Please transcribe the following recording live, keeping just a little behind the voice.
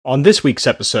On this week's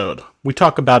episode, we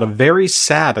talk about a very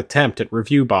sad attempt at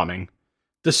review bombing,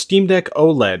 the Steam Deck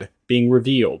OLED being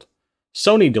revealed,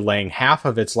 Sony delaying half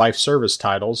of its live service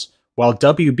titles, while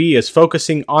WB is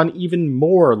focusing on even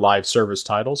more live service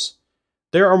titles.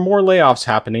 There are more layoffs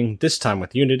happening, this time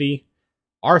with Unity,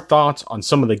 our thoughts on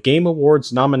some of the Game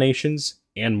Awards nominations,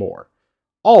 and more.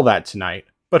 All that tonight,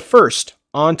 but first,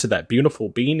 on to that beautiful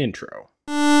Bean intro.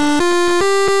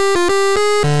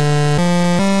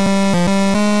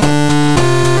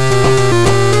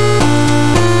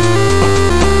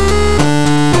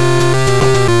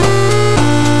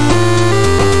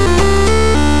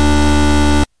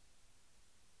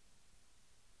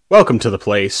 Welcome to the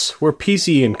place where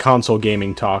PC and console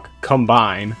gaming talk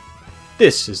combine.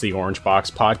 This is the Orange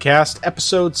Box Podcast,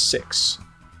 Episode 6.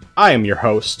 I am your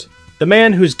host, the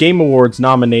man whose Game Awards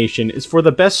nomination is for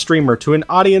the best streamer to an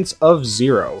audience of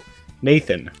 0,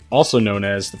 Nathan, also known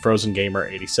as the Frozen Gamer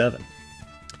 87.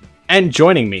 And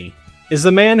joining me is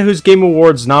the man whose Game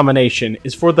Awards nomination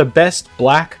is for the best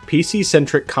black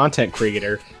PC-Centric content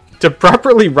creator to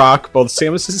properly rock both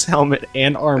Samus's helmet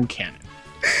and arm cannon.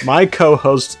 My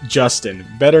co-host, Justin,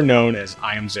 better known as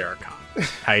iamxeracon.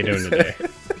 How you doing today?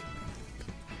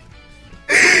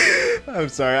 I'm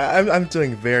sorry. I'm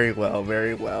doing very well,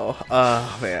 very well.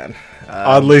 Oh, man.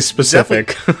 Oddly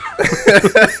specific.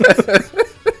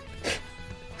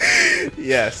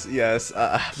 Yes.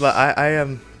 But I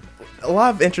am... A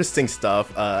lot of interesting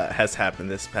stuff has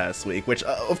happened this past week, which,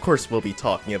 of course, we'll be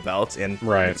talking about, and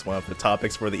It's one of the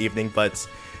topics for the evening, but...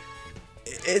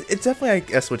 It definitely, I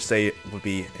guess, would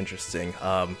be interesting.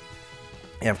 And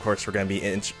of course, we're going to be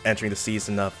entering the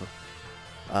season of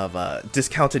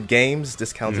discounted games,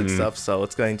 discounted stuff. So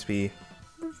it's going to be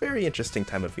a very interesting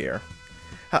time of year.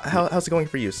 How's it going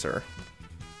for you, sir?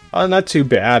 Not too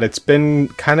bad. It's been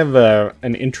kind of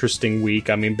an interesting week.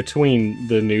 I mean, between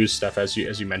the news stuff, as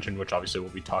you mentioned, which obviously we'll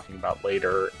be talking about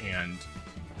later,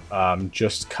 and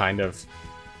just kind of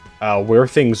where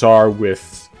things are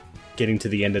with getting to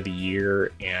the end of the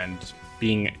year and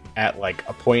being at like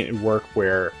a point in work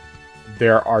where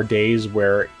there are days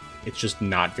where it's just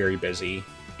not very busy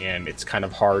and it's kind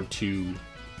of hard to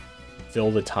fill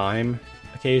the time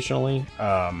occasionally.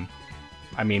 I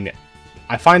mean,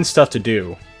 I find stuff to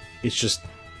do. It's just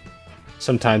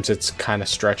sometimes it's kind of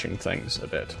stretching things a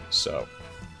bit. So,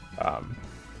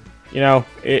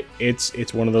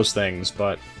 it's one of those things,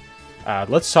 but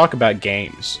let's talk about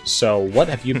games. So what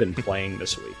have you been playing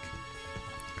this week?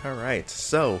 Alright,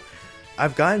 so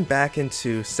I've gotten back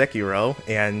into Sekiro,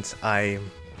 and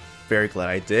I'm very glad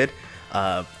I did.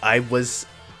 I was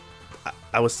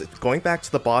going back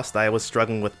to the boss that I was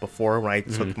struggling with before when I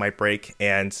took my break,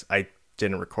 and I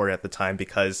didn't record it at the time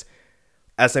because,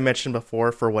 as I mentioned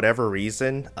before, for whatever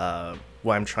reason,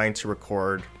 when I'm trying to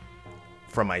record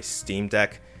from my Steam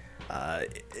Deck, I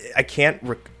can't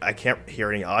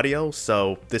hear any audio,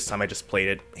 so this time I just played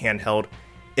it handheld.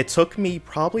 It took me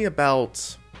probably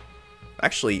about...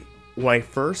 Actually, when I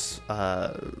first,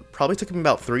 probably took me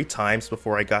about 3 times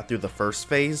before I got through the first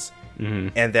phase,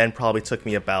 and then probably took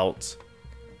me about,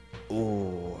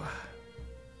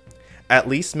 at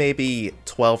least maybe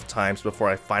 12 times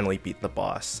before I finally beat the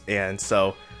boss, and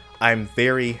so I'm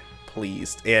very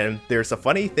pleased. And there's a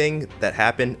funny thing that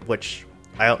happened, which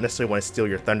I don't necessarily want to steal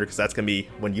your thunder, because that's going to be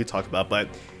when you talk about, but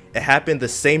it happened the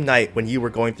same night when you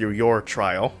were going through your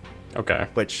trial. Okay.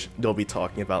 Which you'll be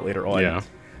talking about later on. Yeah.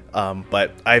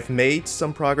 But I've made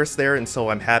some progress there, and so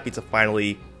I'm happy to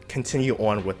finally continue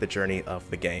on with the journey of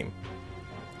the game.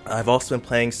 I've also been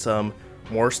playing some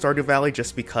more Stardew Valley,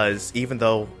 just because even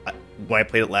though when I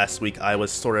played it last week, I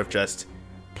was sort of just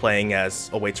playing as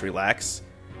a way to relax,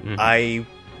 I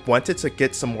wanted to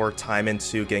get some more time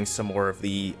into getting some more of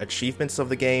the achievements of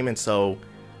the game, and so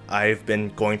I've been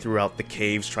going throughout the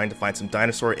caves trying to find some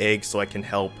dinosaur eggs so I can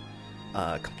help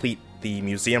complete the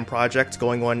museum project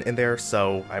going on in there,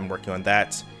 so I'm working on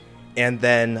that. And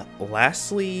then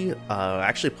lastly, I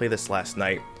actually played this last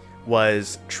night,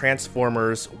 was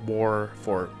Transformers Fall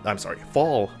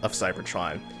of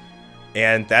Cybertron.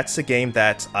 And that's a game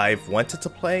that I've wanted to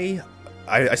play.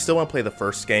 I still want to play the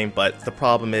first game, but the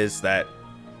problem is that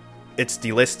it's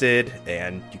delisted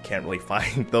and you can't really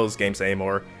find those games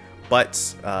anymore.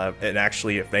 But, and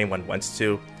actually, if anyone wants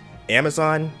to,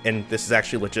 Amazon, and this is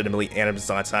actually legitimately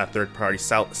Amazon, it's not a third-party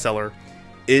seller,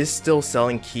 is still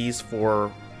selling keys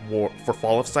for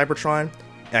Fall of Cybertron,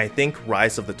 and I think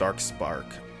Rise of the Dark Spark.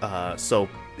 So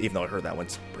even though I heard that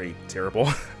one's pretty terrible,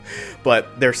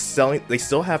 but they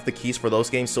still have the keys for those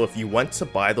games. So if you want to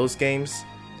buy those games,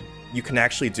 you can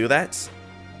actually do that.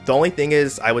 The only thing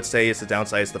is, I would say, is the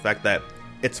downside is the fact that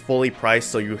it's fully priced,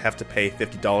 so you have to pay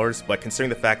 $50. But considering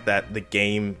the fact that the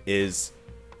game is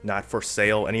not for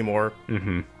sale anymore,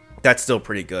 that's still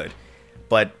pretty good.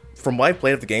 But from what I've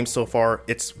played of the game so far,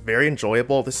 it's very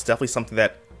enjoyable. This is definitely something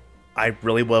that I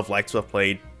really would have liked to have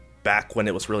played back when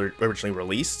it was really originally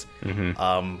released.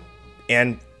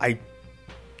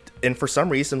 And for some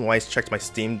reason, when I checked my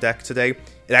Steam Deck today,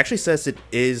 it actually says it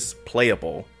is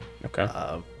playable. Okay.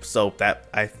 So that,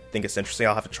 I think it's interesting.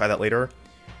 I'll have to try that later.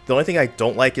 The only thing I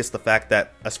don't like is the fact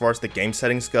that as far as the game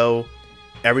settings go,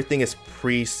 everything is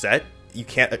preset. You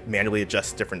can't manually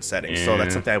adjust different settings. So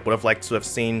that's something I would have liked to have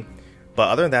seen. But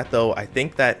other than that, though, I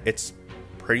think that it's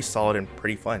pretty solid and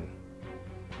pretty fun.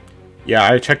 Yeah,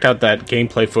 I checked out that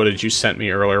gameplay footage you sent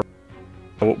me earlier.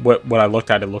 What I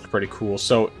looked at, it looked pretty cool.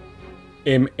 So,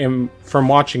 from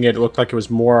watching it, it looked like it was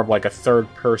more of like a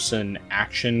third-person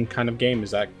action kind of game.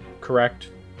 Is that correct?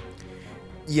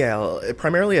 Yeah,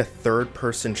 primarily a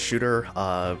third-person shooter.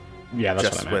 Yeah,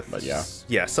 that's what I meant, but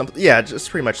yeah, just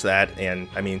pretty much that. And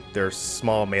I mean, there's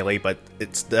small melee, but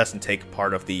it doesn't take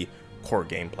part of the core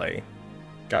gameplay.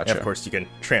 Gotcha. And of course, you can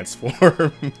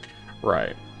transform.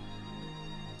 Right.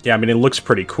 Yeah, I mean, it looks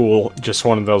pretty cool. Just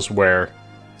one of those where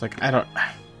it's like I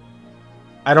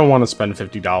don't want to spend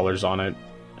 $50 on it.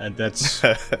 And that's,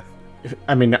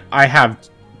 I mean, I have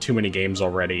too many games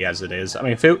already as it is. I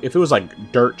mean, if it was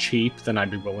like dirt cheap, then I'd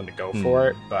be willing to go for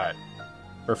it. But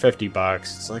for $50,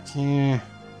 it's like,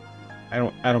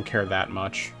 I don't care that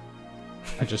much.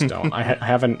 I just don't. I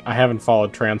haven't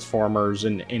followed Transformers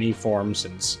in any form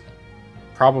since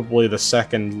probably the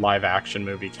second live action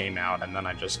movie came out, and then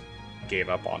I just gave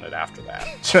up on it after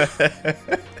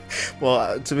that.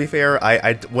 Well, to be fair,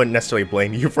 I wouldn't necessarily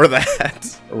blame you for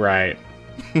that. Right.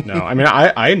 No, I mean,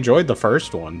 I enjoyed the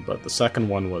first one, but the second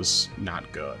one was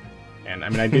not good. And I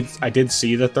mean, I did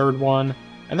see the third one,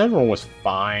 and the third one was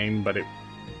fine, but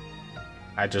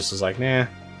I just was like, nah,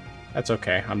 that's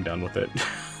okay. I'm done with it.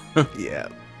 Yeah.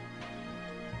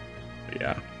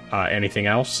 Yeah. Anything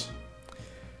else?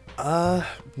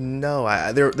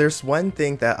 No. There's one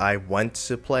thing that I want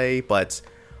to play, but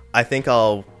I think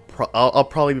I'll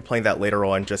probably be playing that later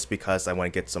on just because I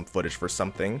want to get some footage for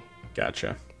something.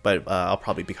 Gotcha. But I'll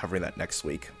probably be covering that next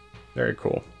week. Very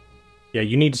cool. Yeah,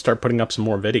 you need to start putting up some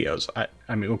more videos.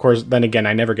 I mean, of course, then again,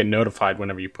 I never get notified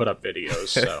whenever you put up videos,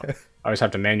 so I always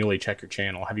have to manually check your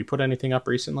channel. Have you put anything up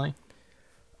recently?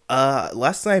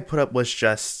 Last thing I put up was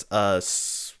just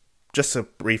a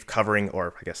brief covering,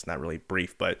 or I guess not really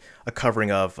brief, but a covering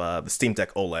of the Steam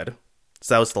Deck OLED.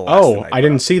 So that was the last thing I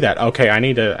didn't see that. Okay, I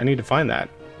need to find that,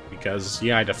 because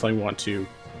yeah, I definitely want to.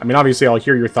 I mean, obviously I'll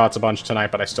hear your thoughts a bunch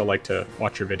tonight, but I still like to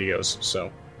watch your videos,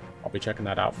 so I'll be checking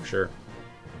that out for sure.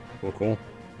 Cool.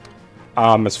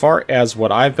 As far as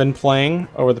what I've been playing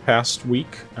over the past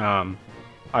week,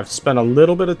 I've spent a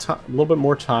little bit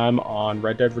more time on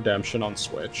Red Dead Redemption on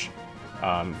Switch.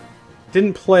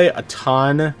 Didn't play a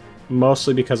ton,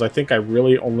 mostly because I think I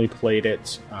really only played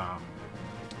it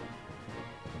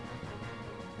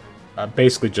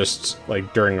basically just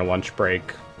like during a lunch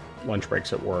breaks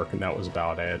at work, and that was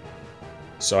about it.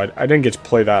 So I didn't get to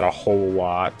play that a whole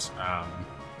lot.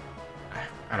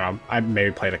 I don't know, I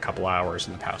maybe played a couple hours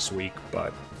in the past week,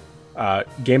 but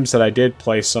games that I did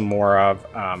play some more of,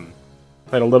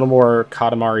 played a little more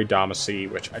Katamari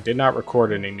Damacy, which I did not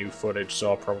record any new footage, so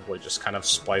I'll probably just kind of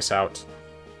splice out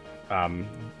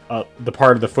the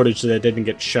part of the footage that didn't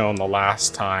get shown the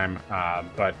last time,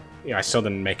 but I still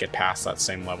didn't make it past that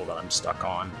same level that I'm stuck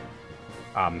on.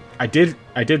 I did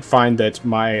find that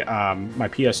my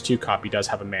PS2 copy does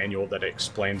have a manual that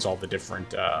explains all the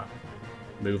different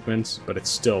movements, but it's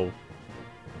still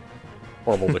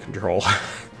horrible to control.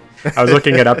 I was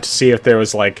looking it up to see if there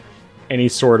was like any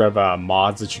sort of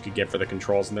mods that you could get for the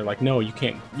controls, and they're like, no, you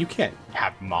can't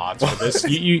have mods for this.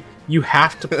 you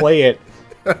have to play it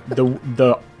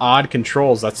the odd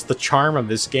controls. That's the charm of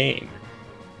this game.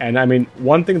 And I mean,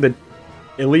 one thing that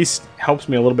at least helps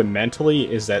me a little bit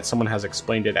mentally is that someone has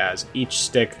explained it as each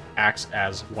stick acts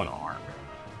as one arm.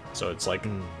 So it's like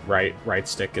right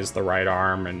stick is the right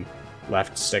arm and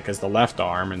left stick is the left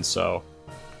arm, and so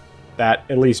that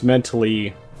at least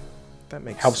mentally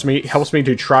helps me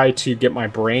to try to get my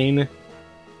brain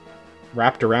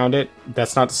wrapped around it.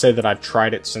 That's not to say that I've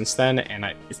tried it since then, and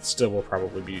it still will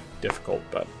probably be difficult,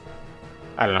 but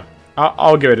I don't know.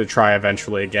 I'll give it a try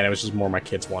eventually. Again, it was just more my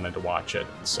kids wanted to watch it,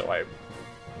 so I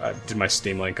did my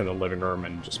Steam Link in the living room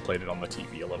and just played it on the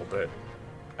TV a little bit.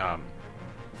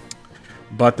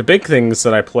 But the big things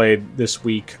that I played this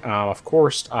week, of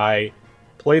course, I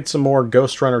played some more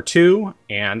Ghost Runner 2,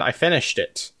 and I finished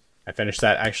it. I finished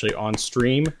that actually on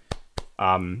stream.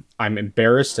 I'm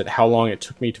embarrassed at how long it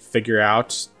took me to figure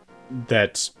out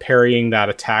that parrying that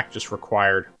attack just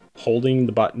required holding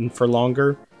the button for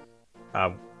longer.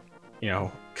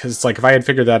 Because it's like if I had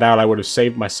figured that out, I would have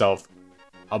saved myself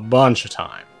a bunch of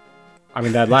time. I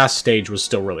mean, that last stage was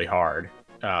still really hard.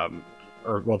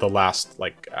 The last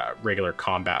regular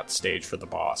combat stage for the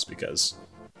boss, because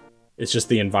it's just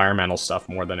the environmental stuff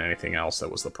more than anything else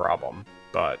that was the problem.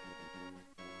 But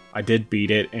I did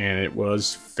beat it, and it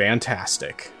was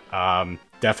fantastic.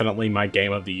 Definitely my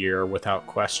game of the year, without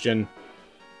question.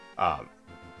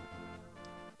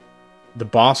 The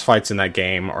boss fights in that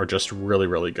game are just really,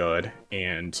 really good.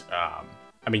 And,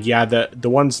 the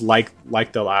ones like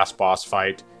the last boss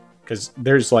fight, because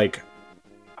there's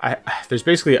there's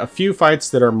basically a few fights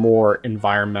that are more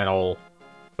environmental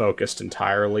focused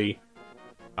entirely.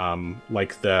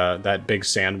 Like that big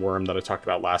sandworm that I talked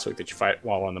about last week that you fight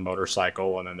while on the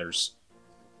motorcycle, and then there's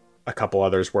a couple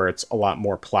others where it's a lot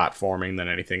more platforming than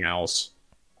anything else.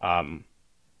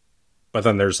 But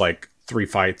then there's three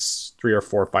or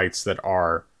four fights that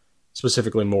are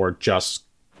specifically more just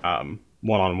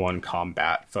one-on-one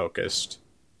combat focused.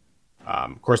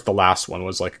 Of course, the last one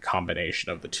was a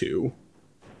combination of the two,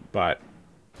 but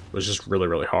it was just really,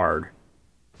 really hard.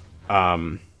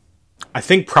 I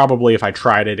think probably if I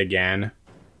tried it again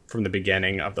from the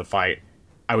beginning of the fight,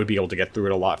 I would be able to get through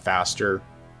it a lot faster,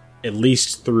 at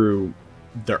least through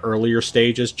the earlier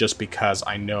stages, just because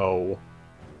I know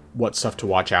what stuff to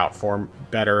watch out for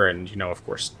better. And, of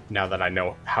course, now that I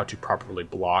know how to properly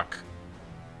block,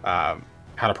 how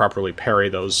to properly parry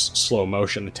those slow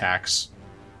motion attacks,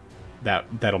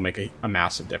 that'll make a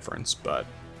massive difference. But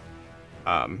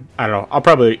I don't know. I'll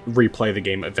probably replay the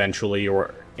game eventually,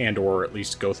 or at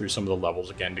least go through some of the levels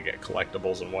again to get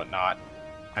collectibles and whatnot.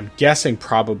 I'm guessing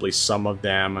probably some of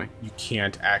them you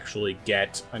can't actually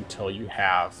get until you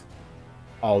have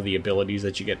all the abilities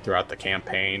that you get throughout the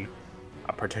campaign,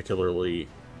 particularly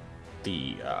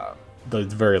the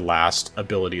very last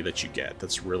ability that you get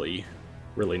that's really,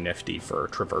 really nifty for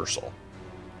traversal.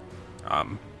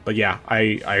 But yeah,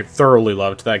 I thoroughly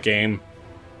loved that game.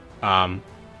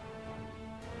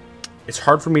 It's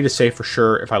hard for me to say for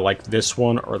sure if I like this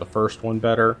one or the first one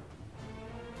better,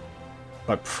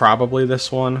 but probably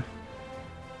this one.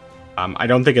 I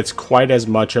don't think it's quite as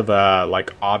much of a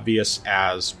obvious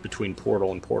as between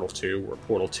Portal and Portal 2, where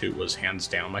Portal 2 was hands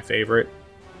down my favorite.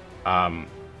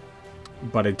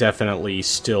 But it definitely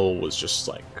still was just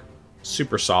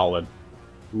super solid.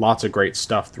 Lots of great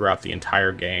stuff throughout the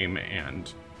entire game,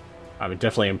 and it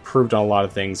definitely improved on a lot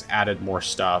of things, added more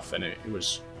stuff, and it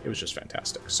was just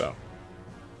fantastic. So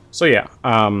yeah,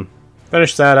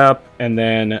 finished that up, and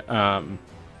then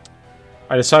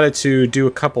I decided to do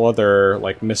a couple other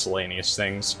miscellaneous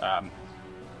things.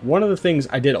 One of the things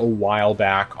I did a while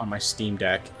back on my Steam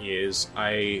Deck is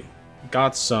I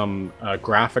got some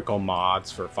graphical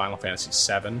mods for Final Fantasy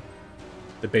VII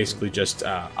that basically just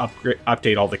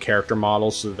update all the character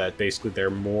models so that basically they're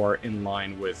more in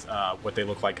line with what they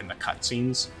look like in the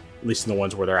cutscenes, at least in the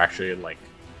ones where they're actually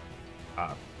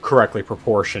correctly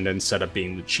proportioned instead of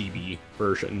being the chibi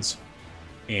versions.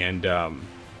 And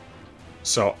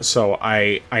so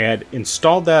I had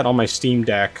installed that on my Steam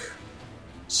Deck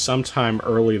sometime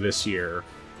early this year,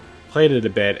 played it a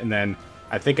bit, and then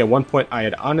I think at one point I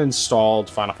had uninstalled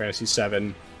Final Fantasy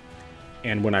VII,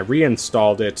 and when I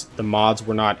reinstalled it, the mods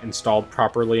were not installed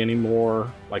properly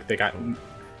anymore. They got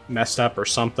messed up or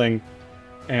something.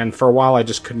 And for a while, I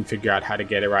just couldn't figure out how to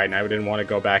get it right, and I didn't want to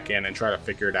go back in and try to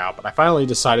figure it out. But I finally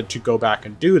decided to go back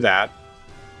and do that.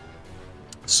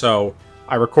 So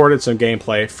I recorded some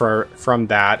gameplay from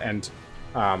that, and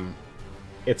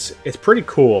it's pretty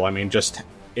cool. I mean,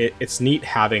 it's neat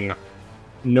having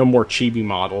no more chibi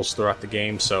models throughout the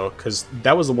game. So, because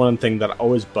that was the one thing that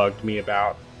always bugged me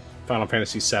about Final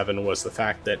Fantasy VII, was the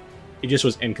fact that it just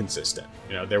was inconsistent.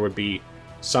 There would be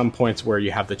some points where you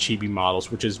have the chibi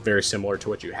models, which is very similar to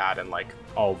what you had in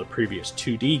all the previous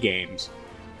 2D games,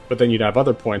 but then you'd have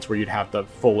other points where you'd have the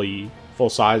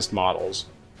full-sized models,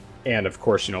 and of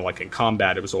course, in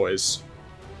combat, it was always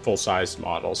full-sized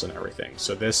models and everything.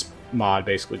 So this mod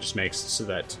basically just makes it so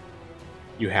that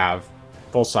you have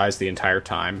full size the entire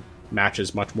time,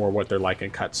 matches much more what they're like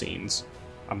in cutscenes.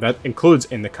 That includes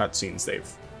in the cutscenes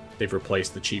they've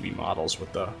replaced the chibi models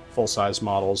with the full-size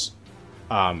models.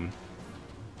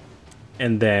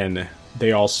 And then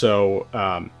they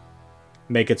also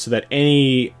make it so that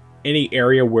any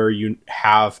area where you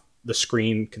have the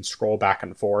screen can scroll back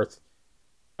and forth,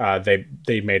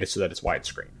 they made it so that it's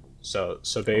widescreen. So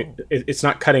it's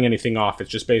not cutting anything off. It's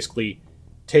just basically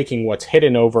taking what's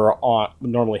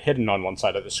normally hidden on one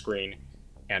side of the screen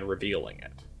and revealing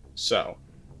it. So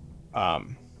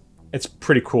it's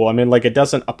pretty cool. I mean, like, it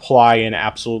doesn't apply in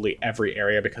absolutely every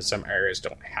area because some areas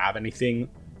don't have anything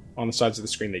on the sides of the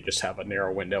screen. They just have a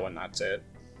narrow window and that's it.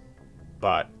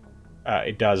 But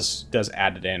it does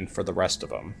add it in for the rest of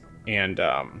them. And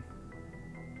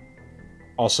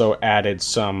also added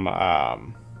some...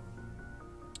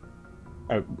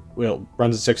 well,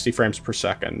 runs at 60 frames per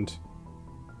second,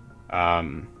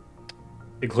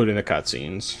 including the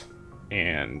cutscenes.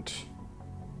 And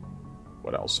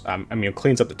what else? I mean, it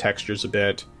cleans up the textures a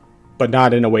bit, but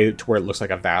not in a way to where it looks like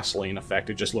a Vaseline effect.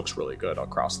 It just looks really good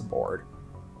across the board.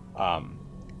 And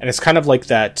it's kind of like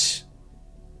that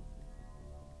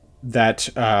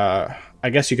I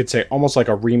guess you could say almost like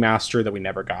a remaster that we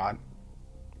never got.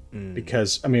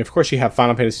 Because, I mean, of course you have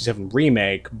Final Fantasy VII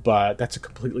Remake, but that's a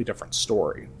completely different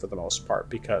story for the most part,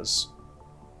 because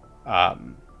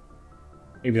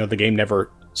even though the game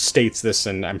never states this,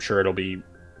 and I'm sure it'll be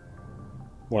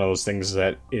one of those things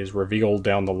that is revealed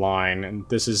down the line, and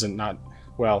this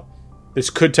this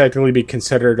could technically be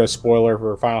considered a spoiler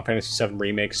for Final Fantasy VII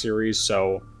Remake series,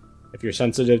 so if you're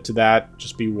sensitive to that,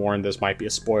 just be warned, this might be a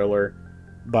spoiler.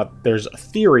 But there's a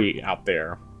theory out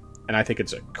there, and I think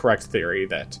it's a correct theory,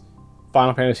 that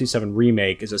Final Fantasy VII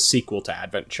Remake is a sequel to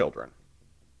Advent Children.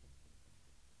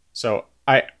 So,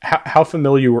 how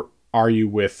familiar are you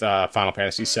with Final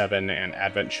Fantasy VII and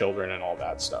Advent Children and all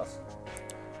that stuff?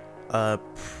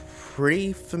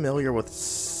 Pretty familiar with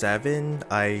 7.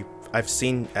 I've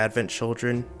seen Advent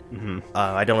Children. Mm-hmm.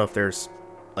 I don't know if there's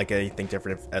like anything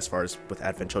different as far as with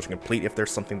Advent Children Complete. If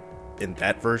there's something in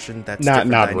that version that's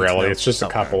not really. It's just a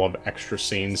couple of extra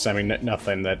scenes. I mean,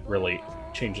 nothing that really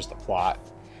changes the plot.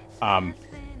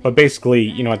 But basically,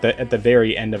 you know, at the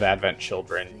very end of Advent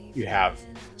Children, you have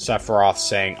Sephiroth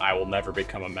saying, "I will never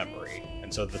become a memory."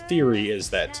 And so the theory is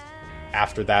that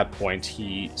after that point,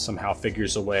 he somehow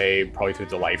figures a way, probably through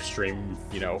the live stream,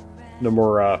 you know,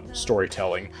 Nomura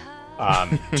storytelling,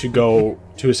 to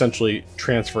essentially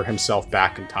transfer himself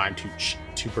back in time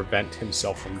to prevent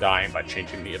himself from dying by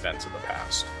changing the events of the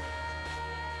past.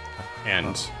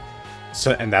 And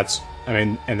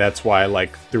that's why,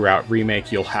 like, throughout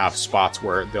Remake, you'll have spots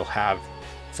where they'll have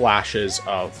flashes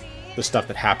of the stuff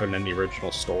that happened in the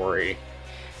original story,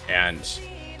 and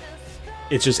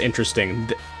it's just interesting.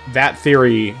 That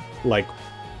theory, like,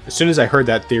 as soon as I heard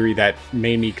that theory, that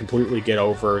made me completely get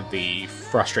over the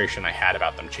frustration I had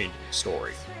about them changing the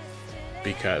story.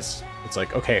 Because it's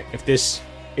like, okay, if this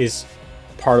is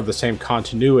part of the same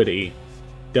continuity,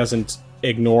 doesn't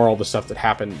ignore all the stuff that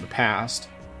happened in the past.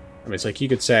 I mean, it's like you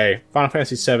could say Final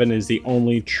Fantasy VII is the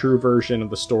only true version of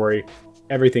the story.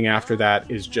 Everything after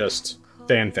that is just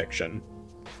fan fiction.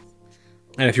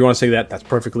 And if you want to say that, that's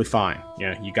perfectly fine. You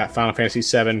know, you got Final Fantasy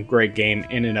VII, great game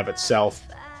in and of itself.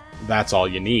 That's all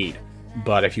you need.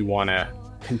 But if you want to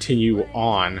continue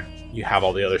on, you have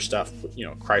all the other stuff, you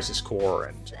know, Crisis Core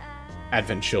and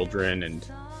Advent Children, and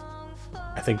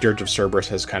I think Dirge of Cerberus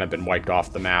has kind of been wiped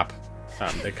off the map.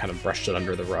 They kind of brushed it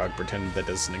under the rug, pretended that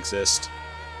doesn't exist.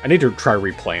 I need to try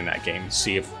replaying that game,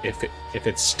 see if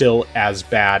it's still as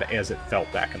bad as it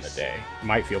felt back in the day. It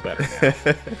might feel better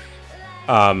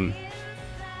now.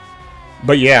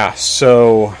 But yeah,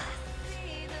 so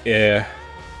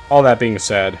all that being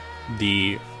said,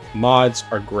 the mods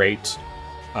are great.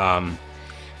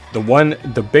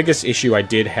 The biggest issue I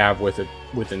did have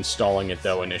with installing it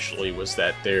though initially was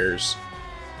that there's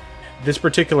this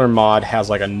particular mod has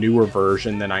like a newer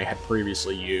version than I had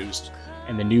previously used,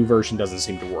 and the new version doesn't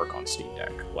seem to work on Steam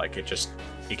Deck. Like it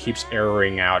keeps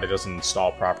erroring out, it doesn't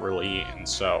install properly, and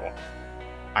so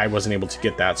I wasn't able to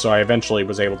get that. So I eventually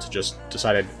was able to just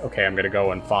decided, okay, I'm gonna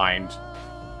go and find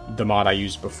the mod I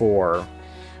used before,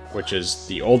 which is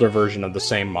the older version of the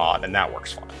same mod, and that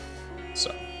works fine.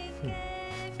 So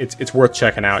it's worth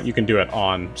checking out. You can do it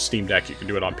on Steam Deck, you can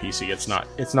do it on PC.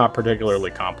 It's not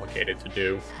particularly complicated to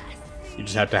do. You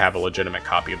just have to have a legitimate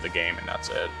copy of the game, and that's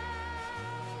it.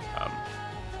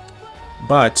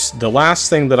 But the last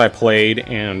thing that I played,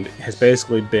 and has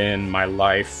basically been my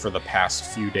life for the past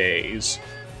few days,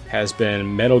 has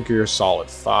been Metal Gear Solid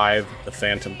 5: The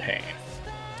Phantom Pain.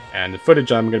 And the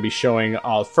footage I'm going to be showing,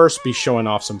 I'll first be showing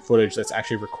off some footage that's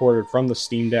actually recorded from the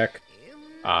Steam Deck.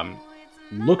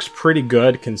 Looks pretty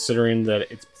good considering that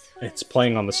it's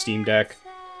playing on the Steam Deck.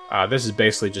 This is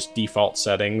basically just default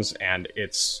settings, and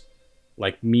it's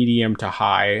like medium to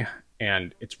high,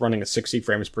 and it's running at 60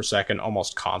 frames per second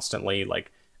almost constantly.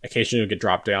 Like occasionally it'll get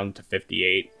dropped down to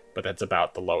 58, but that's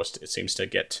about the lowest it seems to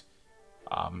get.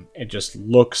 It just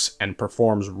looks and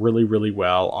performs really, really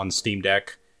well on Steam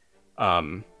Deck.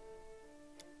 And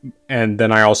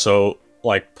then I also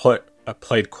played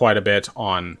quite a bit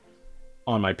on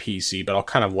on my PC, but I'll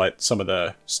kind of let some of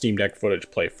the Steam Deck footage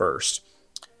play first.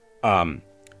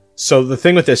 So the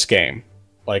thing with this game,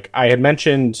 like I had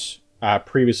mentioned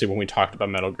previously when we talked about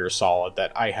Metal Gear Solid,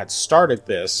 that I had started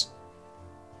this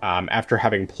after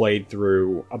having played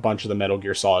through a bunch of the Metal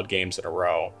Gear Solid games in a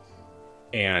row.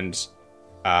 And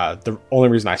the only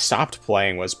reason I stopped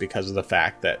playing was because of the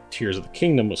fact that Tears of the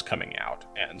Kingdom was coming out.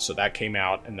 And so that came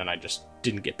out, and then I just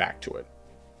didn't get back to it.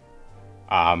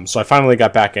 So I finally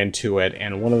got back into it,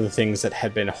 and one of the things that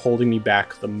had been holding me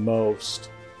back the most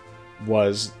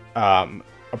was a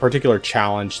particular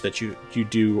challenge that you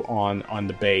do on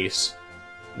the base,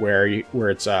 where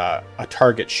it's a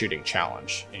target shooting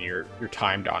challenge, and you're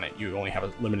timed on it. You only have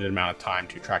a limited amount of time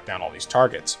to track down all these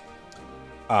targets.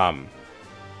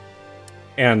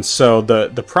 And so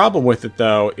the problem with it,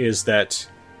 though, is that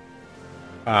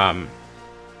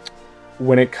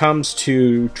when it comes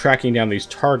to tracking down these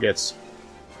targets,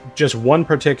 just one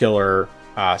particular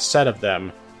set of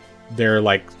them, they're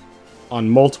like on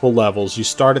multiple levels. You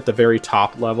start at the very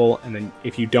top level, and then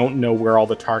if you don't know where all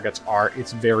the targets are,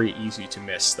 it's very easy to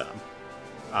miss them.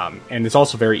 And it's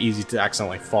also very easy to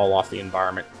accidentally fall off the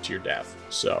environment to your death.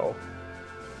 So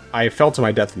I fell to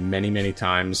my death many, many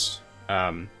times.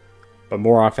 But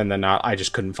more often than not, I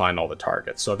just couldn't find all the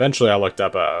targets. So eventually I looked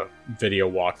up a video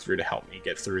walkthrough to help me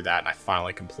get through that, and I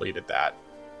finally completed that.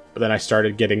 But then I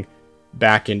started getting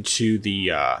back into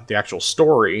the actual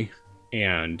story,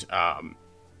 and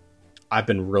I've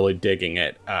been really digging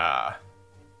it.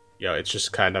 It's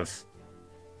just kind of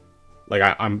like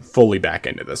I'm fully back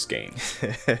into this game.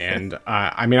 And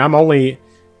I'm only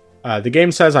the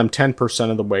game says I'm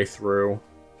 10% of the way through,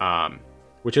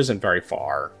 which isn't very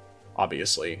far,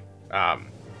 obviously.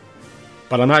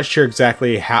 But I'm not sure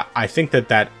exactly how. I think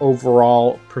that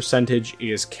overall percentage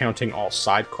is counting all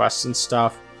side quests and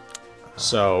stuff.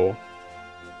 So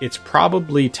it's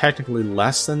probably technically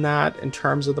less than that in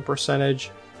terms of the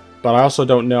percentage. But I also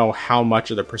don't know how much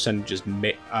of the percentage is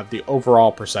the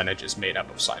overall percentage is made up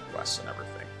of side quests and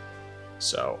everything.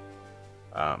 So,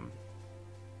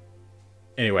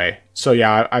 anyway, so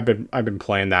yeah, I've been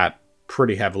playing that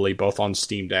pretty heavily, both on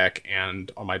Steam Deck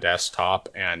and on my desktop,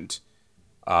 and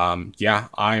yeah,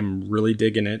 I'm really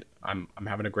digging it. I'm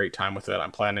having a great time with it.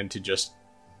 I'm planning to just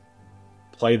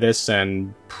play this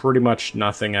and pretty much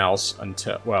nothing else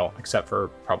except for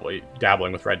probably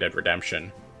dabbling with Red Dead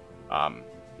Redemption,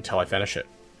 until I finish it,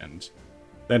 and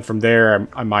then from there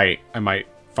I might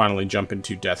finally jump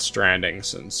into Death Stranding,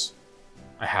 since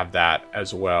I have that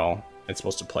as well. It's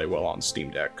supposed to play well on Steam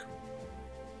Deck.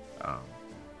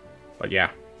 But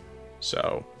yeah,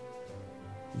 so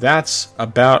that's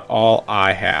about all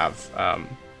I have.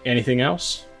 Anything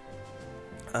else?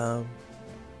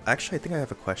 Actually, I think I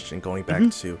have a question going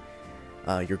back to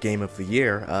your game of the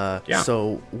year. Yeah.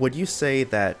 So would you say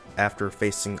that after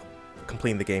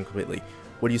completing the game completely,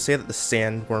 would you say that the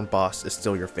Sandworm boss is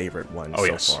still your favorite one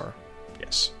far?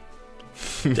 Yes.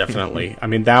 Definitely. I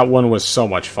mean, that one was so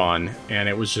much fun, and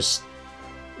it was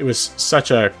such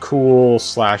a cool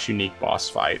 / unique boss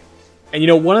fight.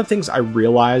 And one of the things I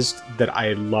realized that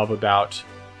I love about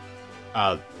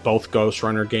both Ghost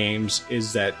Runner games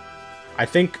is that I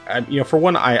think, for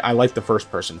one, I like the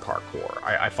first person parkour.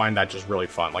 I find that just really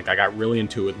fun. Like, I got really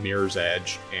into it with Mirror's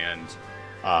Edge, and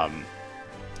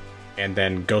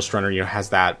then Ghost Runner, has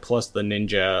that, plus the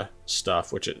ninja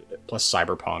stuff, plus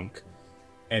Cyberpunk.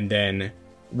 And then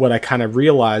what I kind of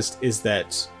realized is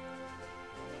that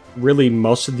really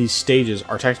most of these stages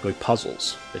are technically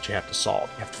puzzles that you have to solve.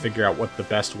 You have to figure out what the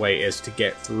best way is to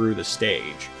get through the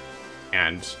stage.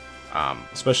 And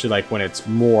especially like when it's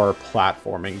more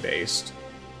platforming based,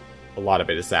 a lot of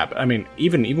it is that. But I mean,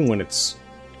 even when it's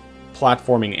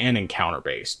platforming and encounter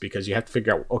based, because you have to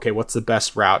figure out, okay, what's the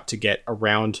best route to get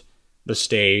around the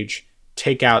stage,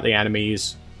 take out the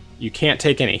enemies. You can't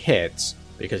take any hits,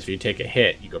 because if you take a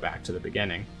hit, you go back to the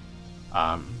beginning.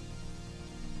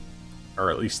 Or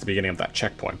at least the beginning of that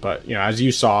checkpoint. But, as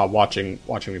you saw watching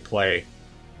me play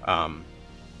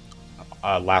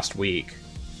last week,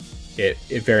 it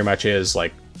very much is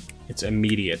like, it's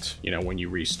immediate, when you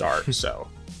restart. So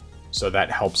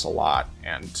that helps a lot.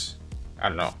 And I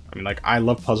don't know. I mean, like, I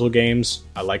love puzzle games.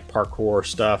 I like parkour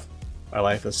stuff. I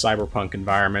like the cyberpunk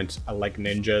environment. I like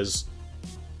ninjas.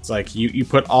 It's like you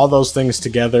put all those things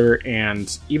together,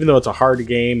 and even though it's a hard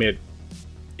game, it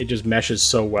just meshes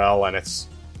so well, and it's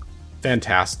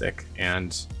fantastic.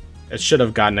 And it should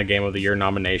have gotten a Game of the Year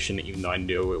nomination, even though I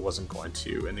knew it wasn't going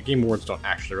to. And the Game Awards don't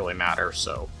actually really matter,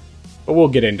 so. But we'll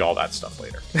get into all that stuff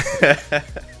later.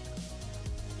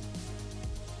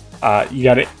 You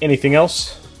got anything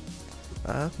else?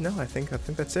 No, I think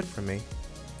that's it for me.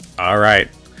 All right.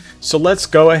 So let's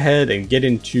go ahead and get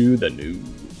into the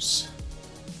news.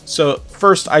 So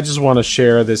first, I just want to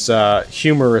share this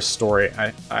humorous story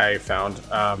I found.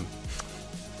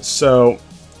 So,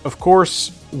 of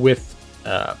course, with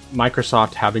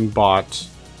Microsoft having bought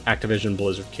Activision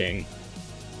Blizzard King,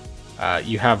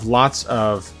 you have lots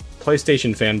of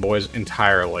PlayStation fanboys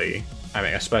entirely,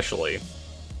 especially,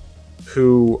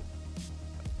 who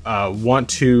want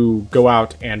to go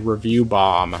out and review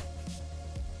bomb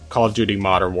Call of Duty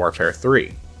Modern Warfare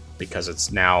 3, because it's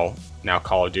now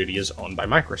Call of Duty is owned by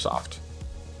Microsoft.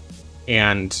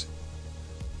 And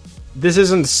this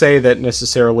isn't to say that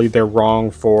necessarily they're wrong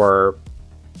for...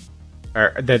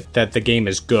 or that the game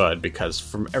is good, because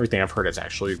from everything I've heard, it's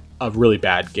actually a really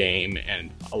bad game,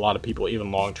 and a lot of people, even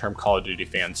long-term Call of Duty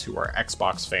fans who are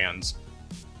Xbox fans,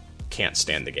 can't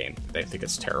stand the game. They think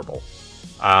it's terrible.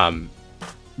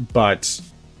 But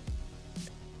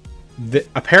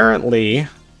apparently,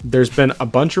 there's been a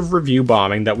bunch of review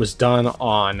bombing that was done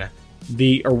on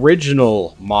the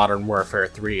original Modern Warfare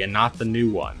 3 and not the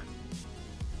new one.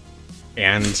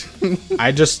 And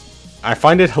I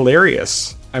find it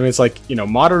hilarious. I mean, it's like,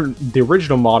 the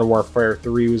original Modern Warfare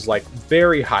 3 was, like,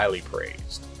 very highly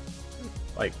praised.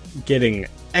 Like, getting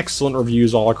excellent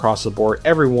reviews all across the board.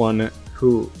 Everyone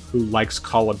who likes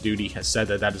Call of Duty has said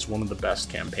that is one of the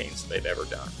best campaigns they've ever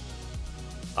done.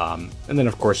 And then,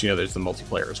 of course, there's the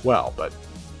multiplayer as well, but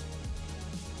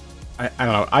I don't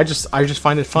know. I just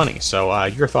find it funny. So,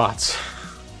 your thoughts?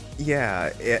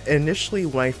 Yeah, initially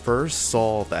when I first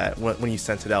saw that, when you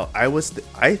sent it out, I was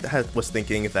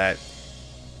thinking that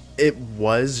it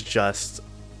was just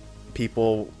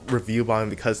people review bombing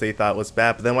because they thought it was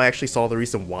bad. But then when I actually saw the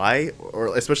reason why,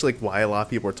 or especially like why a lot of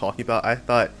people were talking about, I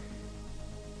thought,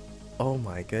 oh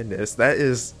my goodness, that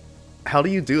is, how do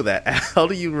you do that? How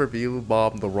do you review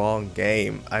bomb the wrong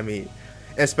game? I mean,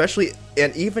 especially,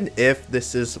 and even if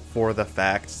this is for the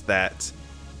fact that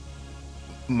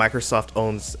Microsoft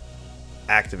owns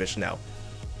Activision now,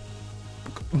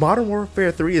 Modern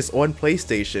Warfare 3 is on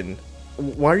PlayStation.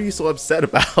 Why are you so upset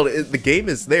about it? The game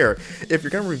is there. If you're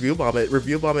gonna review bomb it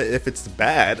if it's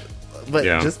bad. But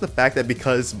just the fact that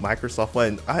because Microsoft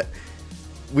went,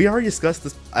 we already discussed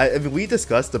this. I mean, we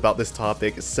discussed about this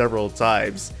topic several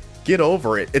times. Get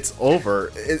over it. It's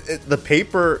over.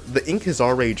 The ink has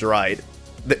already dried.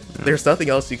 There's nothing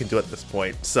else you can do at this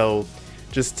point. So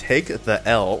just take the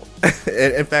L.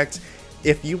 In fact,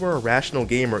 if you were a rational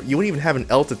gamer, you wouldn't even have an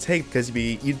L to take, because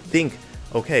you'd think,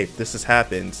 okay, this has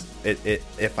happened.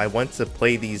 If I want to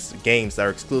play these games that are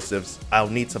exclusives, I'll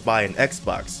need to buy an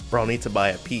Xbox, or I'll need to buy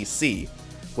a PC,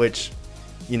 which,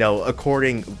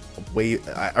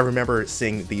 I remember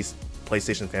seeing these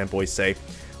PlayStation fanboys say,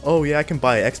 oh yeah, I can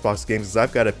buy Xbox games because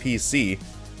I've got a PC,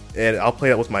 and I'll play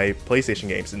that with my PlayStation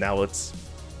games. And now it's,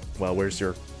 well, where's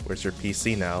your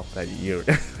PC now that you?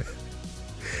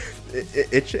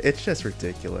 It's just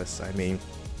ridiculous. I mean,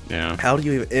 yeah. How do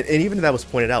you and even that was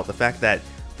pointed out, the fact that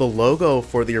the logo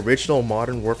for the original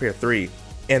Modern Warfare 3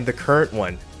 and the current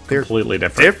one, they're completely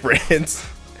different.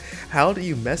 How do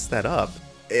you mess that up?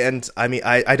 And I mean,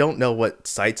 I don't know what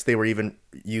sites they were even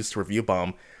used to review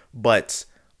bomb, but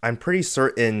I'm pretty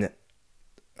certain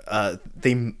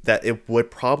that it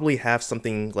would probably have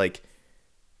something like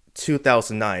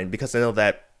 2009, because I know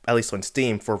that at least on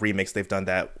Steam for remakes they've done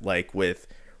that, like with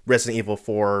Resident Evil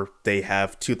 4 they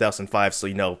have 2005,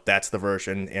 so that's the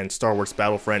version, and Star Wars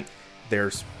Battlefront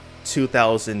there's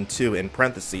 2002 in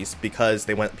parentheses, because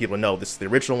they want people to know this is the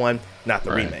original one, not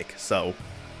the remake. So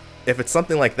if it's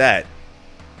something like that,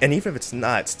 and even if it's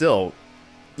not, still,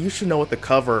 you should know what the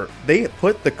cover... They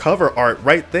put the cover art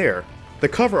right there. The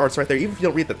cover art's right there. Even if you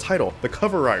don't read the title, the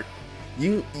cover art.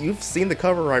 You've seen the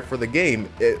cover art for the game,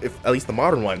 if at least the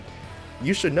modern one.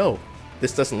 You should know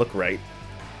this doesn't look right.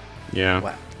 Yeah.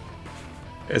 Wow.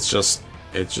 It's just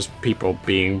people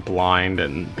being blind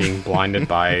and being blinded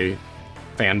by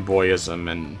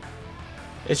fanboyism, and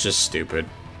it's just stupid.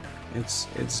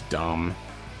 It's dumb.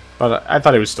 But I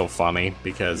thought it was still funny,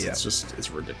 because it's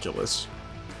ridiculous.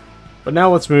 But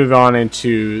now let's move on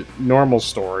into normal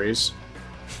stories.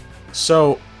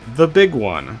 So, the big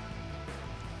one.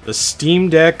 The Steam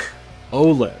Deck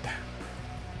OLED.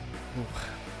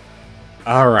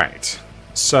 Alright.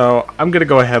 So, I'm going to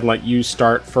go ahead and let you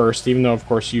start first, even though, of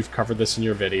course, you've covered this in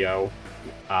your video.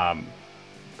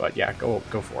 But yeah, go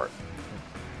for it.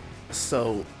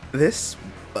 So, this...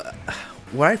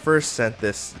 when I first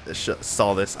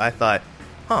saw this, I thought,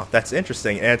 that's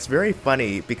interesting. And it's very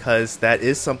funny, because that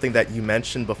is something that you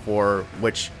mentioned before,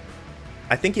 which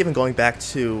I think even going back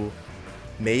to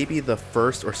maybe the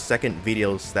first or second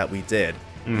videos that we did,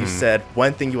 you said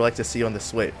one thing you would like to see on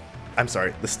the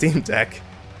Steam Deck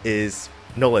is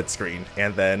an OLED screen.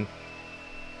 And then,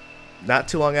 not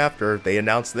too long after, they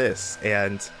announced this.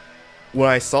 And when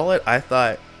I saw it, I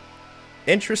thought,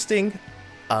 interesting.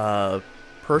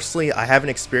 Personally, I haven't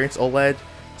experienced OLED,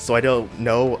 so I don't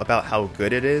know about how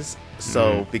good it is.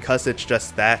 So because it's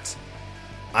just that,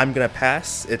 I'm gonna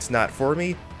pass. It's not for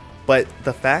me. But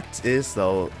the fact is,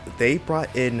 though, they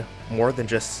brought in more than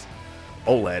just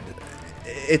OLED.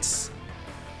 It's,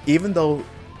 even though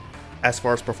as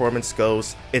far as performance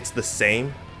goes, it's the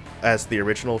same as the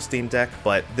original Steam Deck,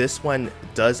 but this one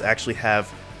does actually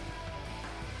have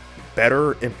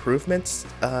better improvements.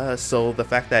 So the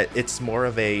fact that it's more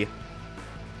of a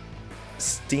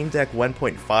Steam Deck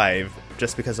 1.5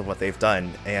 just because of what they've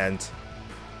done, and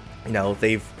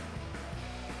they've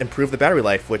improved the battery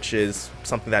life, which is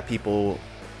something that people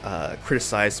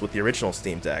criticized with the original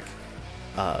Steam Deck.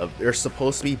 There's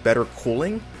supposed to be better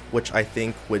cooling, which I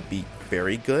think would be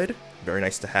very good, very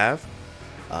nice to have.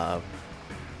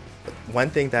 One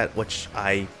thing which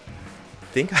I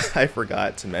think I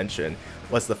forgot to mention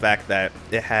was the fact that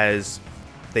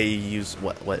they use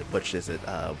which is it?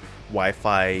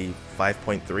 Wi-Fi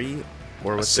 5.3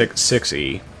 or was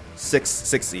 6E.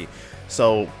 6E.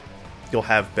 So you'll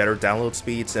have better download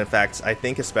speeds. In fact, I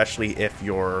think especially if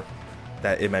you're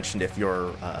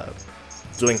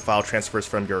doing file transfers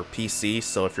from your PC,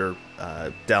 so if you're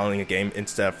downloading a game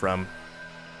instead of from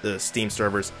the Steam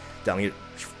servers, downloading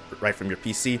it right from your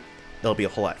PC, it'll be a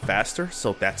whole lot faster.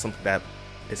 So that's something that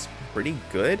is pretty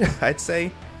good, I'd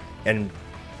say. And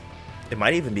it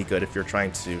might even be good if you're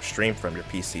trying to stream from your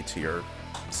PC to your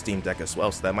Steam Deck as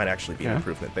well, so that might actually be an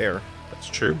improvement there. That's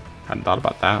true. Hadn't thought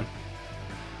about that.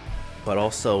 But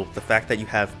also, the fact that you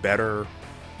have better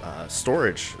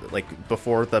storage, like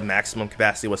before the maximum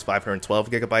capacity was 512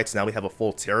 gigabytes, now we have a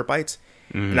full terabyte.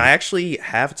 And I actually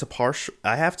have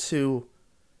to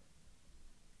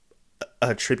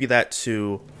attribute that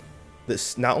to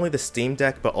this, not only the Steam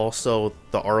Deck, but also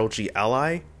the ROG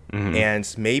Ally,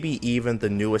 and maybe even the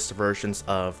newest versions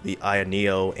of the Aya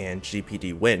Neo and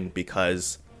GPD Win,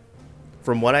 because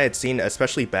from what I had seen,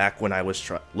 especially back when I was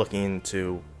trying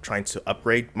to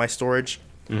upgrade my storage,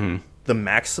 the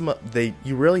maximum,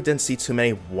 you really didn't see too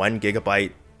many 1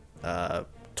 gigabyte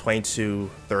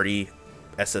 2230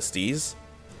 SSDs.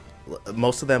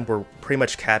 Most of them were pretty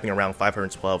much capping around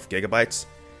 512 gigabytes.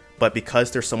 But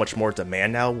because there's so much more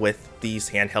demand now with these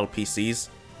handheld PCs,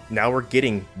 now we're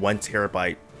getting 1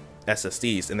 terabyte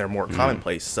SSDs, and they're more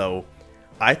commonplace. So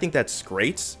I think that's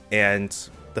great, and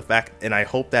I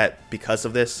hope that because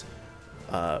of this,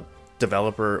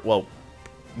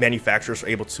 manufacturers are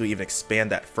able to even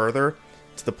expand that further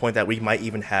to the point that we might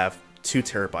even have 2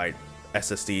 terabyte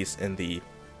SSDs in the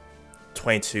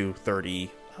 2230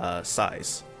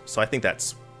 size. So I think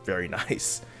that's very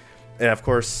nice. And of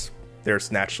course,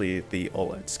 there's naturally the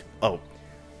OLEDs. Oh,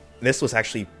 this was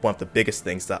actually one of the biggest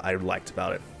things that I liked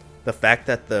about it. The fact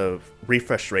that the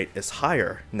refresh rate is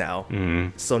higher now.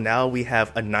 So now we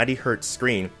have a 90 hertz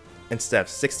screen instead of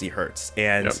 60 hertz.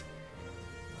 And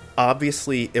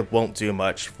obviously it won't do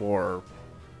much for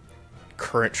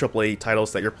current AAA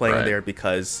titles that you're playing there,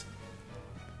 because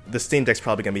the Steam Deck's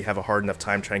probably going to have a hard enough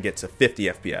time trying to get to 50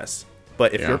 FPS.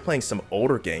 But if you're playing some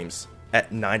older games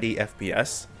at 90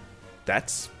 FPS,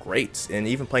 that's great. And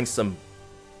even playing some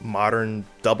modern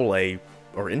AA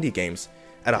or indie games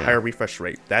at a higher refresh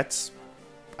rate, I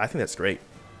think that's great.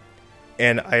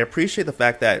 And I appreciate the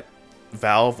fact that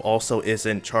Valve also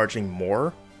isn't charging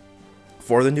more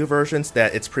for the new versions,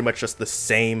 that it's pretty much just the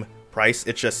same price.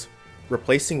 It's just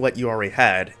replacing what you already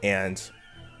had and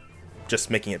just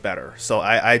making it better. So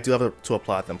I do have to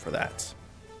applaud them for that.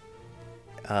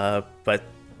 But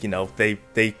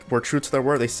they were true to their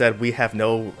word. They said, we have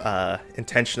no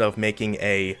intention of making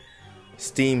a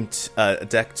Steam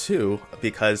Deck 2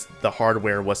 because the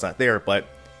hardware was not there, but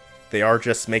they are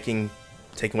just taking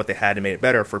what they had and made it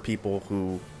better for people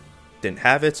who didn't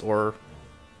have it, or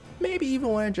maybe even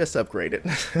want to just upgrade it.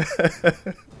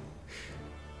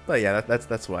 But yeah,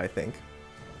 that's what I think.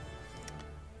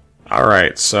 All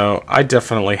right, so I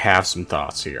definitely have some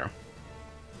thoughts here.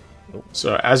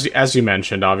 So as you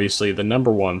mentioned, obviously the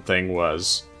number one thing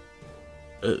was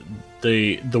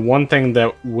the one thing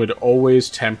that would always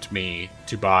tempt me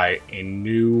to buy a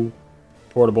new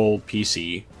portable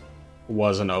PC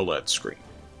was an OLED screen.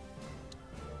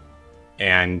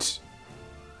 And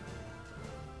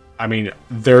I mean,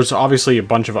 there's obviously a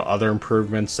bunch of other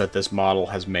improvements that this model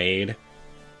has made,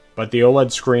 but the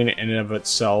OLED screen in and of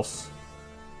itself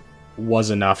was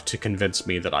enough to convince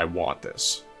me that I want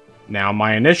this. Now,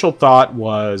 my initial thought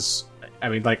was,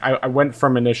 I went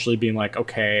from initially being like,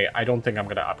 okay, I don't think I'm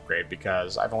going to upgrade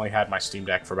because I've only had my Steam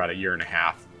Deck for about a year and a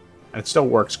half. and it still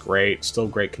works great, still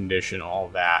great condition, all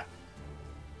of that.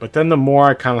 But then the more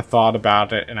I kind of thought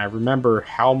about it, and I remember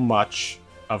how much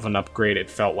of an upgrade it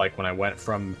felt like when I went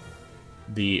from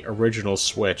the original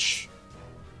Switch,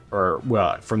 from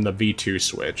the V2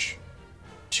 Switch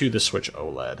to the Switch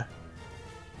OLED.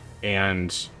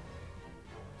 And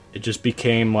it just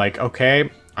became like, okay,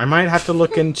 I might have to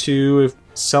look into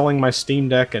selling my Steam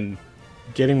Deck and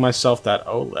getting myself that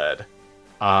OLED.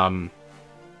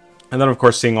 And then, of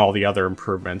course, seeing all the other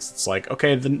improvements, it's like,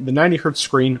 okay, the 90 Hz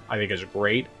screen, I think, is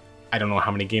great. I don't know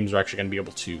how many games are actually going to be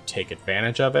able to take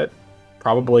advantage of it.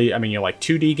 Probably, I mean, like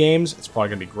 2D games, it's probably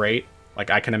going to be great. Like,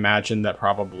 I can imagine that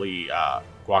probably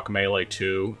Guacamelee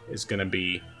 2 is going to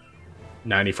be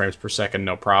 90 frames per second,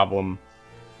 no problem.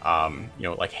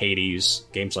 Like Hades,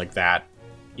 games like that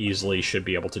easily should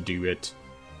be able to do it.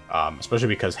 Especially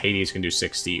because Hades can do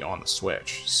 60 on the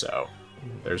Switch, so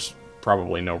there's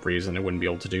probably no reason it wouldn't be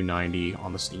able to do 90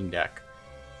 on the Steam Deck.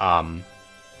 I'll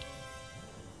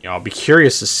be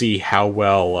curious to see how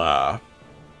well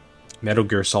Metal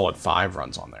Gear Solid 5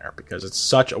 runs on there, because it's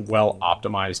such a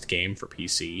well-optimized game for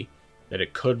PC that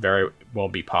it could very well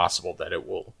be possible that it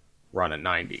will run at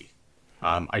 90.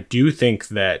 I do think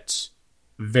that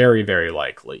very, very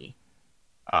likely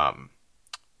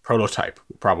Prototype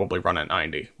will probably run at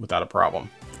 90 without a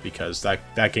problem, because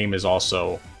that game is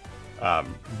also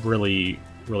really,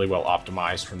 really well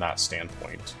optimized from that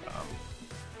standpoint.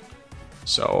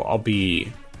 So I'll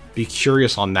be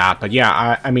curious on that. But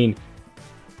yeah, I mean,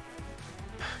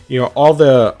 all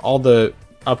the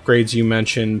upgrades you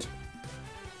mentioned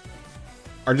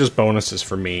are just bonuses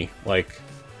for me. Like,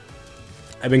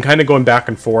 I've been kind of going back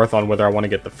and forth on whether I want to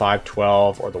get the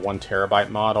 512 or the 1TB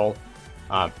model.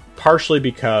 Partially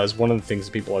because one of the things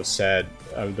that people have said,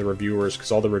 the reviewers,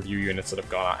 because all the review units that have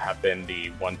gone out have been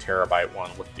the 1TB one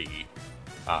with the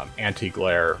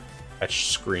anti-glare etch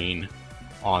screen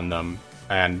on them.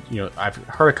 And, I've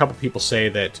heard a couple people say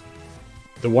that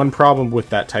the one problem with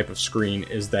that type of screen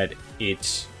is that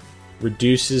it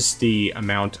reduces the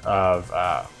amount of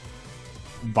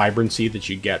vibrancy that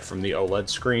you get from the OLED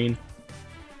screen.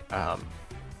 But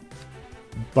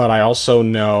I also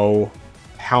know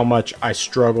how much I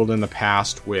struggled in the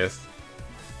past with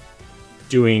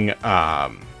doing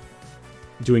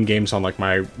games on like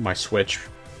my Switch,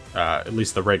 at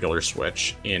least the regular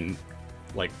Switch, in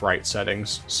like bright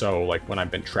settings. So like when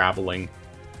I've been traveling,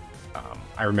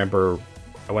 I remember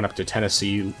I went up to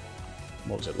Tennessee.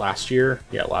 What was it, last year?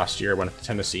 Yeah, last year I went up to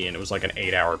Tennessee, and it was like an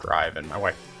 8-hour drive, and my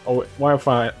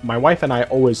wife and I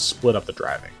always split up the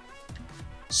driving.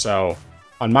 So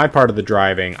on my part of the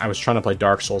driving, I was trying to play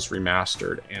Dark Souls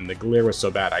Remastered, and the glare was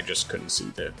so bad I just couldn't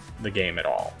see the game at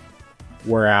all.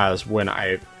 Whereas when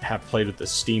I have played with the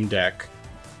Steam Deck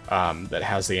that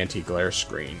has the anti-glare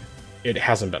screen, it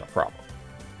hasn't been a problem.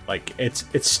 Like, it's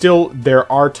still,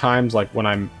 there are times like when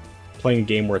I'm playing a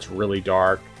game where it's really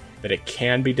dark that it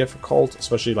can be difficult,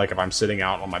 especially like if I'm sitting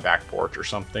out on my back porch or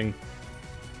something.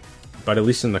 But at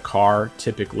least in the car,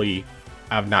 typically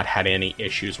I've not had any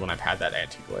issues when I've had that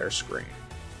anti-glare screen.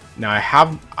 Now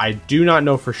I do not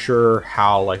know for sure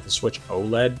how like the Switch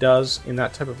OLED does in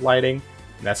that type of lighting.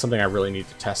 And that's something I really need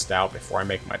to test out before I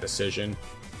make my decision.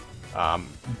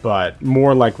 But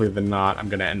more likely than not, I'm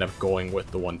going to end up going with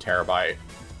the 1TB,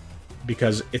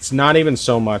 because it's not even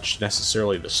so much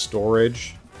necessarily the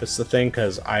storage that's the thing,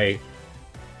 because I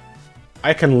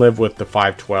can live with the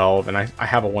 512, and I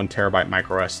have a 1TB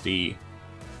micro SD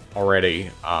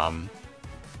already.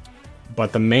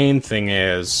 But the main thing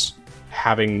is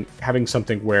having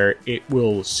something where it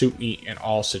will suit me in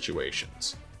all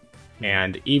situations.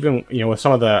 And even, with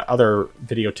some of the other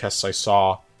video tests I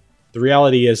saw, the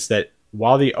reality is that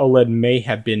while the OLED may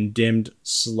have been dimmed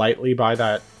slightly by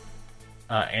that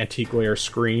anti-glare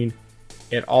screen,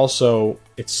 it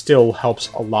still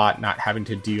helps a lot not having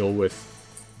to deal with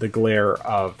the glare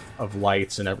of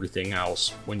lights and everything else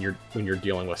when you're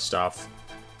dealing with stuff.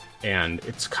 And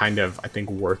it's kind of, I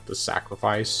think, worth the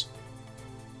sacrifice.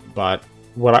 But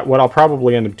what I'll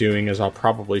probably end up doing is I'll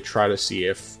probably try to see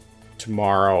if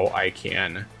tomorrow I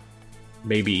can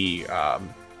maybe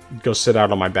go sit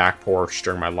out on my back porch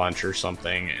during my lunch or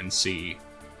something and see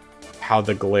how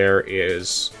the glare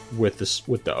is with the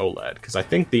OLED, because I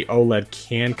think the OLED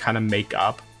can kind of make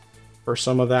up for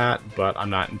some of that, but I'm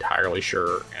not entirely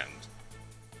sure,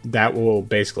 and that will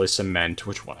basically cement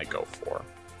which one I go for.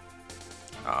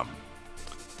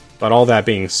 But all that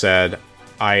being said,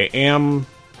 I am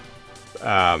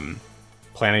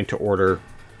planning to order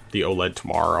the OLED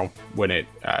tomorrow, when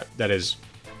that is,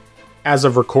 as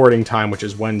of recording time, which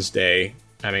is Wednesday.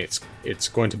 I mean, it's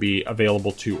going to be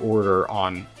available to order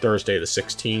on Thursday the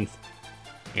 16th.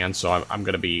 and so I'm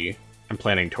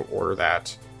planning to order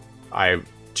that.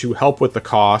 To help with the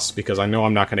cost, because I know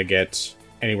I'm not going to get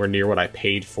anywhere near what I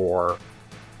paid for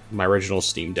my original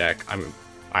Steam Deck.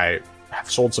 I have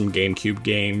sold some GameCube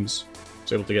games. I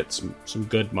was able to get some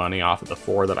good money off of the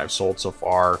 4 that I've sold so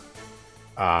far.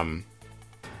 And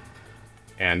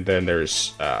then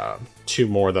there's 2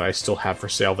 more that I still have for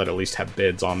sale that at least have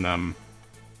bids on them.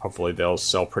 Hopefully they'll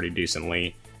sell pretty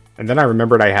decently. And then I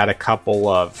remembered I had a couple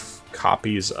of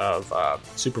copies of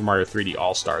Super Mario 3D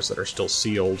All-Stars that are still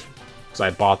sealed, because I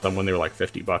bought them when they were like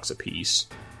 $50 a piece.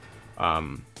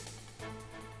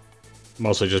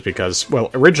 Mostly just because,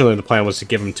 well, originally the plan was to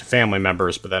give them to family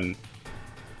members, but then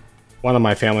one of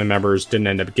my family members didn't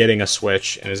end up getting a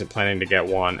Switch and isn't planning to get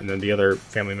one, and then the other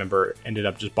family member ended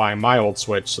up just buying my old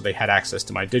Switch, so they had access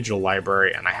to my digital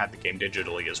library, and I had the game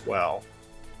digitally as well.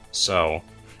 So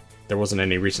there wasn't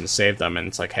any reason to save them, and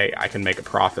it's like, hey, I can make a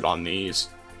profit on these,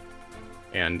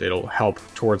 and it'll help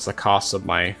towards the cost of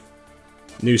my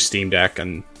new Steam Deck,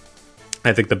 and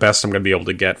I think the best I'm going to be able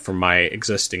to get from my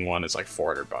existing one is like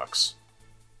 $400,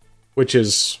 which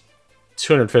is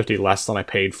 $250 less than I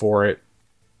paid for it.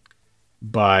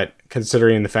 But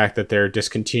considering the fact that they're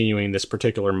discontinuing this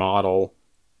particular model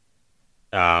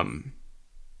and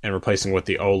replacing with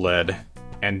the OLED,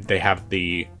 and they have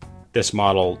this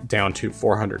model down to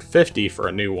 $450 for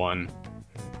a new one,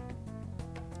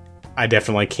 I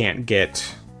definitely can't get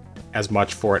as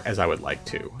much for it as I would like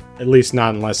to. At least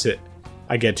not unless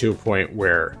I get to a point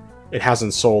where it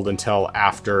hasn't sold until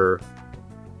after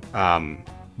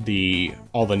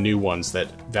all the new ones that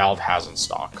Valve has in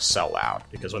stock sell out.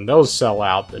 Because when those sell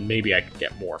out, then maybe I could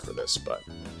get more for this, but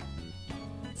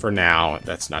for now,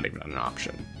 that's not even an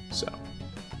option. So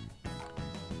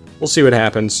we'll see what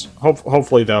happens.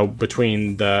 Hopefully, though,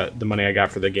 between the money I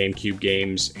got for the GameCube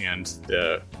games and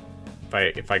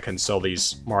if I can sell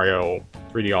these Mario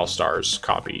 3D All-Stars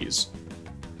copies,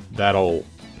 that'll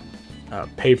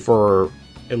pay for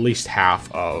at least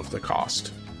half of the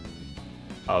cost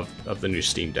of the new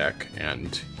Steam Deck,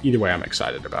 and either way I'm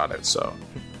excited about it, so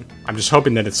I'm just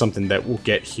hoping that it's something that will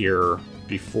get here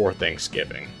before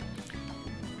Thanksgiving.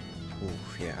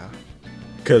 Oof, yeah.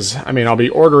 Because, I mean, I'll be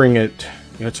ordering it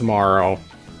tomorrow,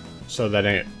 so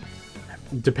that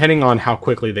depending on how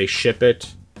quickly they ship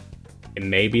it, it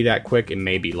may be that quick, it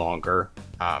may be longer.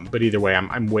 But either way,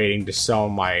 I'm waiting to sell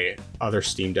my other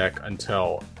Steam Deck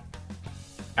until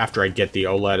after I get the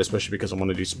OLED, especially because I want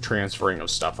to do some transferring of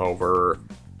stuff over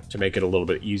to make it a little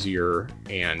bit easier,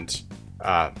 and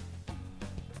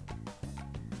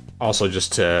also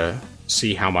just to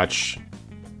see how much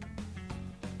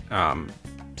I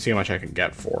can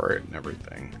get for it and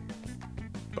everything.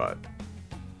 But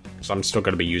so I'm still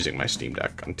going to be using my Steam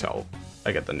Deck until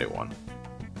I get the new one.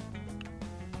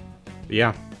 But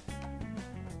yeah,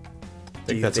 I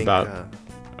think that's about.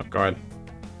 Oh, go ahead.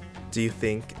 Do you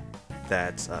think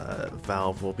that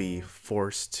Valve will be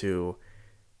forced to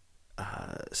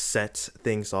set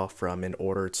things off from an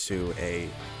order to a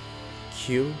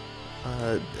queue?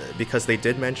 Because they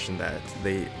did mention that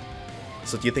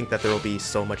So do you think that there will be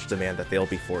so much demand that they'll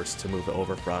be forced to move it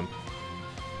over from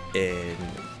in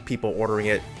people ordering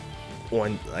it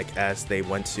on as they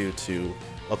want to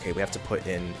okay, we have to put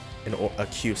in a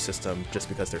queue system just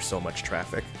because there's so much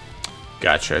traffic?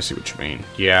 Gotcha, I see what you mean.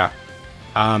 Yeah.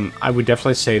 I would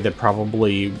definitely say that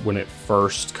probably when it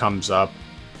first comes up,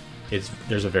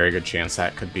 there's a very good chance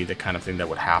that could be the kind of thing that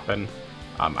would happen.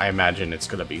 I imagine it's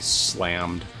going to be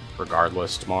slammed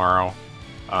regardless tomorrow.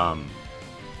 And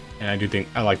I do think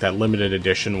I like that limited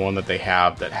edition one that they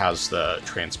have that has the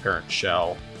transparent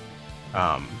shell,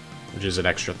 which is an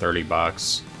extra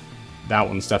 $30. That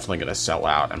one's definitely going to sell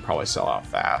out and probably sell out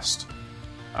fast.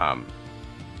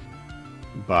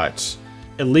 But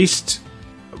at least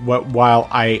while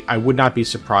I would not be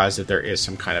surprised if there is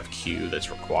some kind of queue that's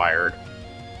required,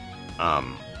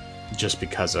 just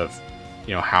because of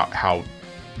how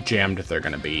jammed they're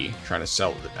going to be trying to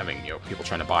sell. I mean, people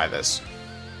trying to buy this.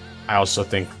 I also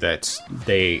think that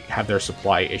they have their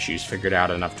supply issues figured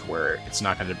out enough to where they're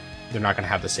not going to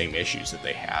have the same issues that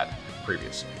they had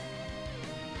previously.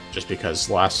 Just because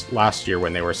last year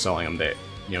when they were selling them,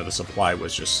 the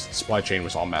supply chain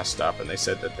was all messed up, and they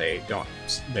said that they don't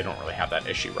really have that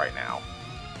issue right now.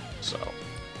 So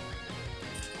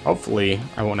hopefully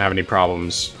I won't have any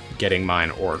problems getting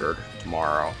mine ordered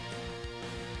tomorrow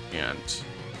and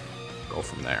go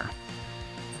from there.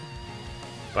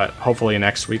 But hopefully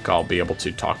next week I'll be able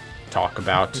to talk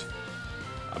about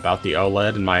the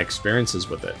OLED and my experiences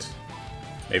with it.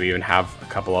 Maybe even have a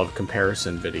couple of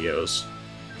comparison videos,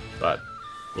 but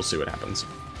we'll see what happens.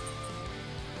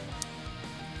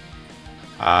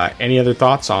 Any other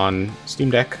thoughts on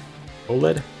Steam Deck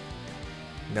OLED?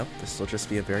 Nope, this will just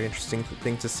be a very interesting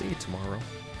thing to see tomorrow.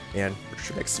 And for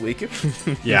sure next week.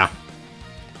 Yeah.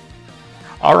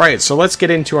 All right, so let's get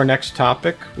into our next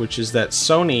topic, which is that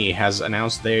Sony has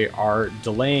announced they are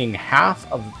delaying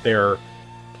half of their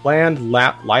planned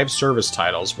live service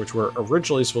titles, which were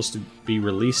originally supposed to be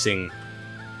releasing,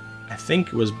 I think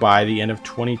it was by the end of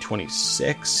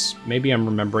 2026. Maybe I'm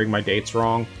remembering my dates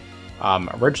wrong.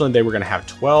 Originally, they were going to have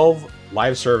 12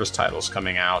 live service titles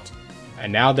coming out,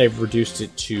 and now they've reduced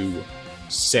it to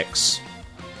 6.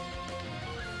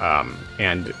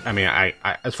 And I mean, I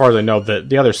as far as I know,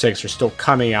 the other 6 are still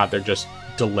coming out. They're just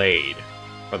delayed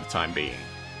for the time being.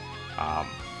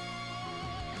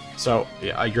 So,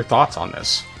 your thoughts on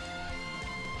this?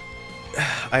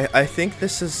 I think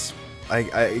this is.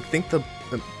 I think the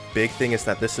big thing is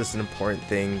that this is an important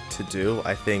thing to do.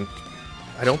 I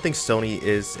don't think Sony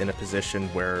is in a position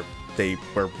where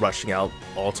rushing out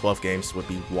all 12 games would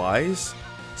be wise,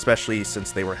 especially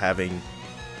since they were having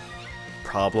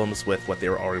problems with what they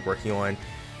were already working on,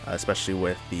 especially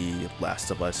with the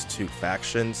Last of Us 2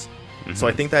 factions. Mm-hmm. So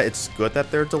I think that it's good that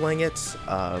they're delaying it.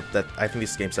 That I think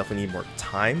these games definitely need more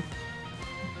time.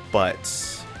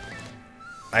 But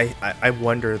I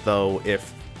wonder though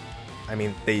if, I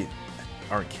mean, they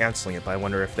aren't canceling it, but I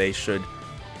wonder if they should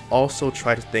also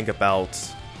try to think about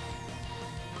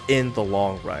in the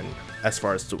long run as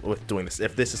far as with doing this,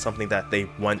 if this is something that they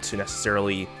want to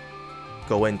necessarily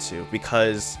go into,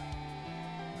 because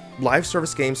live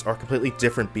service games are a completely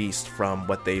different beast from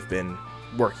what they've been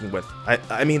working with.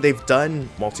 I mean, they've done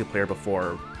multiplayer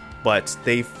before, but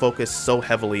they focus so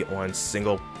heavily on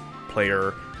single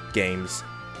player games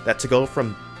that to go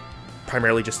from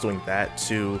primarily just doing that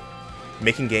to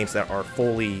making games that are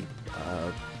fully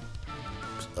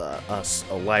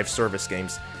live service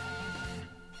games,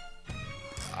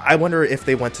 I wonder if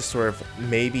they want to sort of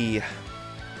maybe,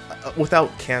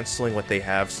 without canceling what they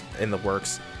have in the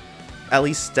works, at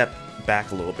least step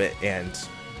back a little bit and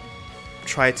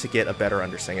try to get a better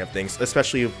understanding of things,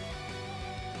 especially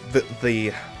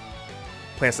the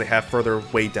plans they have further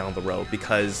way down the road.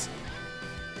 Because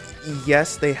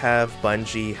yes, they have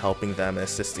Bungie helping them,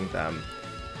 assisting them,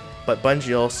 but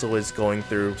Bungie also is going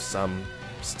through some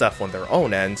stuff on their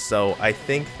own end, so I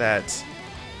think that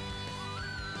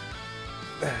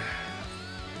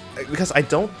because I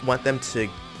don't want them to,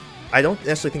 I don't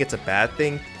necessarily think it's a bad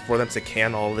thing for them to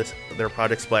can all their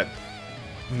projects, but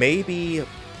maybe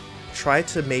try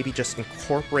to maybe just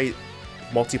incorporate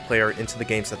multiplayer into the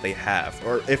games that they have,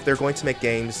 or if they're going to make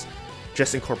games,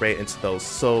 just incorporate into those.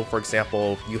 So for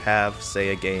example, you have, say,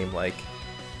 a game like,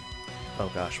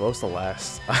 oh gosh, what was the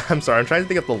last, I'm sorry, I'm trying to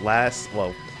think of the last,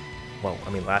 well,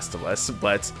 I mean Last of Us,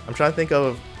 but I'm trying to think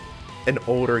of an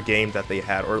older game that they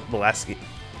had, or the last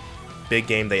big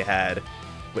game they had,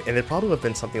 and it probably would have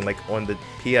been something like on the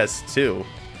PS2,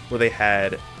 where they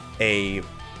had a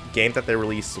game that they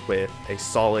released with a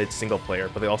solid single player,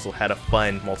 but they also had a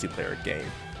fun multiplayer game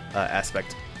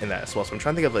aspect in that as well. So I'm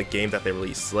trying to think of a game that they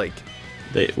released, like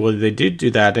they did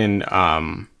do that in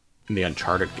the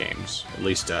Uncharted games, at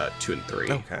least 2 and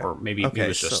 3, okay. Or maybe it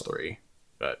was just 3,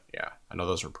 but yeah, I know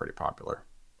those were pretty popular.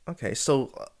 Okay,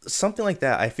 so something like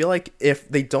that. I feel like if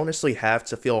they don't necessarily have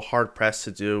to feel hard pressed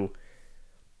to do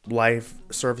live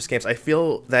service games, I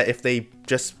feel that if they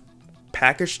just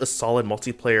packaged a solid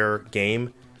multiplayer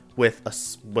game with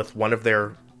one of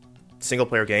their single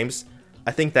player games,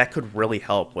 I think that could really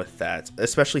help with that,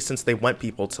 especially since they want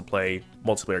people to play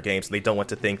multiplayer games and they don't want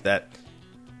to think that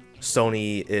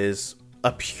Sony is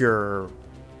a pure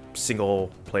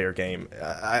single player game.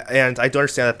 And I do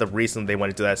understand that the reason they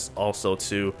want to do that is also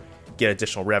to get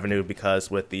additional revenue, because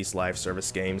with these live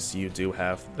service games you do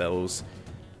have those,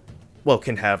 well,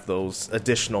 can have those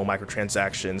additional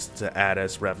microtransactions to add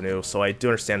as revenue. So I do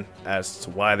understand as to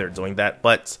why they're doing that,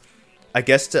 but I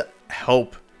guess to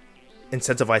help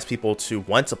incentivize people to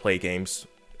want to play games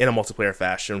in a multiplayer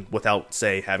fashion without,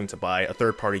 say, having to buy a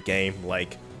third-party game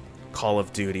like Call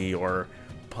of Duty or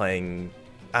playing,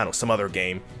 I don't know, some other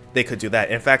game, they could do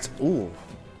that. In fact,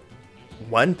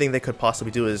 one thing they could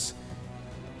possibly do is,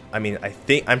 I mean,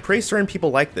 I'm pretty certain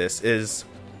people like this, is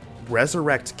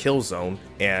resurrect Killzone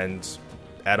and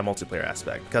add a multiplayer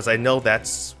aspect, because I know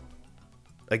that's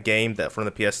a game that from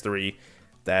the PS3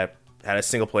 that had a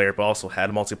single player but also had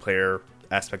a multiplayer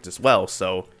aspect as well.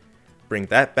 So bring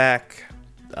that back.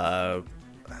 I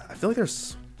feel like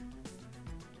there's,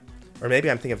 or maybe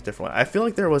I'm thinking of a different one. I feel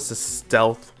like there was a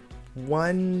stealth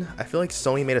one. I feel like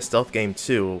Sony made a stealth game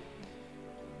too,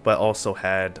 but also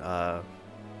had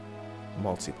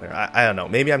multiplayer. I don't know.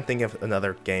 Maybe I'm thinking of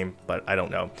another game, but I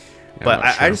don't know. Yeah, but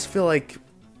I just feel like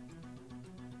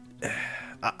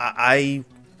I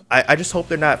just hope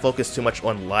they're not focused too much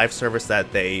on live service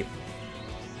that they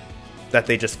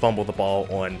just fumble the ball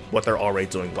on what they're already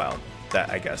doing well. That,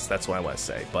 I guess that's what I want to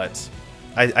say. But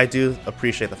I do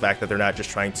appreciate the fact that they're not just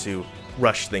trying to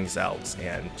rush things out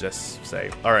and just say,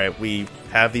 all right, we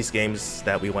have these games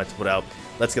that we want to put out,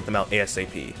 let's get them out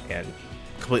ASAP, and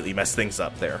completely mess things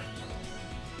up there.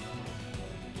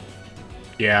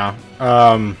 Yeah.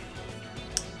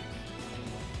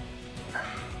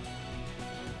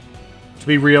 To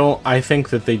be real, I think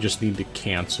that they just need to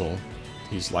cancel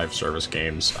these live service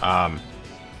games. I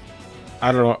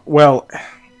don't know. Well,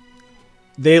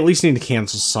 they at least need to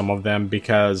cancel some of them,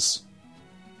 because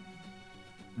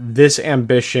this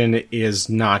ambition is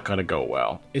not going to go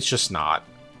well. It's just not.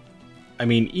 I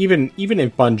mean, even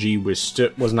if Bungie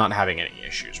was not having any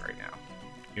issues right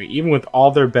now, even with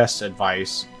all their best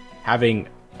advice, crowding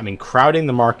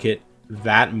the market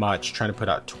that much, trying to put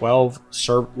out 12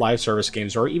 live service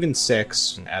games, or even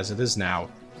 6, as it is now,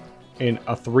 in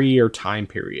a 3-year time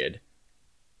period.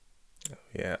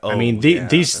 Yeah.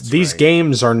 These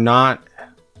games are not.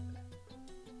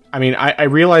 I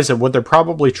realize that what they're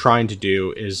probably trying to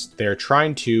do is they're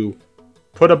trying to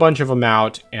put a bunch of them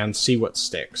out and see what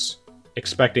sticks,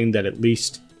 expecting that at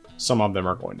least some of them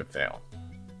are going to fail.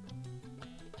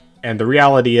 And the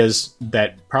reality is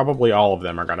that probably all of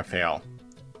them are going to fail.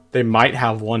 They might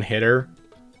have one hitter,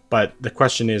 but the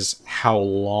question is, how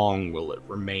long will it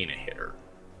remain a hitter?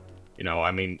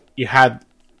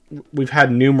 We've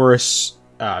had numerous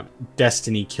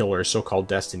Destiny killers, so-called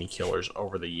Destiny killers,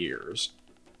 over the years.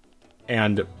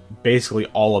 And basically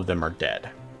all of them are dead.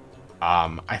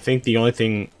 I think the only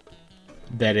thing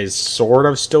that is sort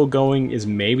of still going is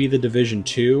maybe the Division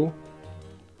 2.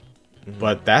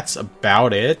 But that's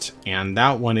about it. And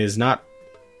that one is not...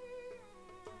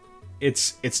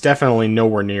 It's definitely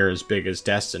nowhere near as big as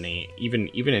Destiny. Even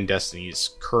in Destiny's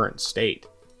current state,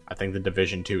 I think the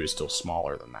Division 2 is still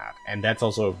smaller than that. And that's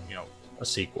also, a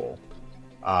sequel.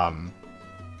 And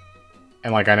I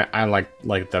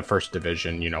like the first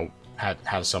Division, had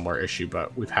a similar issue,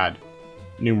 but we've had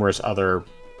numerous other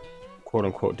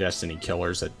quote-unquote Destiny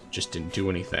killers that just didn't do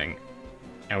anything.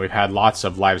 And we've had lots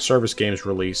of live service games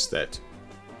released that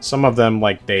some of them,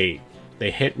 they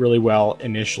hit really well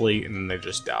initially and then they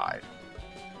just died.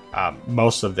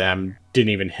 Most of them didn't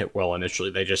even hit well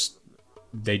initially.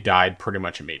 They died pretty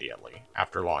much immediately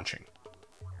after launching.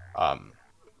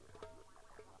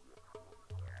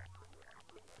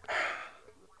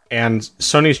 And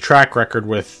Sony's track record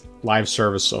with live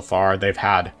service so far,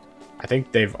 I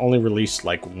think they've only released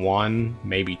 1,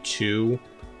 maybe 2,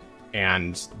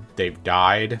 and they've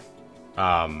died.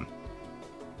 I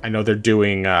know they're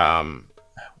doing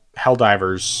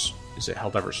Helldivers. Is it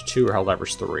Helldivers 2 or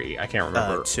Helldivers 3? I can't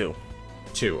remember. 2.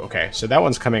 2, okay. So that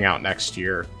one's coming out next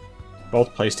year.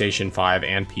 Both PlayStation 5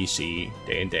 and PC,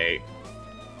 day and date.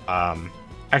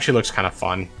 Actually looks kind of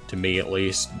fun, to me at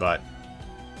least, but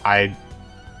I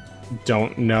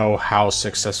don't know how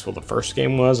successful the first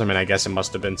game was. I guess it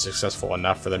must have been successful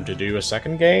enough for them to do a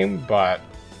second game, but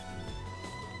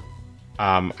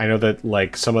I know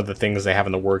that some of the things they have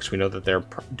in the works, we know that they're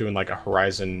doing a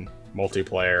Horizon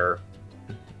multiplayer,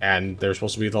 and there's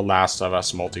supposed to be the Last of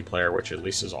Us multiplayer, which at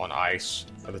least is on ice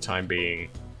for the time being.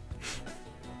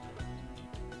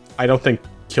 I don't think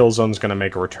Killzone's going to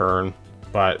make a return,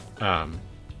 but well,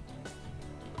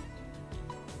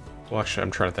 actually,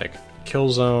 I'm trying to think.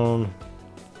 Killzone.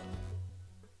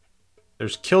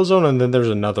 There's Killzone, and then there's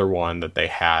another one that they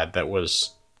had that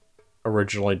was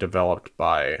originally developed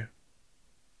by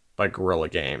Guerrilla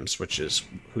Games, which is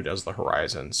who does the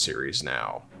Horizon series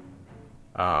now.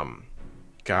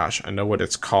 Gosh, I know what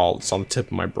it's called. It's on the tip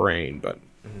of my brain, but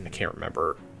I can't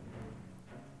remember.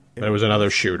 But it was another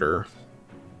shooter.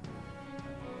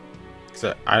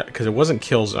 Because it wasn't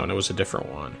Killzone, it was a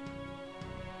different one.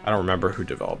 I don't remember who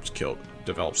develops the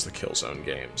Killzone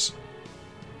games.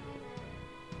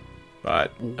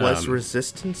 But was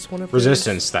Resistance one of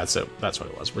Resistance, those? That's it. That's what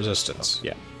it was. Resistance,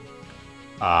 okay.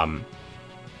 Yeah.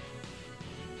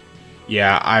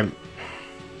 Yeah, I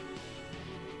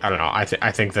don't know.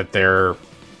 I think that they're...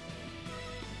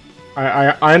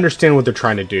 I understand what they're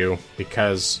trying to do,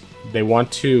 because they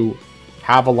want to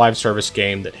have a live service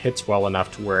game that hits well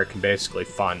enough to where it can basically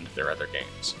fund their other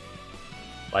games.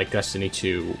 Like Destiny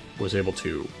 2 was able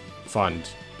to fund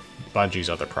Bungie's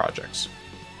other projects.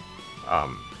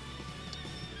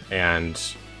 And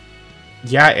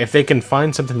yeah, if they can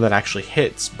find something that actually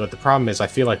hits, but the problem is I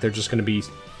feel like they're just going to be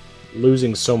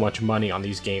losing so much money on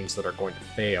these games that are going to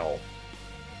fail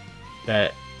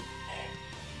that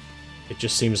it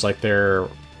just seems like they're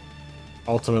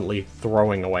ultimately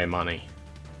throwing away money.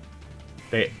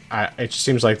 it just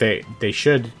seems like they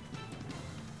should,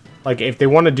 like, if they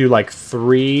want to do like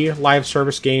 3 live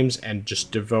service games and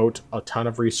just devote a ton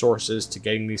of resources to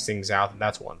getting these things out, then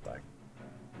that's one thing.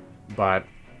 But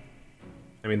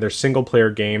I mean, their single player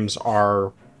games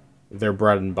are their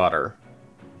bread and butter.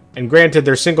 And granted,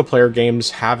 their single player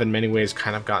games have in many ways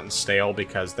kind of gotten stale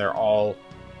because they're all,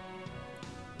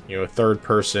 third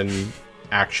person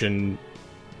action,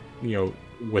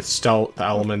 with stealth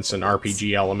elements and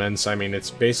RPG elements. I mean, it's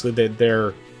basically that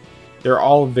they're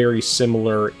all very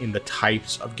similar in the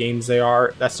types of games they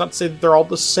are. That's not to say that they're all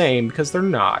the same, because they're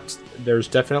not. There's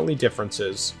definitely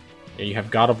differences. You have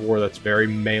God of War that's very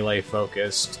melee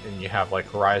focused, and you have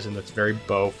like Horizon that's very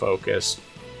bow focused.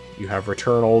 You have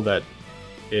Returnal that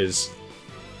is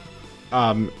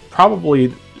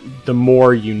probably the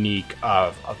more unique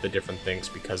of the different things,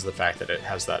 because of the fact that it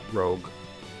has that roguelike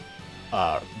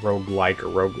or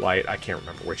roguelite, I can't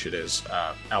remember which it is,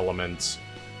 elements.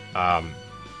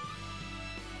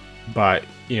 But,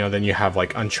 then you have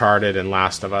like Uncharted and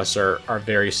Last of Us are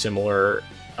very similar,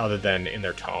 other than in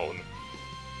their tone.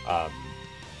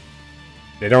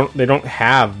 They don't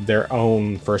have their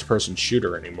own first-person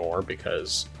shooter anymore,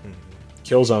 because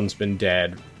Killzone's been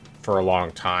dead for a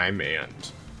long time,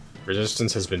 and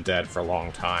Resistance has been dead for a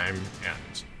long time,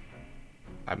 and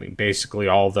I mean, basically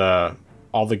all the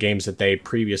games that they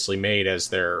previously made as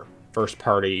their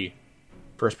first-person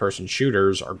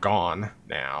shooters are gone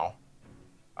now.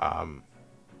 I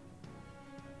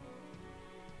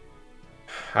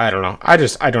don't know. I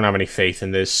don't have any faith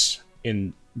in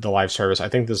the live service. I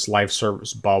think this live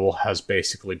service bubble has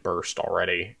basically burst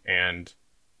already, and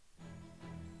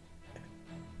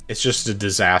it's just a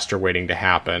disaster waiting to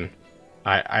happen.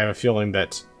 I have a feeling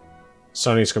that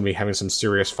Sony's going to be having some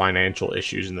serious financial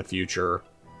issues in the future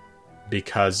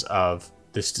because of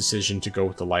this decision to go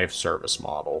with the live service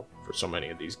model for so many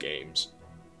of these games.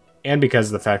 And because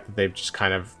of the fact that they've just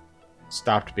kind of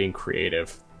stopped being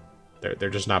creative. They're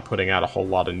just not putting out a whole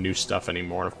lot of new stuff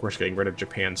anymore. And of course, getting rid of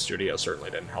Japan Studio certainly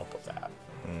didn't help with that.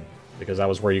 Because that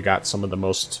was where you got some of the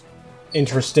most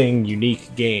interesting,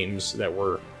 unique games that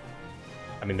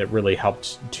really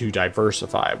helped to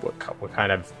diversify what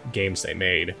kind of games they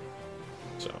made.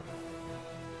 So,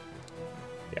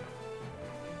 yeah.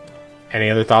 Any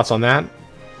other thoughts on that?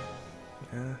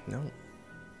 No.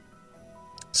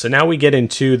 So now we get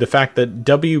into the fact that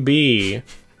WB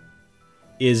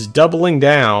is doubling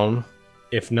down,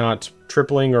 if not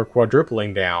tripling or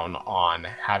quadrupling down, on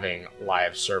having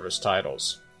live service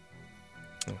titles.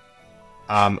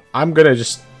 I'm going to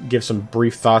just give some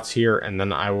brief thoughts here, and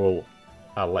then I will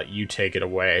let you take it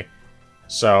away.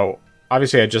 So,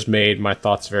 obviously I just made my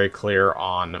thoughts very clear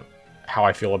on how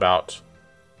I feel about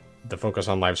the focus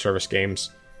on live service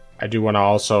games. I do want to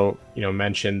also,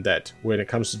 mention that when it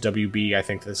comes to WB, I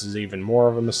think this is even more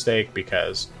of a mistake,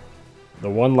 because the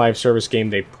one live service game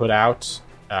they put out,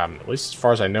 at least as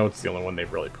far as I know, it's the only one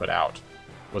they've really put out,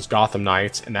 was Gotham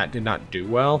Knights, and that did not do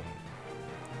well.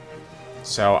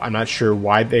 So I'm not sure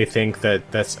why they think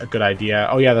that that's a good idea.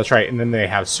 Oh yeah, that's right. And then they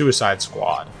have Suicide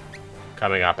Squad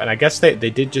coming up, and I guess they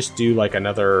did just do like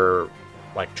another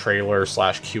like trailer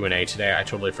 / Q&A today. I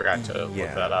totally forgot to look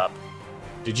that up.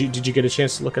 Did you get a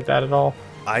chance to look at that at all?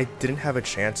 I didn't have a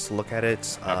chance to look at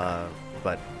it, Okay.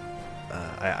 But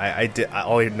I did.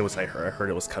 All I knew was I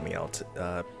heard it was coming out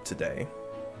today.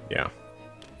 Yeah.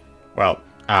 Well,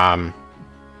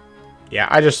 yeah.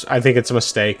 I think it's a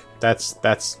mistake. That's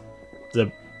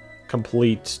the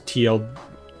complete DL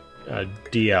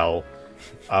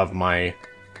of my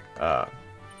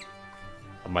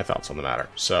thoughts on the matter.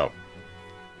 So,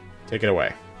 take it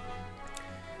away.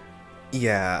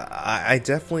 Yeah, I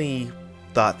definitely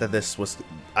thought that this was...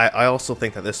 I also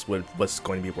think that this was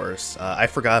going to be worse. I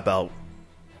forgot about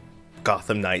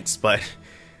Gotham Knights, but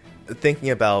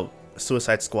thinking about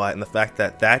Suicide Squad and the fact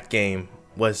that that game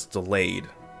was delayed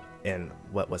in,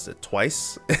 what was it,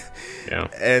 twice? Yeah.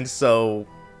 And so...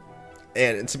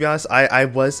 And to be honest, I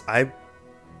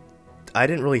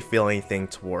didn't really feel anything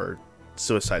toward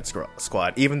Suicide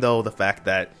Squad, even though the fact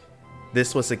that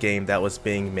this was a game that was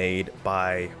being made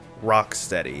by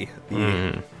Rocksteady,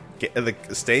 the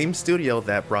same studio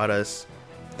that brought us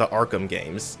the Arkham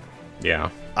games. Yeah.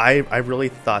 I really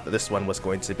thought that this one was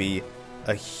going to be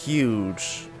a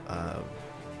huge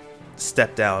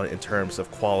step down in terms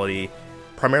of quality,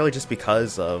 primarily just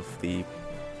because of the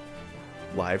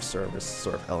live service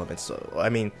sort of elements. So, I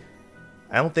mean,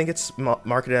 I don't think it's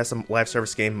marketed as a live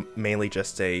service game, mainly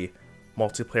just a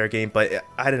multiplayer game, but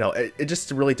I don't know, it just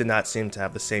really did not seem to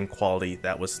have the same quality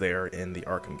that was there in the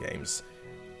Arkham games.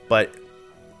 But,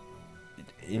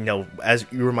 as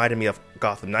you reminded me of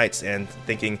Gotham Knights and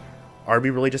thinking, are we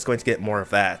really just going to get more of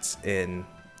that in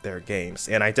their games?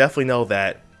 And I definitely know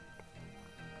that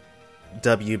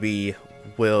WB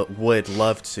would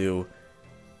love to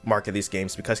market these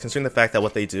games, because considering the fact that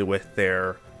what they do with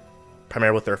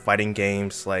primarily with their fighting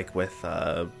games, like with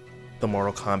the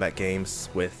Mortal Kombat games,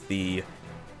 with the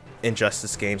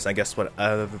Injustice games, I guess what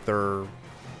other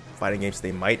fighting games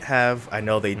they might have. I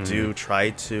know they do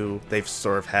try to, they've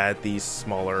sort of had these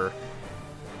smaller,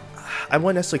 I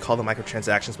wouldn't necessarily call them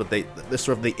microtransactions, but they're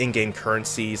sort of the in-game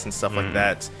currencies and stuff like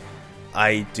that.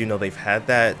 I do know they've had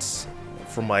that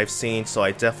from what I've seen, so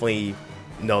I definitely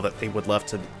know that they would love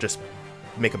to just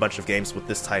make a bunch of games with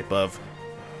this type of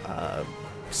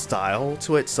style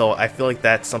to it. So I feel like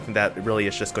that's something that really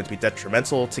is just going to be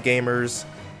detrimental to gamers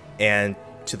and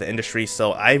to the industry.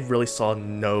 So I really saw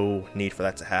no need for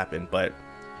that to happen. But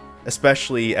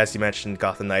especially, as you mentioned,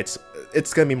 Gotham Knights,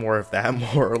 it's going to be more of that,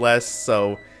 more or less.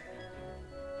 So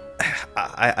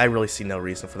I really see no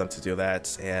reason for them to do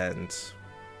that. And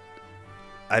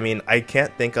I mean, I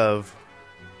can't think of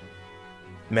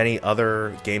many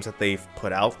other games that they've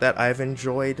put out that I've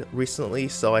enjoyed recently,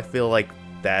 so I feel like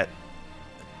that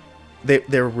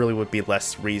there really would be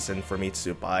less reason for me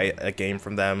to buy a game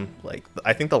from them. Like,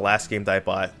 I think the last game that I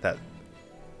bought that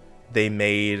they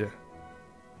made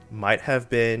might have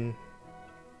been,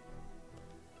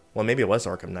 well, maybe it was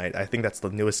Arkham Knight. I think that's the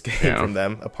newest game from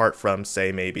them, apart from,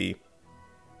 say, maybe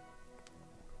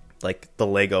like the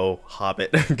Lego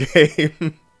Hobbit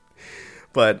game.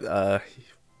 But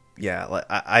yeah, like,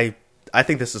 I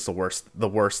think this is the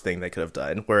worst thing they could have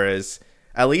done. Whereas,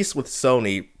 at least with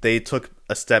Sony, they took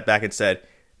a step back and said,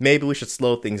 maybe we should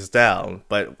slow things down.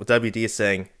 But WD is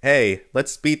saying, hey,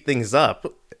 let's speed things up.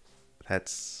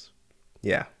 That's,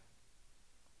 yeah.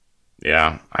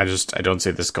 Yeah, I don't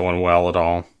see this going well at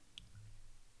all.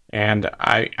 And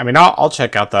I mean, I'll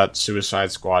check out that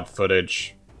Suicide Squad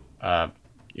footage, the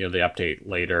update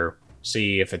later,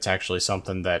 see if it's actually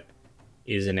something that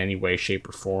is in any way, shape,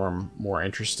 or form more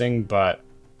interesting. But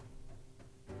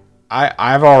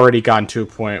I've already gotten to a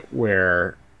point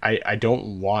where I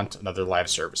don't want another live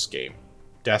service game.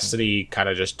 Destiny kind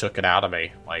of just took it out of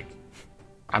me. Like,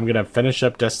 I'm going to finish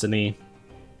up Destiny.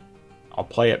 I'll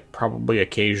play it probably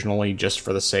occasionally just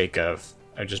for the sake of,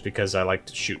 just because I like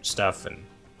to shoot stuff, and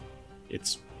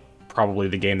it's probably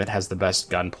the game that has the best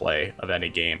gunplay of any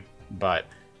game. But,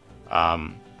 I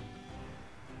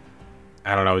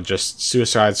don't know, just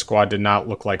Suicide Squad did not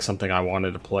look like something I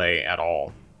wanted to play at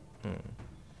all.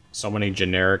 So many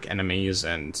generic enemies,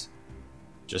 and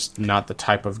just not the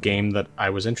type of game that I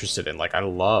was interested in. Like, I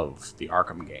love the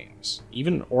Arkham games.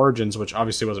 Even Origins, which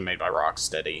obviously wasn't made by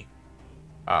Rocksteady,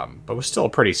 but was still a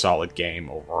pretty solid game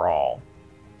overall.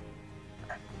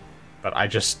 But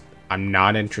I'm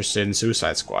not interested in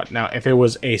Suicide Squad. Now, if it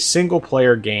was a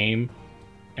single-player game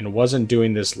and wasn't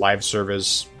doing this live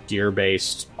service,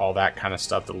 gear-based, all that kind of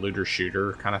stuff, the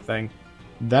looter-shooter kind of thing,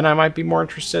 then I might be more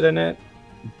interested in it.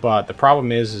 But the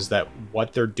problem is that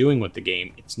what they're doing with the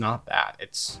game, it's not that.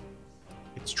 It's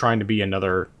trying to be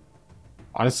another...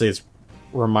 Honestly, it's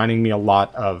reminding me a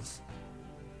lot of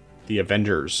the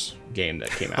Avengers game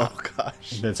that came out. Oh,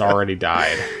 gosh. That's already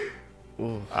died.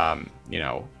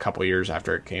 A couple years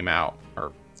after it came out,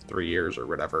 or 3 years or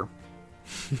whatever.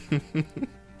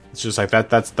 It's just like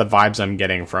that. That's the vibes I'm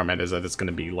getting from it, is that it's going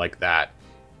to be like that.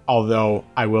 Although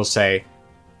I will say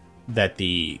that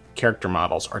the character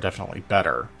models are definitely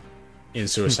better in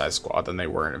Suicide Squad than they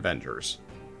were in Avengers,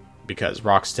 because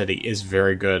Rocksteady is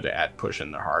very good at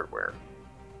pushing the hardware,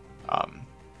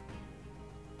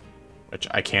 which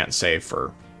I can't say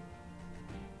for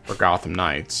Gotham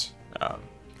Knights,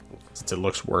 since it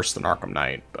looks worse than Arkham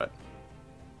Knight. But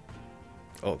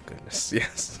oh goodness,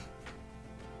 yes.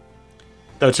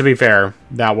 Though, to be fair,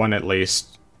 that one at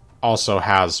least also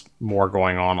has more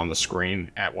going on the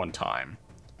screen at one time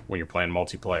when you're playing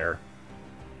multiplayer.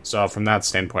 So from that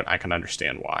standpoint, I can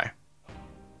understand why.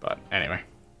 But anyway.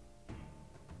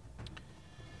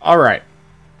 Alright.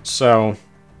 So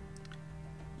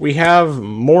we have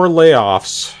more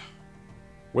layoffs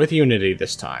with Unity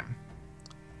this time.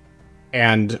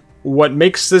 And what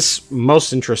makes this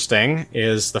most interesting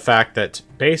is the fact that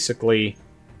basically,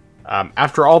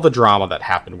 after all the drama that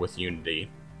happened with Unity,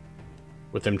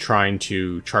 with them trying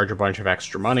to charge a bunch of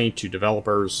extra money to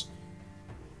developers,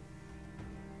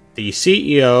 the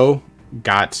CEO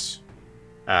got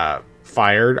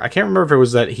fired. I can't remember if it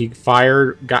was that he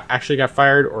actually got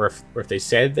fired, or if they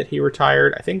said that he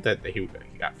retired. I think that he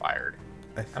got fired.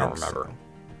 I don't remember.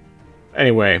 So.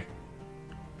 Anyway,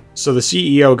 so the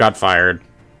CEO got fired,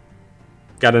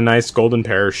 got a nice golden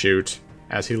parachute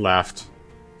as he left,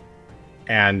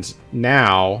 and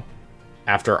now,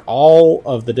 after all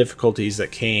of the difficulties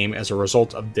that came as a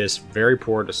result of this very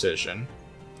poor decision,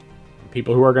 the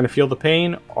people who are going to feel the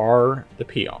pain are the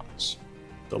peons.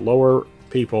 The lower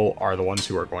people are the ones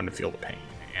who are going to feel the pain.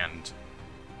 And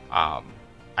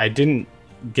I didn't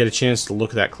get a chance to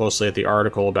look that closely at the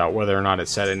article about whether or not it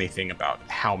said anything about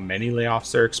how many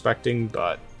layoffs they're expecting,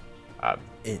 but why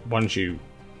don't you...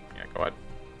 Yeah, go ahead.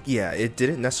 Yeah, it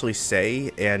didn't necessarily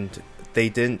say, and they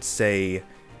didn't say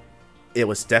it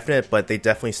was definite, but they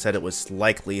definitely said it was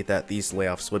likely that these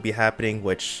layoffs would be happening,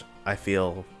 which I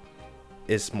feel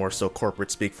is more so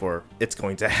corporate speak for it's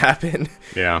going to happen.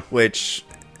 Yeah. Which,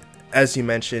 as you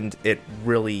mentioned, it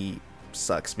really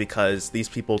sucks because these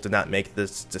people did not make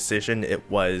this decision. It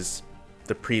was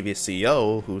the previous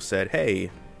CEO who said,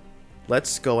 hey,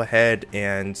 let's go ahead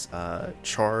and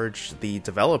charge the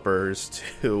developers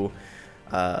to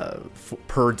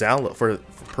per download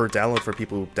for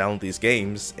people who download these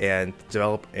games, and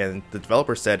the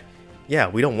developer said, yeah,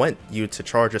 we don't want you to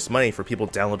charge us money for people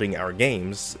downloading our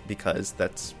games because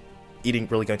that's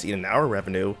really going to eat in our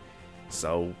revenue.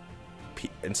 So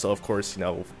of course,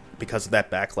 because of that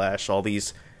backlash, all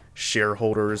these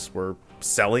shareholders were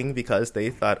selling because they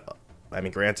thought,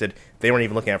 granted, they weren't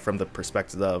even looking at it from the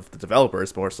perspective of the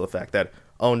developers, but more so the fact that,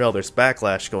 oh no, there's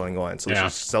backlash going on, so we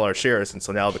should sell our shares. And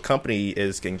so now the company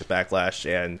is getting the backlash,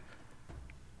 and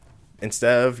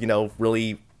instead of,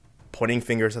 really pointing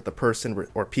fingers at the person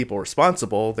or people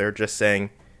responsible, they're just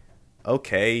saying,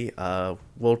 okay,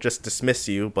 we'll just dismiss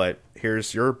you, but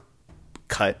here's your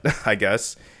cut, I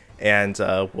guess, and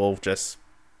we'll just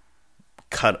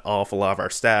cut off a lot of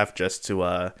our staff just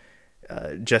to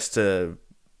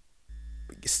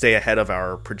stay ahead of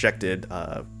our projected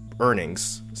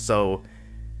earnings. So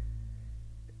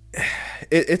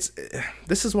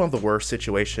this is one of the worst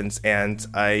situations, and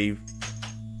I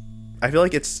feel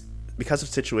like it's because of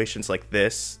situations like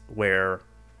this where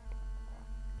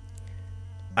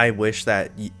I wish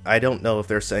that I don't know if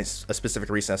there's a specific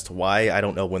reason as to why. I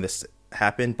don't know when this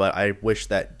happened, but I wish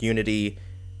that Unity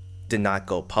did not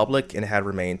go public and had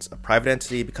remained a private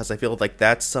entity, because I feel like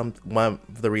that's one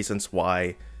of the reasons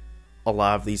why a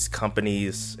lot of these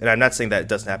companies, and I'm not saying that it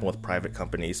doesn't happen with private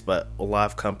companies, but a lot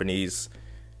of companies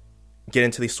get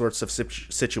into these sorts of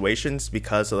situations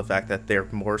because of the fact that they're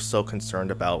more so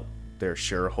concerned about their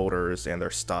shareholders and their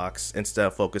stocks instead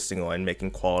of focusing on making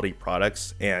quality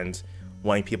products and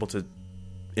wanting people to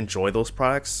enjoy those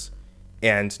products,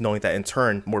 and knowing that in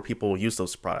turn more people will use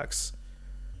those products.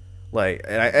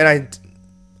 I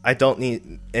don't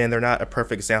need, and they're not a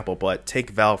perfect example, but take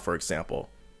Valve for example.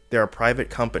 They're a private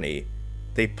company.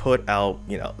 They put out,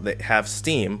 they have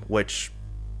Steam, which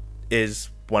is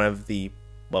one of the,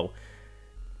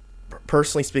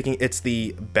 personally speaking, it's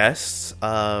the best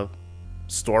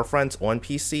storefront on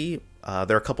PC.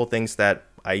 There are a couple things that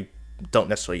I don't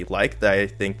necessarily like that I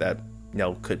think that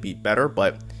could be better,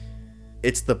 but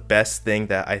it's the best thing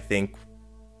that I think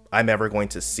I'm ever going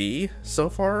to see so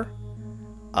far.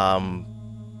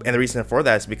 And the reason for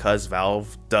that is because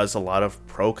Valve does a lot of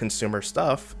pro-consumer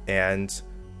stuff, and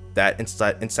that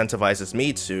incentivizes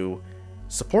me to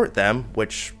support them,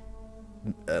 which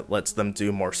lets them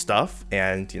do more stuff.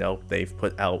 And they've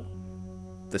put out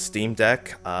the Steam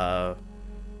Deck.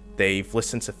 They've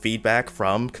listened to feedback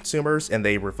from consumers, and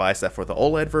they revised that for the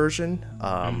OLED version.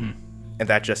 And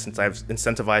that just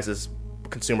incentivizes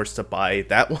consumers to buy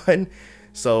that one.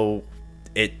 So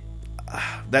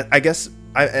I guess,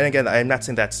 and again, I'm not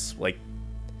saying that's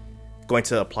going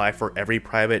to apply for every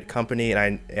private company,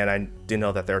 and I do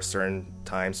know that there are certain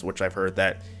times which I've heard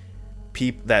that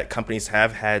that companies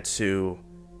have had to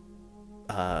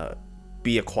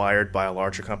be acquired by a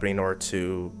larger company in order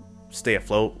to stay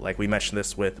afloat. Like we mentioned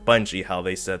this with Bungie, how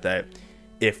they said that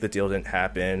if the deal didn't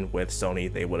happen with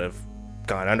Sony, they would have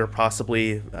gone under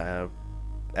possibly.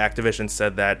 Activision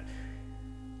said that.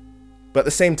 But at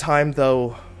the same time,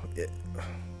 though,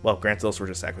 granted, those were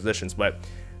just acquisitions, but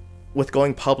with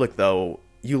going public, though,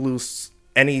 you lose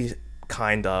any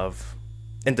kind of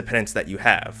independence that you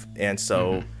have. And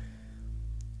so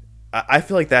I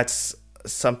feel like that's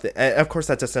something, and of course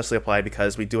that doesn't necessarily apply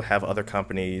because we do have other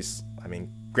companies.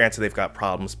 Granted, they've got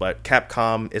problems, but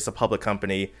Capcom is a public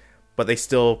company, but they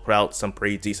still put out some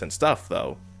pretty decent stuff,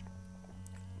 though.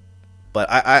 But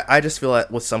I just feel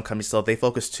that with some companies, though, they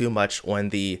focus too much on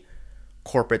the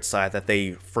corporate side that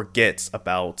they forget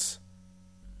about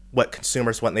what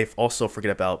consumers want. They also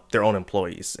forget about their own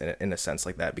employees in a sense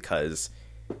like that, because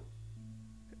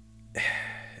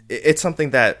it's something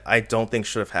that I don't think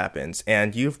should have happened.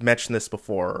 And you've mentioned this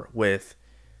before with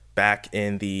back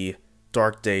in the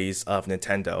dark days of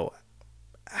Nintendo,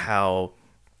 how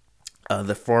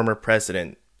the former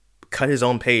president cut his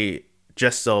own pay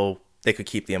just so they could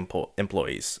keep the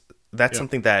employees. That's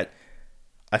something that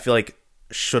I feel like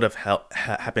should have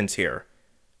happened here.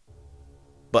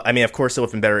 But I mean, of course, it would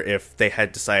have been better if they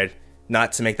had decided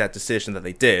not to make that decision that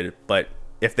they did. But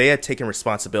if they had taken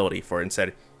responsibility for it and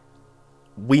said,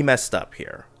 we messed up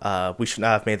here. We should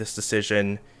not have made this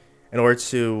decision. In order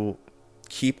to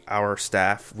keep our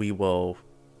staff, we will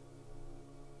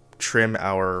trim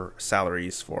our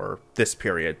salaries for this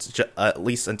period, at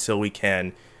least until we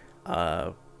can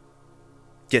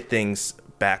get things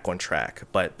back on track.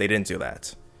 But they didn't do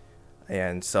that.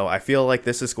 And so I feel like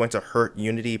this is going to hurt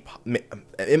Unity.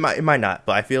 It might not,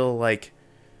 but I feel like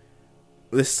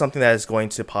this is something that is going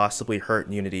to possibly hurt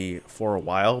Unity for a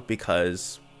while,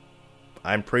 because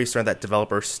I'm pretty certain that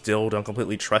developers still don't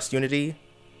completely trust Unity,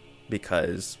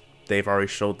 because they've already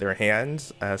showed their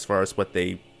hands as far as what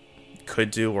they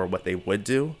could do or what they would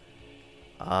do.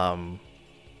 And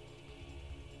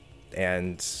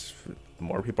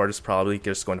more people are just probably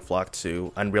just going to flock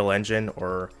to Unreal Engine,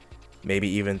 or maybe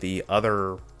even the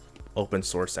other open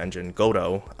source engine,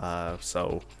 Godot.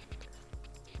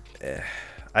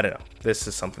 I don't know. This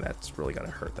is something that's really going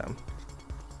to hurt them.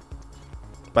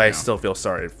 But I still feel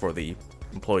sorry for the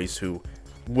employees who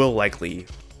will likely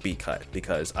be cut,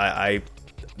 because I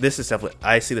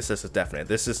see this as a definite.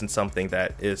 This isn't something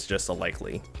that is just a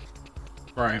likely.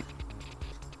 Right.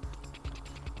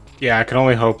 Yeah, I can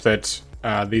only hope that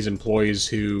these employees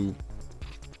who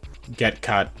get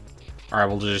cut are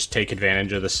able to just take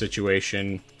advantage of the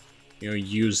situation,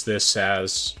 use this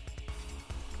as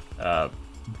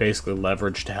basically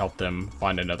leverage to help them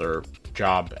find another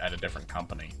job at a different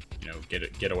company.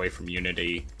 Get away from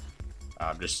Unity.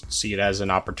 Just see it as an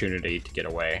opportunity to get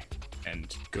away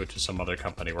and go to some other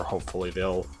company where hopefully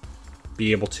they'll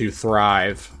be able to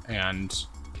thrive and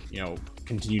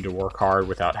continue to work hard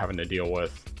without having to deal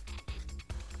with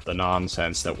the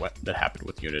nonsense that happened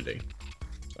with Unity.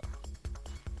 So.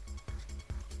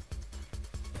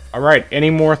 All right,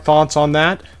 any more thoughts on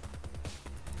that?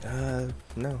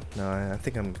 No. I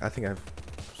think I've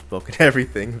spoken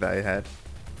everything that I had.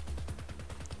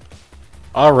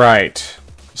 All right.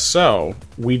 So,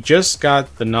 we just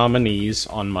got the nominees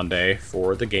on Monday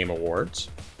for the Game Awards.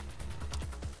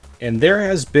 And there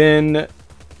has been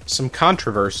some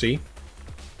controversy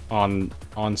on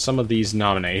some of these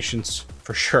nominations,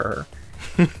 for sure.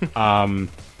 I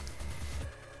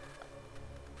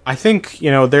think,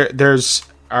 there's...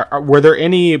 were there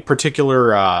any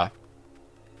particular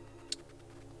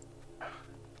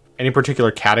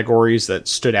categories that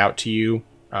stood out to you,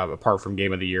 apart from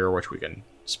Game of the Year, which we can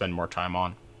spend more time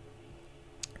on?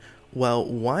 Well,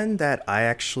 one that I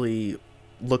actually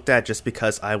looked at just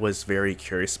because I was very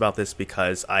curious about this,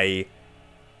 because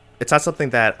it's not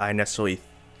something that I necessarily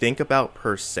think about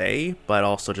per se, but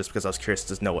also just because I was curious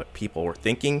to know what people were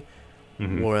thinking,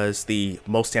 was the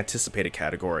most anticipated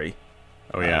category.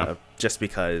 Oh, yeah. Just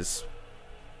because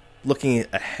looking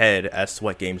ahead as to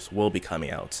what games will be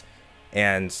coming out.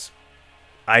 And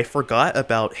I forgot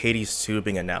about Hades 2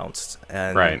 being announced,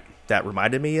 and that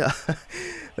reminded me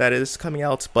that it is coming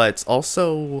out. But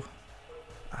also,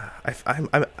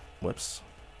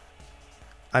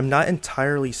 I'm not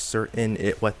entirely certain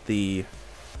if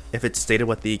it stated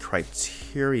what the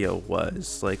criteria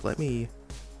was. Like, let me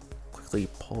quickly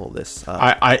pull this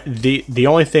up. The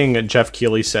only thing Jeff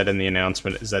Keighley said in the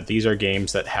announcement is that these are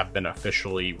games that have been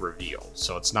officially revealed.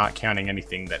 So it's not counting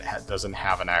anything that doesn't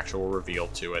have an actual reveal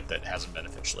to it that hasn't been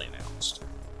officially announced.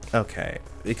 Okay,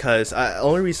 because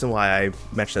only reason why I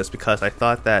mentioned this because I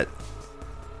thought that,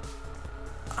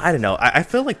 I don't know, I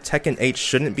feel like Tekken 8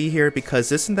 shouldn't be here,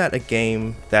 because isn't that a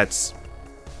game that's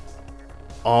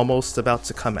almost about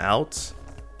to come out?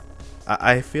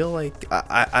 I feel like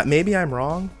I maybe I'm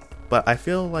wrong, but I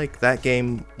feel like that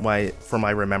game, from I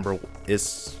remember,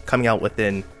 is coming out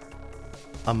within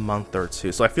a month or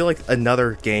two. So I feel like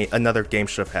another game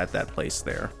should have had that place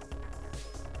there.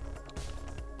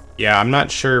 Yeah, I'm not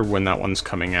sure when that one's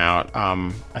coming out.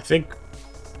 I think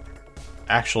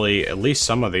actually at least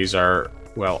some of these are,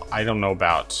 well, I don't know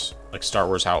about like Star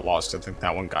Wars Outlaws. I think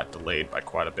that one got delayed by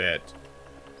quite a bit.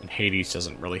 And Hades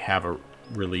doesn't really have a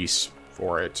release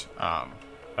for it.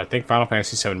 I think Final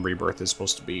Fantasy VII Rebirth is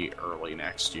supposed to be early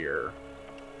next year.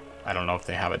 I don't know if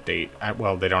they have a date.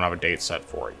 Well, they don't have a date set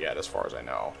for it yet, as far as I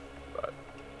know. But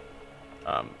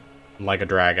Like a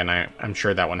Dragon, I'm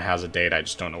sure that one has a date. I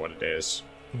just don't know what it is.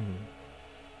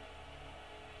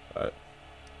 But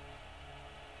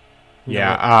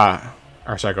yeah,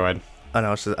 sorry, go ahead. Oh, no,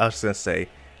 I was just gonna say,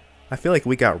 I feel like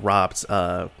we got robbed.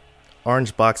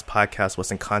 Orange Box Podcast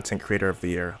wasn't Content Creator of the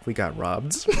Year. We got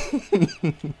robbed.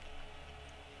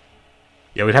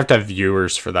 Yeah, we'd have to have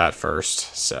viewers for that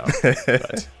first. So,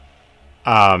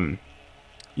 but,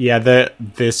 yeah,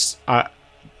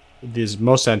 these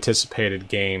most anticipated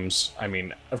games. I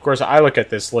mean, of course, I look at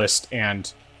this list,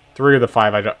 and 3 of the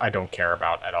 5 I don't care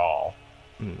about at all.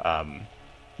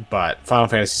 But Final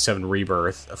Fantasy VII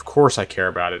Rebirth, of course, I care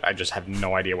about it. I just have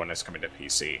no idea when it's coming to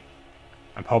PC.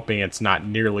 I'm hoping it's not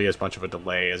nearly as much of a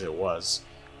delay as it was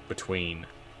between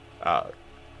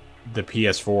the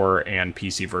PS4 and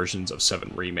PC versions of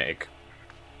 7 Remake.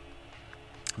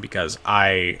 Because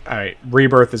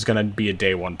Rebirth is going to be a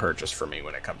day one purchase for me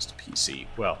when it comes to PC.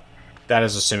 Well, that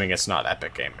is assuming it's not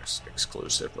Epic Games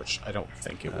exclusive, which I don't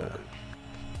think it will be.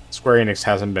 Square Enix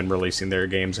hasn't been releasing their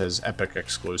games as Epic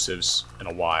exclusives in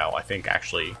a while. I think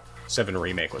actually 7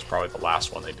 Remake was probably the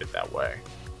last one they did that way.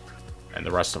 And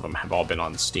the rest of them have all been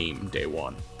on Steam day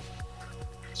one.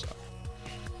 So,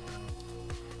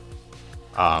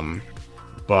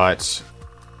 but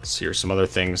here's some other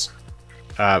things.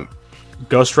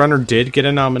 Ghost Runner did get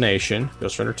a nomination,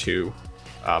 Ghost Runner 2,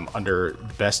 under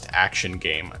Best Action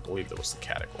Game. I believe that was the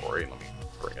category. Let me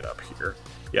bring it up here.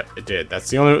 Yep, it did. That's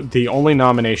the only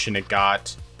nomination it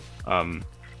got.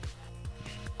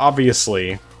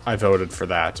 Obviously, I voted for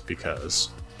that because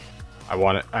I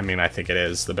want it. I mean, I think it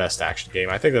is the best action game.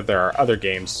 I think that there are other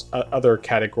games, other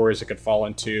categories it could fall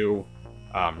into.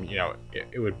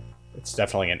 It's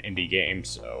definitely an indie game,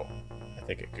 so I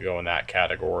think it could go in that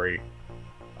category.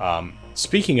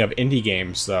 Speaking of indie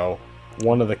games, though,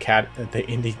 one of the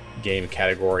indie game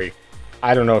category,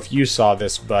 I don't know if you saw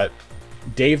this, but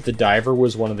Dave the Diver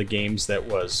was one of the games that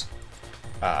was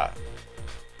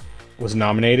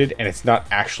nominated, and it's not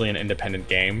actually an independent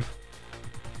game.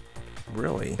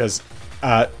 Really? Because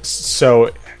let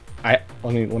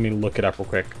me look it up real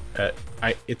quick.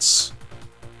 It's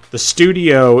the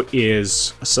studio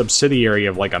is a subsidiary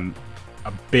of like a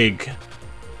big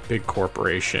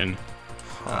corporation.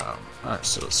 Let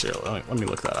me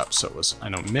look that up. So it was, I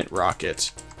know, Mint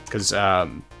Rocket, because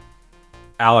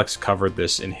Alex covered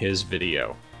this in his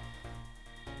video.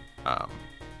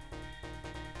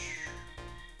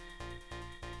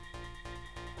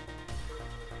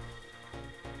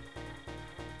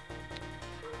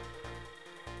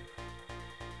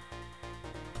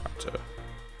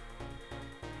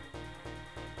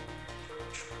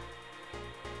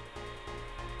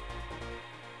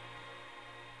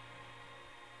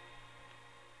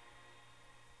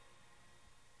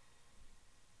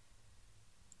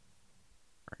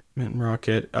 Mint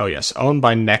Rocket. Oh, yes. Owned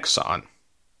by Nexon,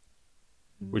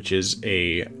 which is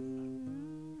a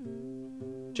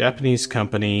Japanese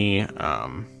company.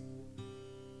 I'm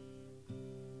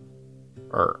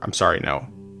sorry, no.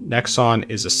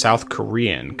 Nexon is a South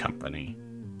Korean company.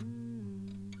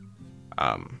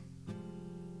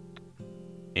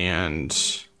 And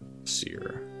let's see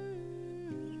here.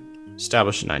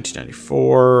 Established in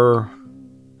 1994.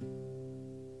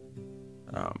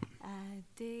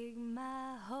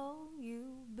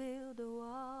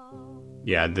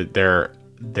 Yeah,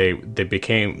 they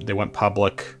went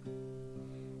public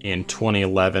in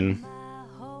 2011,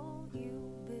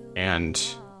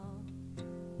 and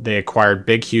they acquired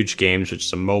Big Huge Games, which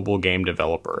is a mobile game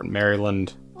developer in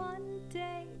Maryland.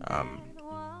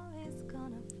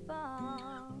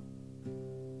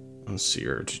 Let's see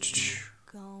here.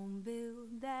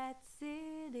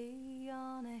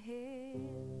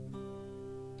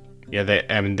 Yeah,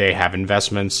 they have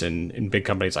investments in big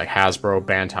companies like Hasbro,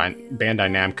 Bandai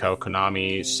Namco,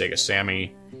 Konami, Sega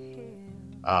Sammy,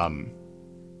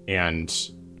 and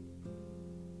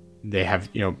they have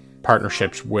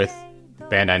partnerships with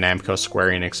Bandai Namco, Square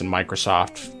Enix, and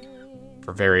Microsoft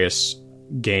for various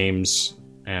games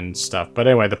and stuff. But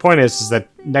anyway, the point is that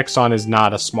Nexon is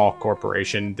not a small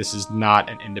corporation. This is not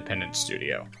an independent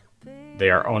studio. They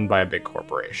are owned by a big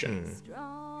corporation.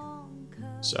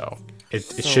 So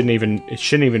it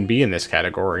shouldn't even be in this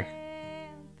category.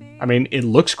 I mean, it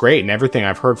looks great, and everything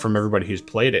I've heard from everybody who's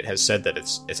played it has said that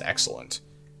it's excellent.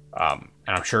 And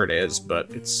I'm sure it is, but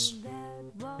it's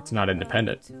not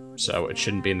independent, so it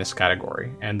shouldn't be in this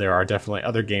category. And there are definitely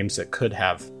other games that could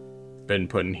have been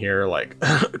put in here, like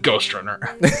Ghost Runner,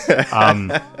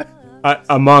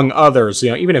 among others.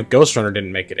 Even if Ghost Runner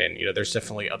didn't make it in, there's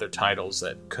definitely other titles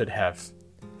that could have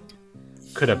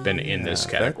been in this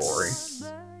category.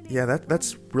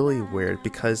 That's really weird,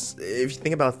 because if you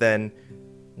think about then,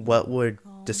 what would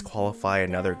disqualify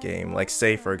another game? Like,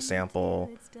 say, for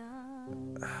example,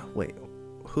 wait,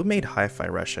 who made Hi-Fi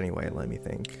Rush anyway? Let me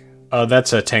think.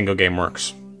 That's a Tango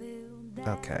Gameworks.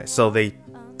 Okay, so they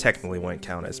technically wouldn't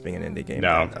count as being an indie game.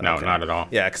 No, okay. Not at all.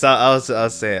 Yeah, because I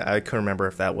was saying, I couldn't remember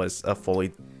if that was a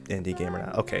fully indie game or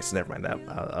not. Okay, so never mind that.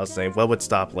 I was saying, what would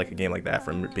stop like a game like that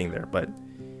from being there? But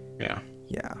yeah.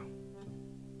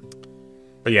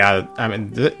 But yeah, I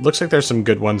mean, looks like there's some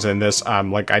good ones in this. I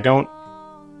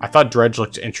thought Dredge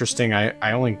looked interesting.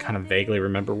 I only kind of vaguely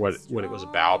remember what it was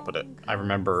about, but I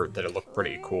remember that it looked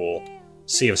pretty cool.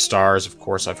 Sea of Stars, of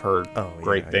course, I've heard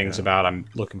great things about. I'm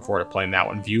looking forward to playing that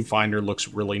one. Viewfinder looks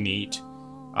really neat,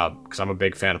 because I'm a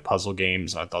big fan of puzzle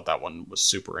games. I thought that one was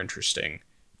super interesting.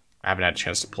 I haven't had a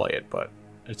chance to play it, but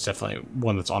it's definitely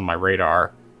one that's on my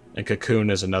radar. And Cocoon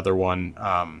is another one.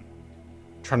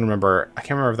 Trying to remember, I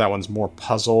can't remember if that one's more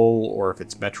puzzle or if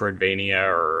it's Metroidvania,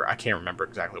 or I can't remember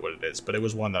exactly what it is, but it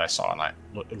was one that I saw and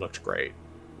it looked great.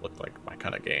 It looked like my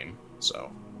kind of game.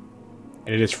 So,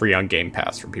 and it is free on Game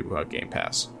Pass for people who have Game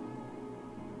Pass.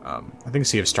 I think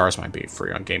Sea of Stars might be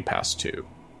free on Game Pass too.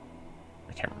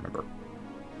 I can't remember.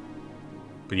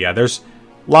 But yeah, there's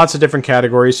lots of different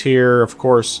categories here. Of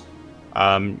course,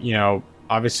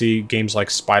 obviously games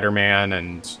like Spider-Man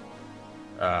and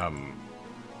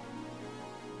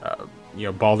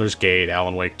Baldur's Gate,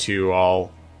 Alan Wake 2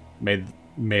 all made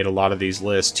a lot of these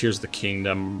lists. Tears of the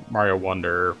Kingdom, Mario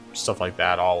Wonder, stuff like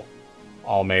that all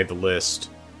made the list.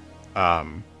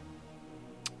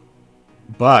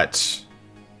 But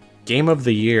Game of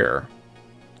the Year.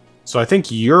 So I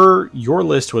think your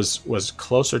list was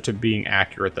closer to being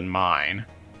accurate than mine.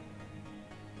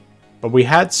 But we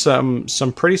had some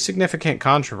pretty significant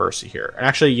controversy here. And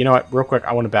actually, you know what? Real quick,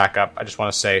 I want to back up. I just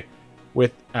want to say,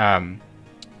 with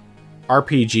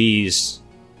RPGs,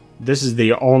 this is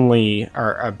the only,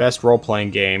 our best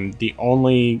role-playing game, the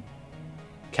only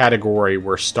category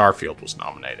where Starfield was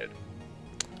nominated.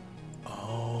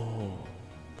 Oh,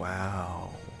 wow.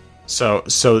 So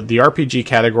the RPG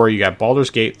category, you got Baldur's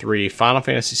Gate 3, Final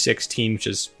Fantasy 16, which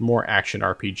is more action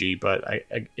RPG, but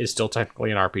is still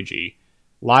technically an RPG.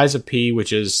 Lies of P,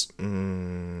 which is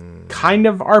kind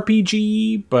of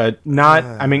RPG, but not.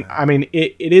 I mean,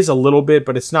 it is a little bit,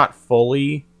 but it's not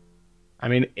fully. I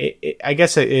mean, I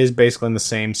guess it is basically in the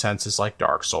same sense as like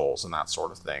Dark Souls and that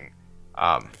sort of thing.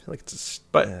 I feel like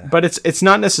but it's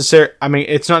not necessary. I mean,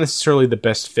 it's not necessarily the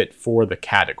best fit for the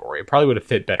category. It probably would have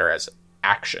fit better as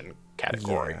action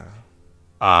category.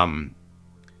 Yeah.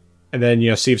 And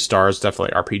then Sea of Stars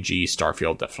definitely RPG,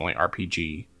 Starfield definitely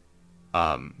RPG.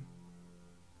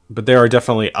 But there are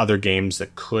definitely other games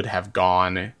that could have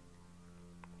gone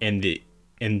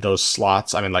in those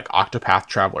slots. I mean, like Octopath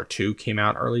Traveler 2 came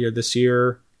out earlier this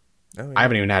year. Oh, yeah. I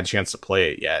haven't even had a chance to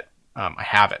play it yet. I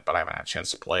have it, but I haven't had a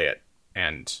chance to play it.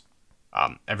 And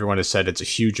everyone has said it's a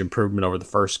huge improvement over the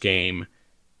first game,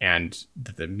 and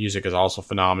that the music is also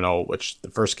phenomenal, which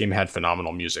the first game had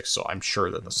phenomenal music, so I'm sure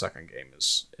that the second game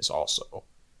is also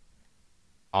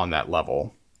on that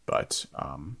level. But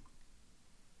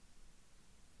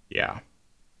yeah.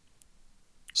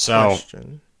 So,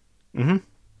 question. Mm-hmm.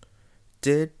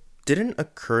 Didn't a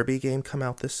Kirby game come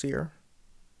out this year?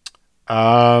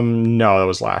 No, that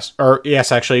was last. Or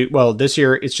yes, actually. Well, this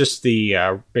year it's just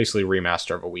the basically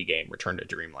remaster of a Wii game, Return to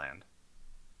Dreamland.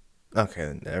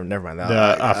 Okay, never mind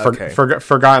that.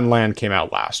 Forgotten Land came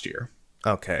out last year.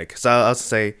 Okay, because I'll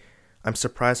say I'm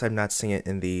surprised I'm not seeing it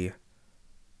in the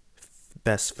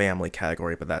best family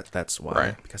category, but that's why,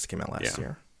 right? Because it came out last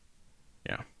year.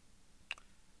 Yeah.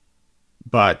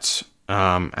 But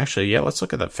actually, let's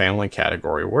look at the family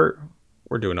category.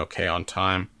 We're doing okay on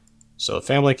time. So the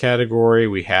family category,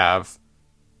 we have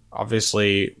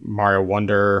obviously Mario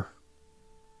Wonder,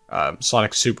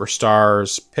 Sonic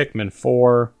Superstars, Pikmin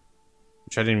 4,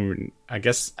 which I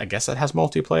guess that has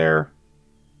multiplayer.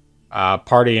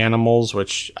 Party Animals,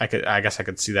 which I guess I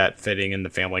could see that fitting in the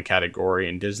family category,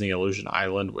 and Disney Illusion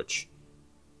Island, which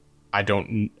I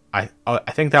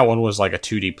think that one was like a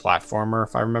 2D platformer,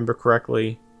 if I remember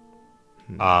correctly.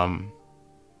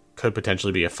 Could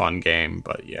potentially be a fun game,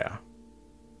 but yeah.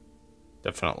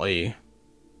 Definitely.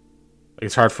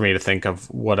 It's hard for me to think of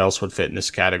what else would fit in this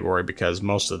category, because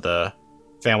most of the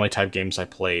family type games I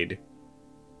played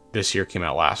this year came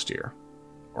out last year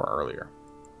or earlier.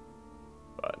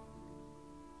 But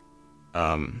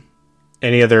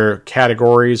any other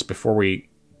categories before we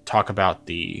talk about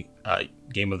the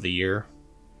game of the year?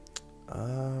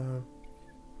 No,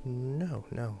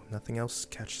 nothing else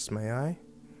catches my eye.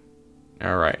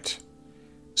 All right.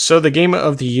 So the game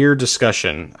of the year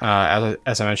discussion,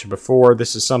 as I mentioned before,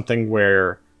 this is something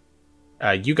where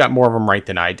you got more of them right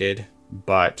than I did,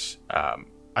 but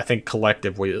I think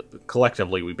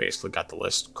collectively we basically got the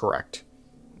list correct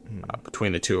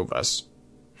between the two of us.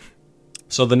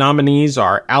 So the nominees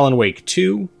are Alan Wake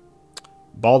 2,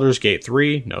 Baldur's Gate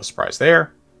 3, no surprise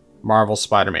there, Marvel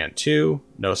Spider-Man 2,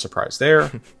 no surprise there,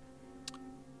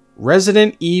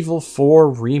 Resident Evil 4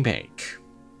 Remake,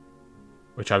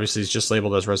 which obviously is just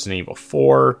labeled as Resident Evil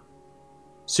 4,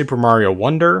 Super Mario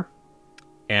Wonder,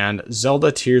 and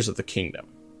Zelda Tears of the Kingdom.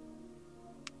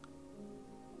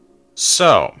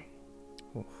 So,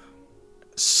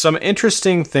 some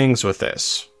interesting things with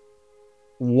this.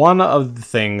 One of the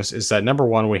things is that, number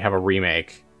one, we have a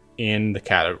remake in the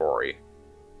category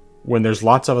when there's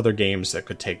lots of other games that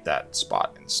could take that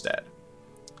spot instead.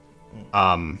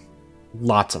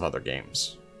 Lots of other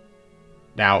games.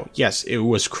 Now, yes, it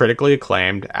was critically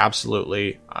acclaimed,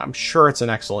 absolutely. I'm sure it's an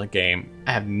excellent game.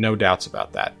 I have no doubts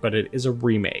about that, but it is a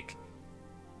remake.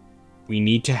 We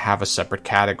need to have a separate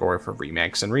category for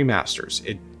remakes and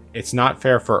remasters. It's not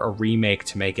fair for a remake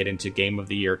to make it into Game of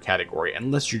the Year category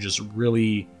unless you're just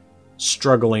really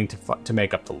struggling to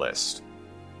make up the list.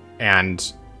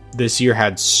 And this year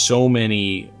had so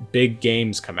many big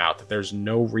games come out that there's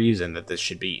no reason that this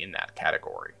should be in that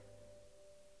category.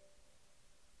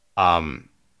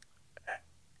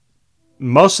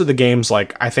 Most of the games,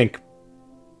 like, I think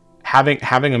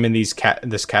having them in this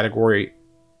category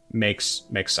makes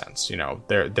sense. You know,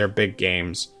 they're big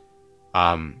games.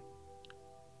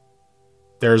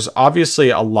 There's obviously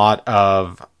a lot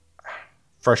of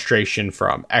frustration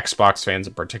from Xbox fans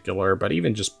in particular, but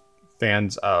even just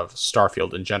fans of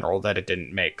Starfield in general, that it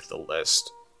didn't make the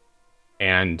list.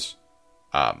 And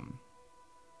I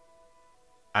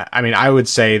mean, I would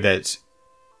say that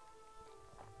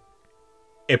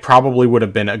it probably would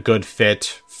have been a good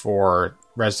fit for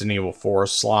Resident Evil 4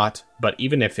 slot, but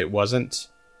even if it wasn't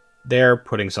there,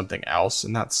 putting something else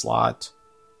in that slot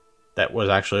that was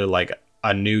actually like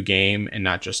a new game and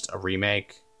not just a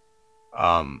remake.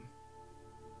 And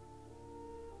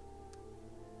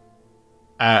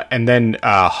then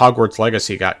Hogwarts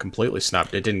Legacy got completely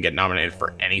snubbed. It didn't get nominated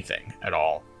for anything at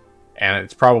all. And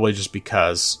it's probably just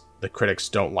because the critics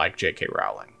don't like J.K.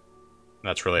 Rowling.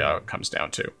 That's really how it comes down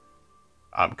to.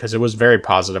 Because it was very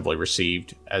positively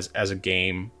received as a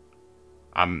game.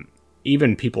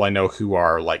 Even people I know who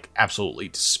are like absolutely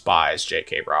despise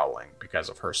J.K. Rowling because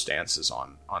of her stances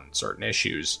on certain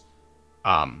issues,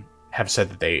 have said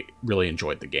that they really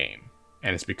enjoyed the game.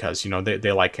 And it's because, you know,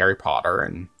 they like Harry Potter,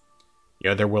 and, you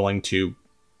know, they're willing to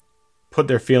put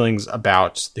their feelings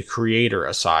about the creator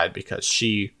aside, because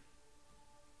she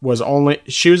was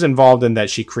involved in that.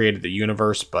 She created the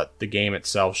universe, but the game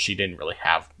itself she didn't really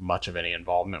have much of any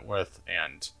involvement with,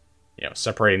 and, you know,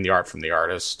 separating the art from the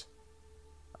artist.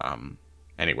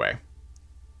 Anyway,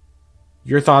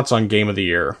 your thoughts on Game of the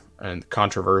Year and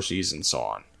controversies and so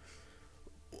on.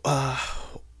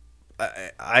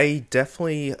 I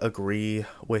definitely agree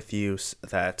with you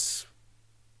that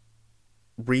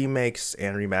remakes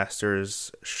and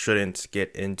remasters shouldn't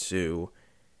get into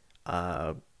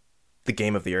the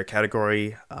Game of the Year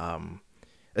category. I mean,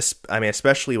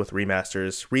 especially with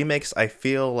remasters. Remakes, I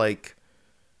feel like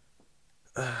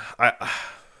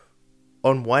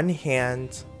on one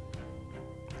hand,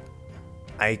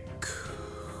 I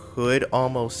could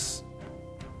almost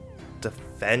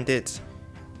defend it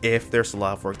if there's a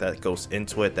lot of work that goes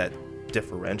into it that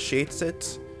differentiates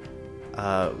it.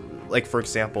 Like, for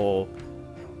example,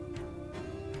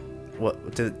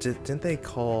 what didn't they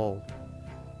call?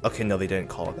 Okay, no, they didn't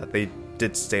call it that. They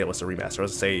did say it was a remaster. I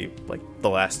was gonna say, like, The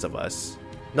Last of Us.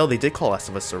 No, they did call Last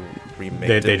of Us a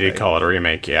remake. They did call it a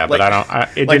remake, yeah. Like,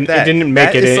 but it like didn't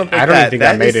make it in. I don't even think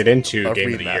that made it into a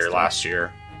Game of the Year remaster. last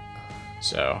year.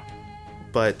 So,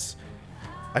 But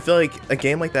I feel like a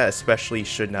game like that especially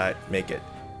should not make it.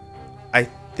 I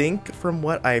think from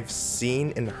what I've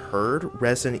seen and heard,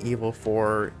 Resident Evil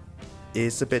 4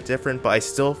 is a bit different, but I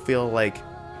still feel like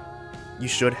you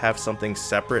should have something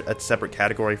separate, a separate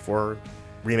category for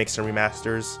remakes and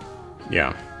remasters.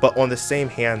 yeah. But on the same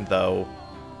hand, though,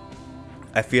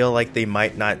 I feel like they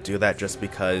might not do that just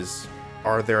because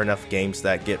are there enough games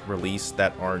that get released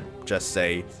that aren't just,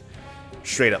 say,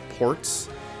 straight up ports,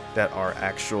 that are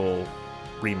actual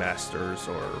remasters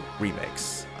or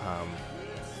remakes?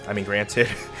 I mean, granted,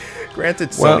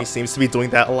 Sony seems to be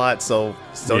doing that a lot, so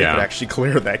Sony could actually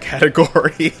clear that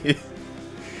category.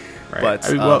 Right. But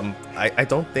I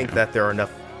don't think that there are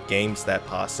enough games that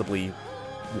possibly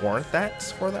warrant that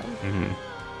for them.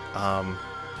 Mm-hmm.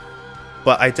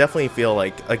 But I definitely feel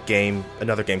like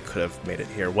another game could have made it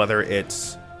here, whether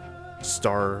it's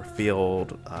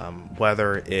Starfield,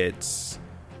 whether it's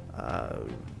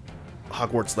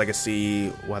Hogwarts Legacy,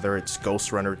 whether it's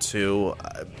Ghost Runner 2.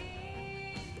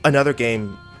 Another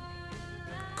game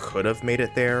could have made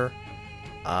it there.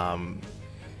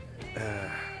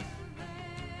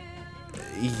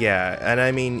 Yeah, and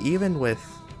I mean, even with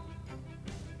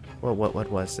what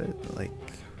was it? Like,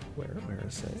 where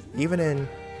is it? Even in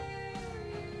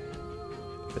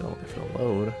If it'll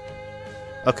load.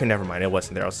 Okay, never mind. It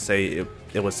wasn't there. I was say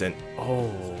it wasn't.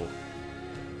 Oh,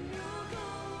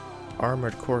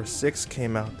 Armored Core 6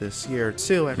 came out this year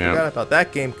too. I forgot about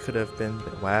that game. Could have been.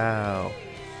 Wow.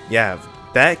 Yeah,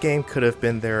 that game could have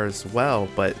been there as well.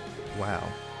 But wow.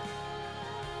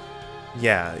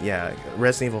 Yeah.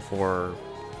 Resident Evil 4.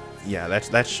 Yeah,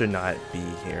 that should not be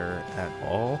here at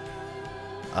all.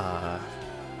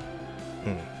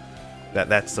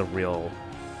 That's a real.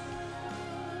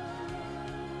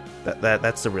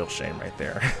 That's a real shame right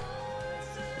there.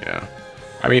 Yeah.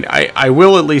 I mean, I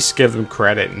will at least give them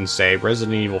credit and say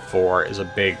Resident Evil 4 is a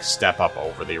big step up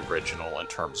over the original in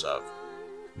terms of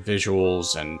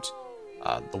visuals and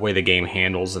the way the game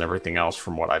handles and everything else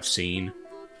from what I've seen.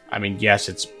 I mean, yes,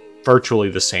 it's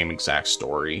virtually the same exact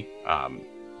story.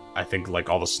 I think like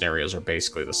all the scenarios are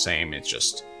basically the same. It's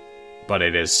just, but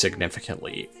it is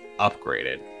significantly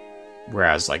upgraded.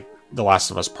 Whereas like The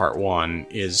Last of Us Part 1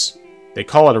 is, they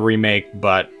call it a remake,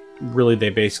 but really they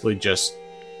basically just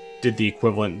did the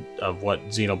equivalent of what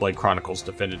Xenoblade Chronicles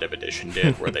Definitive Edition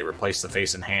did, where they replaced the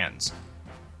face and hands.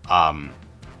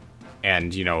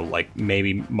 And, you know, like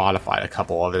maybe modified a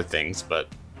couple other things, but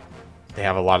they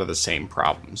have a lot of the same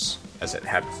problems as it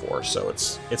had before, so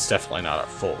it's definitely not a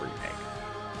full remake,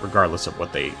 regardless of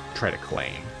what they try to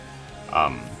claim.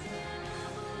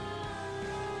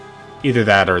 Either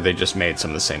that or they just made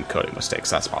some of the same coding mistakes.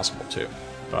 That's possible too.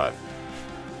 But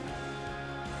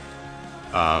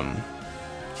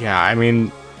yeah, I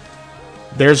mean,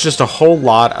 there's just a whole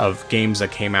lot of games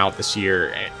that came out this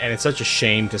year, and it's such a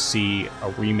shame to see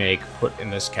a remake put in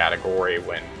this category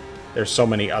when there's so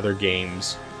many other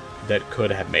games that could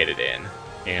have made it in.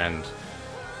 And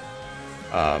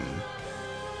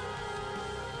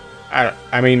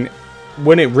I mean,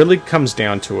 when it really comes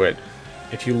down to it,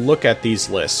 if you look at these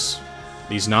lists,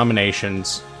 these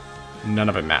nominations, none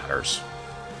of it matters.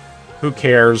 Who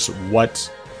cares what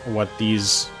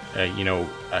these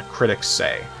critics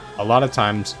say? A lot of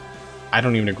times, I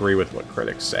don't even agree with what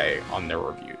critics say on their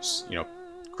reviews. You know,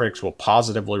 critics will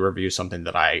positively review something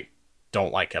that I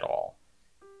don't like at all.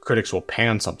 Critics will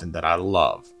pan something that I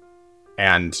love.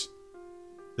 And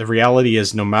the reality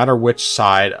is, no matter which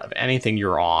side of anything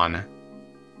you're on,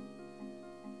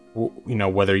 you know,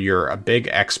 whether you're a big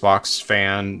Xbox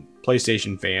fan,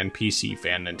 PlayStation fan, PC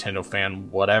fan, Nintendo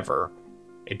fan, whatever,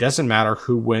 it doesn't matter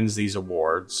who wins these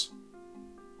awards,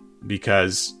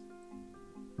 because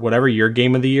whatever your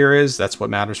game of the year is, that's what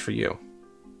matters for you.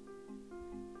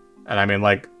 And I mean,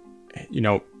 like, you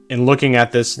know, in looking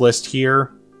at this list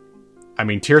here, I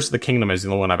mean, Tears of the Kingdom is the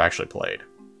only one I've actually played.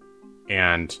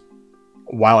 And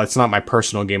while it's not my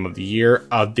personal game of the year,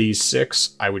 of these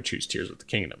 6, I would choose Tears of the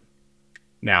Kingdom.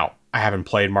 Now, I haven't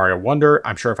played Mario Wonder.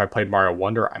 I'm sure if I played Mario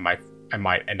Wonder, I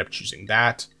might end up choosing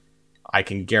that. I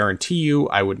can guarantee you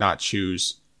I would not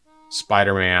choose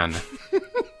Spider-Man,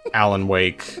 Alan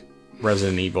Wake,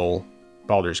 Resident Evil,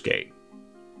 Baldur's Gate.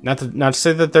 Not to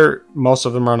say that most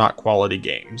of them are not quality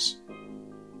games,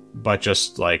 but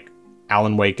just like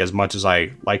Alan Wake, as much as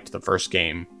I liked the first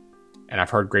game, and I've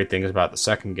heard great things about the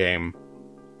second game,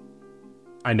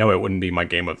 I know it wouldn't be my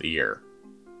game of the year,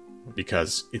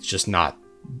 because it's just not.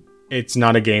 It's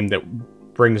not a game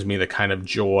that brings me the kind of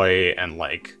joy and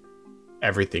like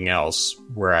everything else,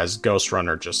 whereas Ghost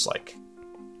Runner just like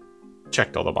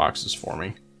checked all the boxes for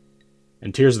me.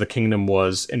 And Tears of the Kingdom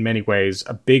was, in many ways,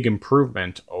 a big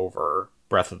improvement over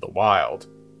Breath of the Wild.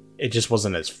 It just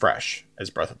wasn't as fresh as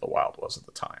Breath of the Wild was at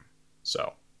the time.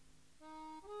 So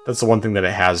that's the one thing that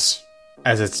it has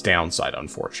as its downside,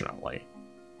 unfortunately.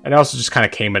 And it also just kind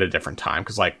of came at a different time,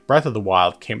 because like Breath of the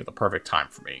Wild came at the perfect time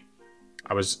for me.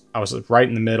 I was right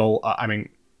in the middle. I mean,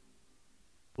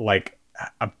 like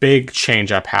a big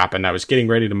change up happened. I was getting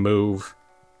ready to move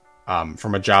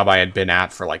from a job I had been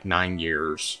at for like 9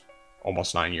 years,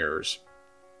 almost 9 years,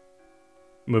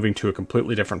 moving to a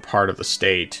completely different part of the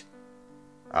state,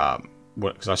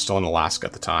 because I was still in Alaska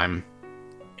at the time.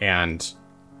 And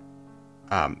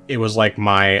it was like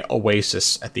my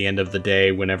oasis at the end of the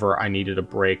day whenever I needed a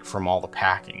break from all the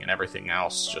packing and everything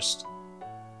else. Just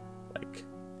like,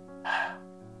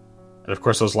 and of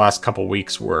course those last couple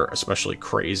weeks were especially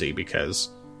crazy because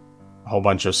a whole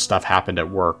bunch of stuff happened at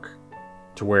work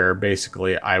to where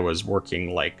basically I was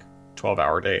working like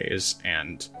 12-hour days,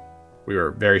 and we were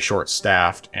very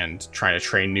short-staffed and trying to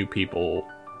train new people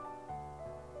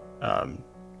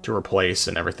to replace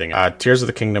and everything. Tears of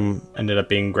the Kingdom ended up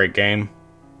being a great game,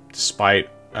 despite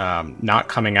not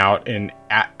coming out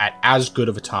at as good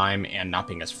of a time and not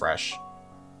being as fresh.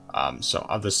 So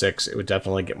of the 6, it would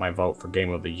definitely get my vote for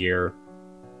Game of the Year.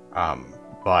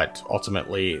 But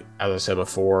ultimately, as I said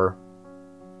before,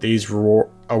 these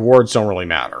awards don't really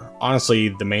matter. Honestly,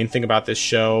 the main thing about this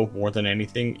show, more than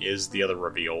anything, is the other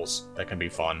reveals that can be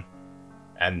fun.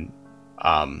 And,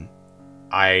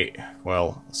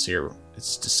 let's see here.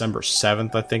 It's December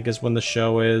 7th, I think, is when the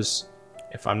show is,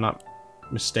 if I'm not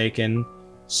mistaken.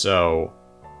 So,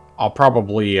 I'll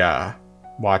probably,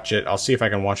 watch it. I'll see if I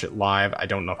can watch it live. I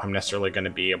don't know if I'm necessarily going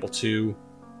to be able to.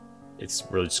 It's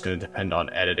really just going to depend on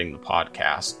editing the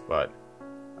podcast, but,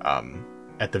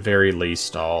 at the very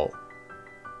least, I'll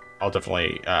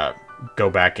definitely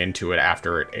go back into it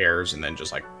after it airs, and then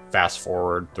just like fast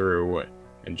forward through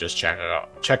and just check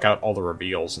out all the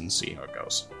reveals and see how it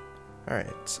goes. All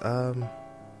right.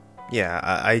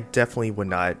 I definitely would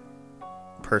not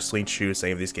personally choose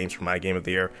any of these games for my game of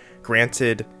the year.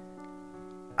 Granted,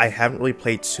 I haven't really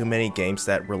played too many games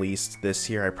that released this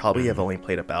year. I probably have only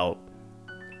played about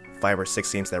 5 or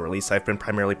 6 games that released. I've been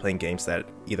primarily playing games that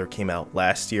either came out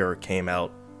last year or came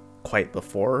out quite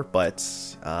before, but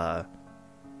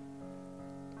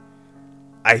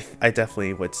I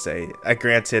definitely would say,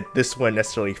 granted, this wouldn't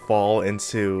necessarily fall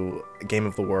into Game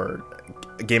of the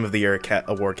Year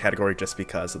award category just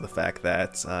because of the fact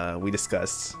that we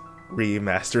discussed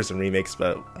remasters and remakes,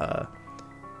 but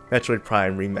Metroid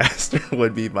Prime Remaster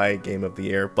would be my Game of the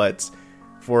Year. But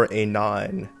for a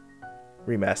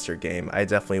non-remaster game, I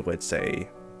definitely would say,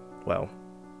 well,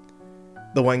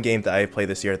 the one game that I played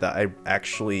this year that I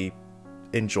actually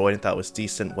enjoyed and thought was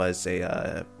decent was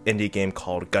a indie game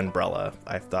called Gunbrella.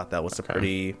 I thought that was a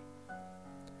pretty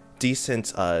decent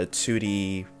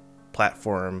 2D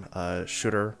platform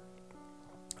shooter.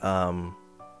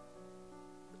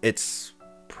 It's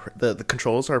the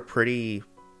controls are pretty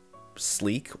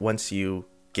sleek once you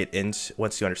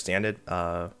understand it.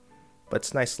 But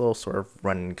it's a nice little sort of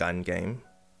run and gun game.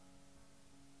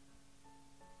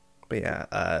 But yeah,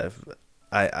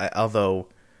 I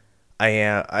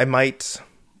might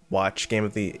watch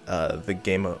the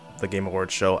Game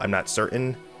Awards show. I'm not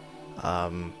certain.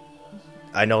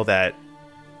 I know that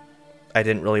I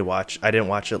didn't watch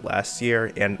it last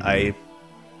year, and I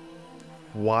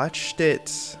watched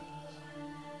it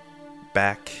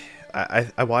back.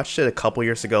 I watched it a couple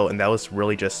years ago, and that was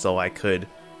really just so I could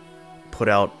put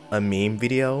out a meme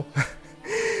video.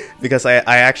 Because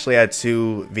I actually had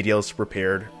 2 videos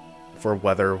prepared for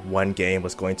whether one game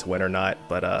was going to win or not,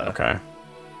 but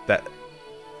that,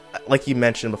 like you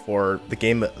mentioned before, the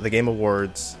game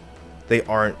awards, they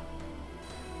aren't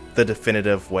the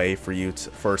definitive way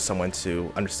for someone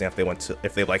to understand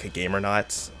if they like a game or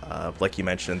not. Like you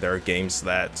mentioned, there are games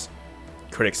that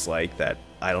critics like that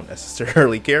I don't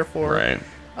necessarily care for. Right.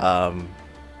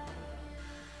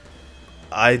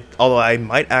 Although I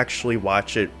might actually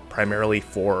watch it primarily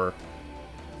for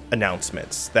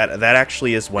announcements. That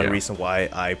actually is one reason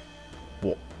why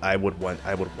I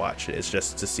would watch it. It's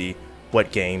just to see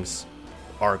what games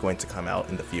are going to come out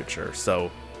in the future.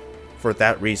 So for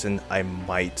that reason, I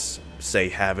might say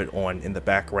have it on in the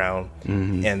background,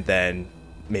 and then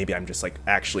maybe I'm just like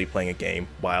actually playing a game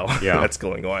while that's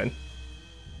going on.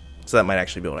 So that might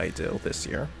actually be what I do this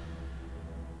year.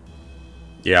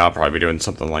 Yeah, I'll probably be doing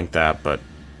something like that, but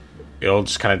it'll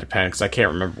just kind of depend, because I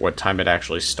can't remember what time it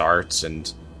actually starts,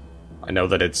 and I know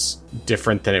that it's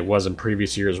different than it was in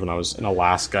previous years when I was in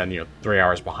Alaska and 3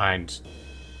 hours behind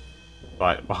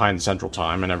Central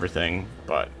Time and everything.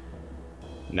 But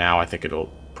now I think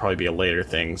it'll probably be a later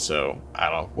thing, so I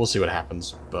don't know. We'll see what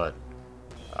happens. But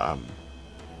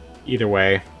either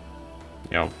way,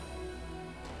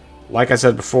 like I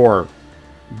said before,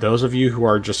 those of you who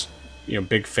are just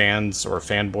big fans or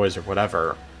fanboys or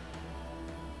whatever,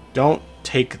 don't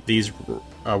take these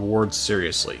awards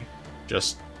seriously.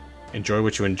 Just enjoy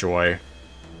what you enjoy.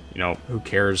 Who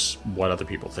cares what other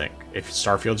people think? If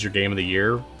Starfield's your game of the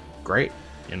year, great.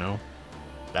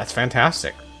 That's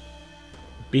fantastic.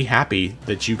 Be happy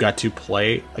that you got to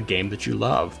play a game that you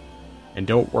love, and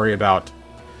don't worry about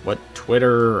what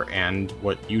Twitter and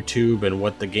what YouTube and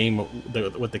what the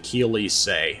Keeleys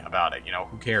say about it.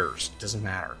 Who cares? It doesn't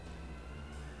matter.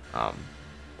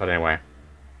 But anyway,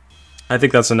 I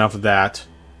think that's enough of that.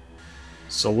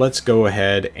 So let's go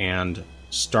ahead and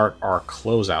start our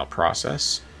closeout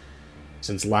process.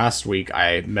 Since last week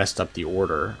I messed up the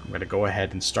order, I'm going to go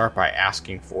ahead and start by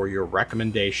asking for your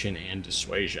recommendation and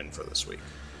dissuasion for this week.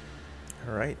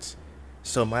 All right.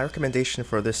 So my recommendation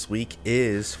for this week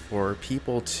is for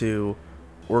people to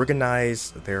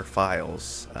organize their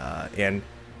files. And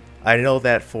I know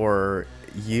that for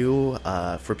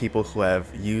people who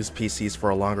have used PCs for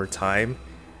a longer time,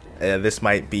 this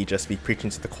might be preaching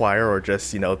to the choir or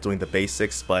just, doing the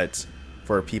basics. But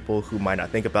for people who might not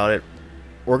think about it,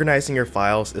 organizing your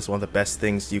files is one of the best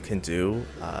things you can do,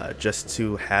 just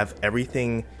to have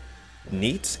everything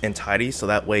neat and tidy, so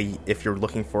that way if you're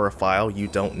looking for a file you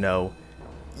don't know,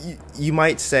 you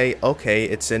might say, okay,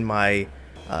 it's in my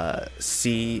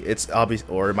C, it's obvious,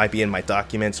 or it might be in my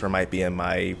documents, or it might be in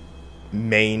my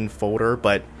main folder.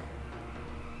 But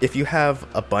if you have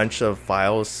a bunch of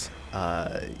files,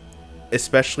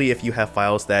 especially if you have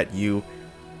files that you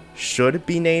should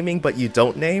be naming but you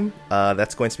don't name,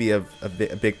 that's going to be a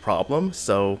big problem.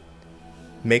 So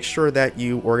make sure that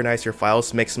you organize your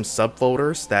files, make some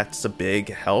subfolders. That's a big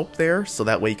help there, so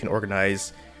that way you can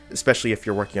organize, especially if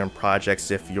you're working on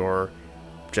projects, if you're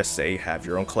just say have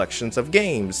your own collections of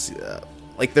games.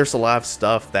 Like there's a lot of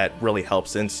stuff that really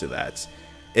helps into that.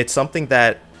 It's something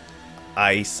that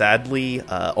I sadly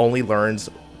only learned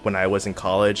when I was in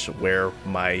college, where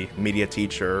my media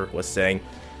teacher was saying,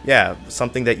 yeah,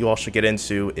 something that you all should get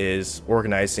into is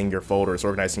organizing your folders,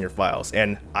 organizing your files.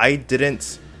 And it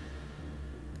didn't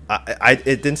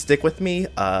stick with me.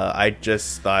 I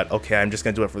just thought, okay, I'm just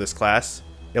gonna do it for this class.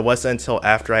 It wasn't until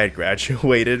after I had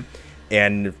graduated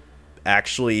and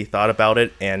actually thought about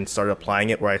it and started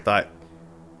applying it where I thought,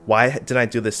 why didn't I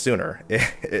do this sooner?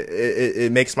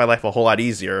 It makes my life a whole lot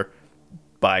easier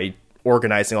by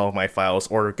organizing all of my files,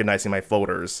 organizing my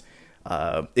folders.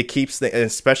 It keeps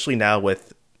especially now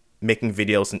with making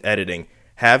videos and editing,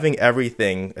 having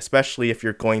everything, especially if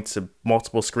you're going to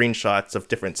multiple screenshots of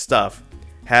different stuff,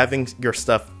 having your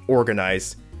stuff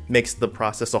organized makes the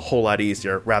process a whole lot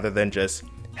easier, rather than just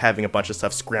having a bunch of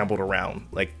stuff scrambled around.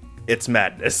 Like, it's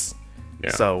madness.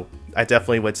 Yeah. So I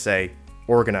definitely would say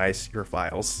organize your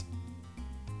files.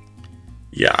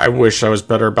 Yeah, I wish I was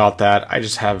better about that. I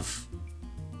just have,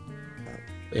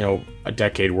 a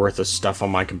decade worth of stuff on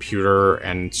my computer,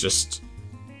 and it's just,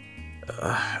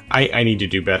 I need to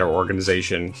do better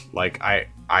organization. Like,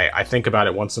 I think about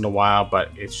it once in a while,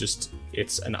 but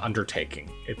it's an undertaking.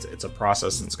 It's a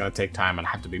process that's going to take time, and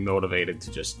I have to be motivated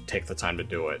to just take the time to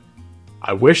do it.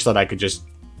 I wish that I could just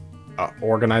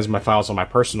organize my files on my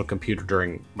personal computer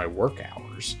during my work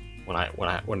hours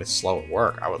when it's slow at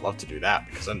work. I would love to do that,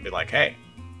 because then be like, hey,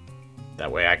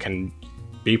 that way I can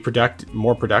be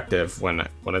more productive when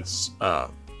it's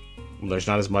when there's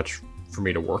not as much for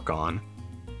me to work on.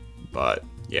 But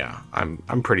yeah,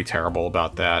 I'm pretty terrible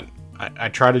about that. I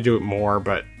try to do it more,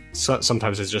 but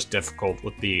sometimes it's just difficult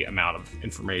with the amount of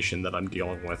information that I'm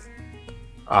dealing with.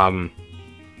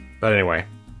 But anyway,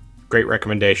 great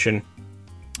recommendation.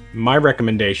 My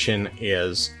recommendation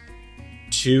is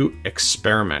to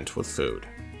experiment with food,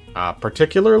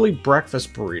 particularly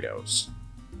breakfast burritos.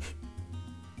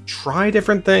 Try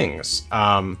different things.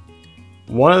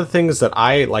 One of the things that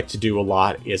I like to do a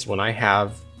lot is when I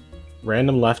have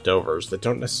random leftovers that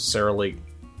don't necessarily,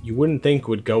 you wouldn't think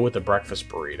would go with a breakfast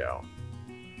burrito,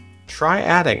 try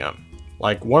adding them.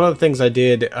 Like, one of the things I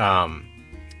did, it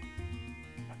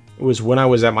was when I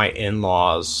was at my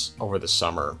in-laws over the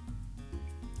summer.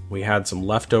 We had some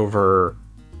leftover,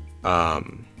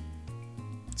 some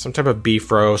type of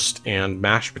beef roast and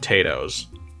mashed potatoes.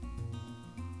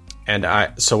 And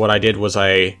so what I did was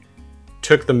I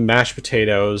took the mashed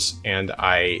potatoes and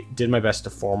I did my best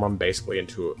to form them basically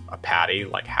into a patty,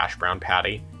 like hash brown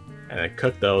patty. And I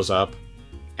cooked those up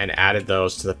and added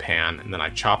those to the pan. And then I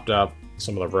chopped up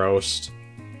some of the roast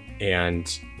and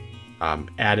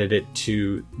added it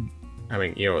to,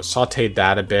 sauteed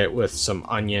that a bit with some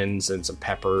onions and some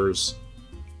peppers.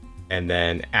 And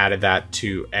then added that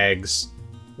to eggs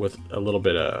with a little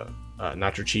bit of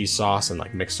nacho cheese sauce, and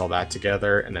mixed all that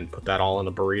together, and then put that all in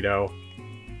a burrito.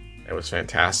 It was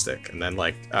fantastic. And then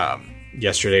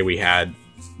yesterday we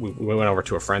went over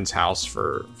to a friend's house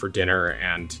for dinner,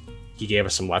 and he gave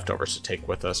us some leftovers to take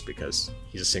with us because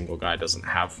he's a single guy, doesn't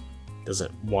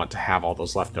want to have all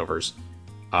those leftovers.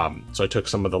 So I took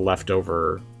some of the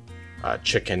leftover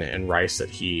chicken and rice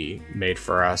that he made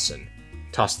for us and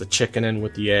tossed the chicken in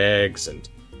with the eggs, and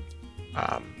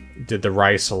did the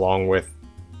rice along with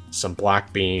some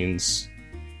black beans,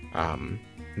 and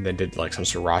then did some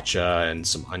sriracha and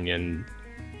some onion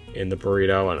in the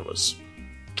burrito, and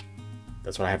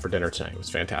that's what I had for dinner tonight. It was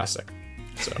fantastic.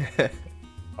 So,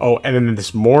 and then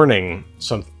this morning,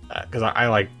 because I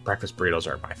like breakfast burritos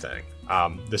are my thing.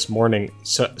 This morning,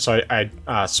 so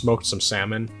I smoked some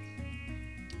salmon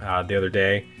the other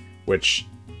day, which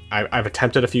I've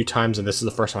attempted a few times, and this is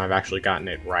the first time I've actually gotten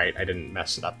it right. I didn't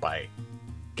mess it up by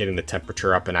getting the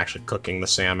temperature up and actually cooking the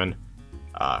salmon,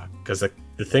 because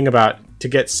the thing about to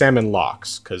get salmon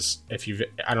lox, because I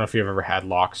don't know if you've ever had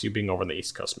lox, you being over on the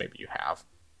East Coast, maybe you have,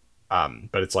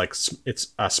 but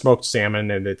it's smoked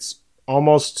salmon, and it's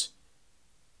almost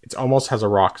It almost has a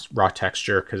raw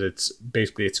texture because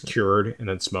it's cured and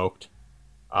then smoked,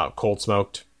 cold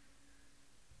smoked,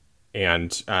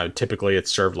 and typically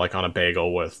it's served like on a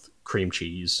bagel with cream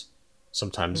cheese.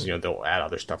 Sometimes they'll add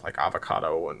other stuff like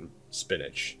avocado and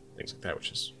spinach, things like that,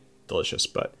 which is delicious.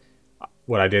 But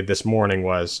what I did this morning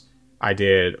was I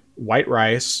did white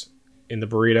rice in the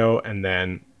burrito, and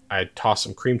then I tossed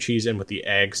some cream cheese in with the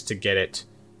eggs to get it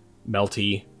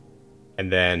melty,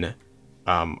 and then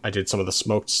I did some of the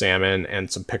smoked salmon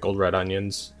and some pickled red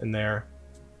onions in there.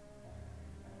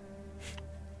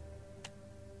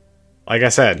 Like I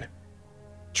said,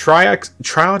 try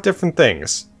out different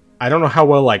things. I don't know how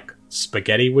well like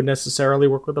spaghetti would necessarily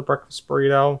work with a breakfast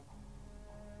burrito.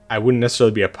 I wouldn't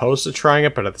necessarily be opposed to trying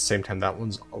it, but at the same time, that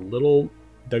goes a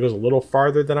little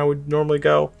farther than I would normally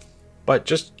go. But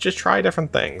just try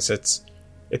different things. It's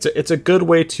a good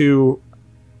way to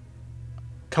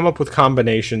come up with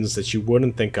combinations that you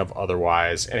wouldn't think of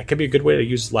otherwise, and it can be a good way to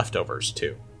use leftovers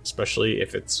too, especially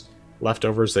if it's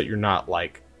leftovers that you're not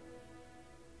like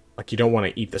you don't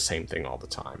want to eat the same thing all the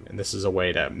time, and this is a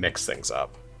way to mix things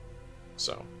up.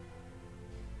 So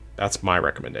that's my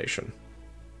recommendation.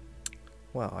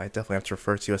 Well, I definitely have to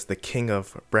refer to you as the king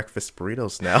of breakfast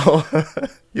burritos now.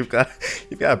 You've got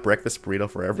a breakfast burrito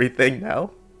for everything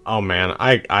now. Oh man,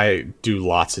 I do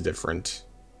lots of different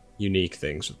unique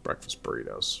things with breakfast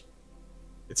burritos.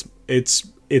 It's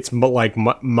like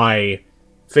my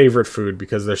favorite food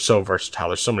because they're so versatile.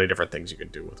 There's so many different things you can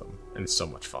do with them, and it's so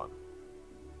much fun,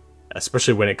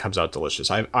 especially when it comes out delicious.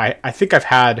 I think I've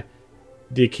had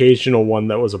the occasional one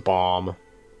that was a bomb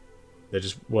that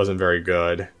just wasn't very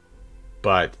good,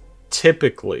 but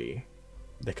typically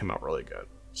they come out really good.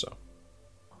 So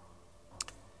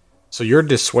your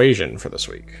dissuasion for this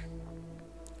week.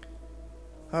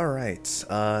 All right.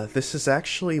 This is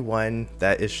actually one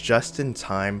that is just in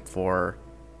time for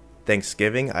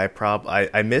Thanksgiving. I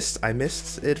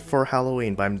missed it for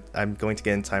Halloween, but I'm going to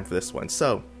get in time for this one.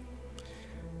 So,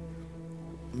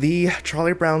 the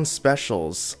Charlie Brown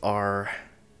specials are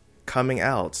coming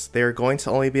out. They're going to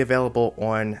only be available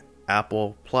on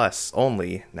Apple Plus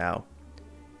only now.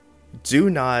 Do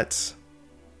not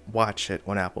watch it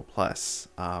on Apple Plus.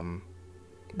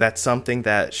 That's something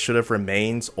that should have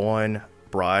remained on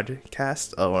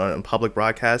broadcast, on public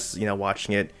broadcasts,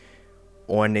 watching it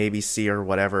on ABC or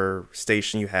whatever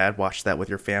station you had, watch that with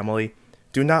your family.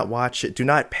 Do not watch it. Do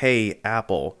not pay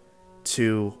Apple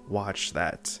to watch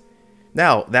that.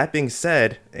 Now, that being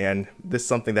said, and this is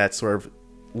something that sort of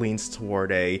leans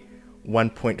toward a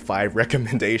 1.5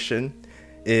 recommendation,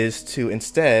 is to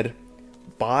instead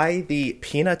buy the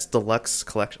Peanuts Deluxe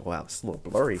Collection. Wow, it's a little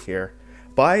blurry here.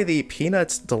 Buy the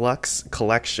Peanuts Deluxe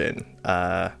Collection.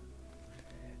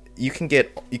 You can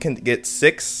get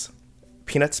 6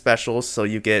 Peanut specials. So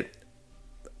you get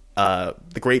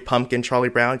the Great Pumpkin Charlie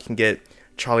Brown. You can get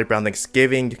Charlie Brown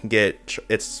Thanksgiving. You can get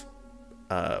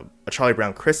a Charlie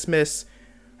Brown Christmas.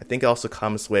 I think it also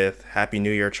comes with Happy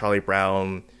New Year Charlie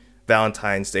Brown,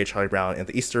 Valentine's Day Charlie Brown, and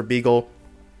the Easter Beagle.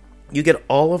 You get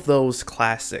all of those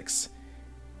classics.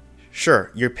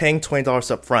 Sure, you're paying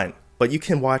 $20 up front, but you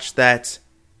can watch that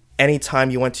anytime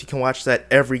you want to. You can watch that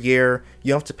every year.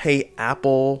 You don't have to pay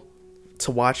Apple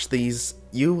to watch these.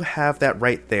 You have that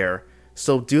right there.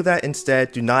 So do that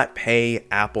instead. Do not pay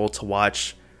Apple to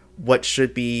watch what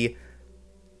should be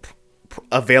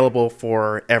available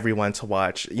for everyone to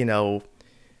watch.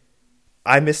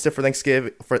 I missed it for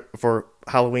Thanksgiving, for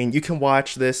Halloween. You can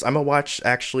watch this. I'm gonna watch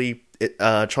actually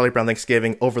Charlie Brown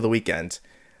Thanksgiving over the weekend.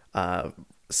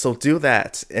 So do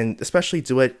that, and especially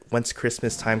do it once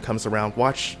Christmas time comes around.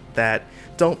 Watch that.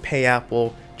 Don't pay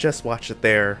Apple. Just watch it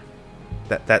there.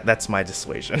 That's my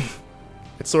dissuasion.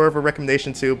 It's sort of a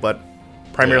recommendation too, but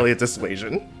primarily a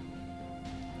dissuasion.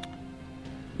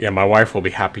 Yeah, my wife will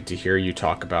be happy to hear you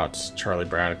talk about Charlie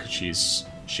Brown because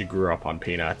she grew up on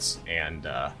Peanuts, and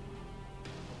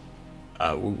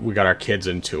we got our kids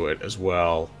into it as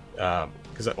well.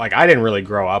 Because I didn't really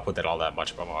grow up with it all that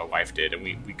much, but my wife did, and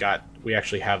we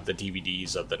actually have the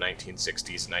DVDs of the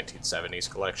 1960s and 1970s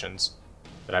collections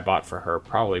that I bought for her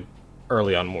probably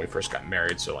early on when we first got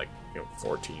married, so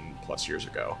 14 plus years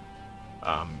ago.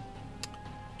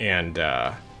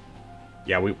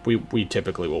 We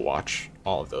typically will watch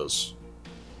all of those,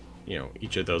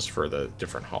 each of those for the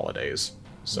different holidays.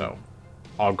 So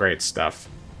all great stuff.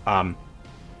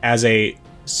 As a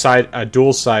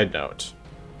dual side note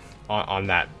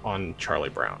on Charlie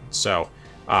Brown. So,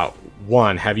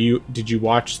 one, did you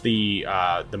watch the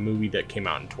movie that came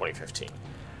out in 2015?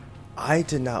 I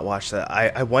did not watch that.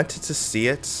 I wanted to see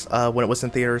it when it was in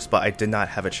theaters, but I did not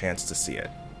have a chance to see it.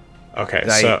 Okay,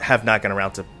 And so I have not gotten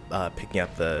around to picking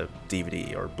up the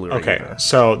DVD or Blu-ray. okay, either.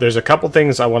 so there's a couple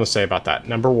things I want to say about that.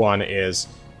 Number one is,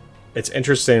 it's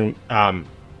interesting.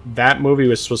 That movie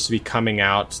was supposed to be coming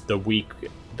out the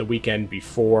weekend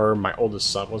before my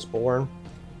oldest son was born,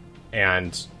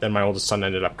 and then my oldest son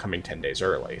ended up coming 10 days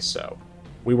early. So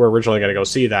we were originally going to go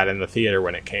see that in the theater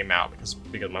when it came out because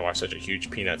my wife's such a huge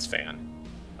Peanuts fan.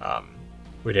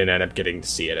 We didn't end up getting to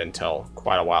see it until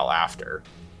quite a while after.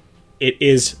 It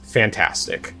is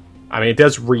fantastic. I mean, it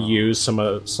does reuse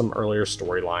some earlier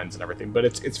storylines and everything, but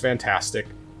it's fantastic.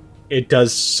 It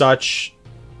does such...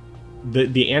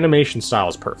 The animation style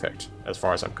is perfect as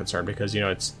far as I'm concerned, because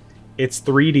it's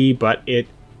 3D, but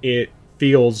it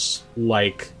feels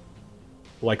like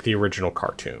the original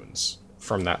cartoons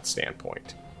from that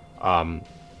standpoint.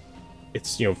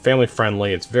 It's family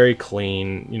friendly. It's very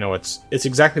clean. It's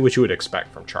exactly what you would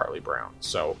expect from Charlie Brown.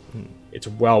 So it's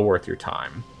well worth your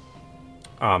time.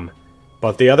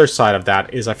 But the other side of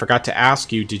that is, I forgot to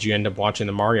ask you, did you end up watching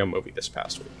the Mario movie this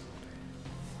past week?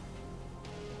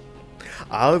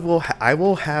 I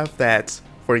will have that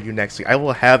for you next week. I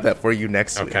will have that for you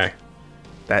next week. Okay.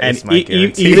 That is my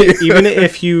guarantee.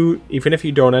 even if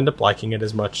you don't end up liking it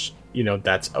as much,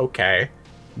 that's okay.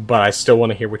 But I still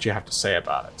want to hear what you have to say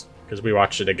about it, because we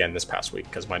watched it again this past week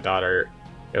because it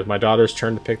was my daughter's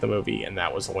turn to pick the movie, and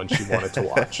that was the one she wanted to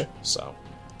watch. So,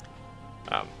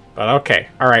 but okay,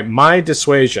 all right. My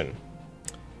dissuasion.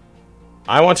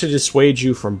 I want to dissuade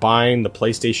you from buying the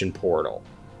PlayStation Portal.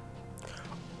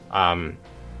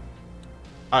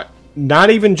 Not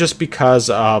even just because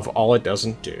of all it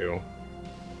doesn't do,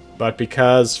 but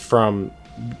because from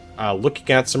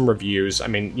looking at some reviews, I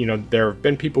mean, there have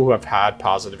been people who have had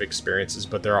positive experiences,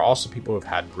 but there are also people who have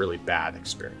had really bad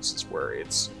experiences where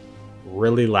it's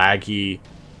really laggy,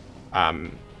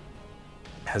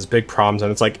 has big problems,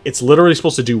 and it's literally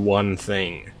supposed to do one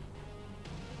thing.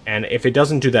 And if it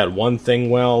doesn't do that one thing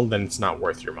well, then it's not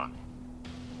worth your money.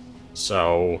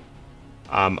 So,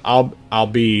 I'll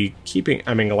be keeping...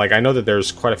 I know that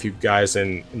there's quite a few guys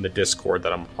in the Discord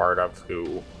that I'm a part of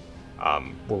who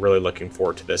were really looking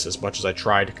forward to this, as much as I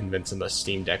tried to convince them that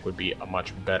Steam Deck would be a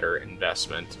much better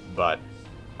investment. But,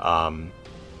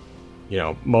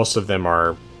 most of them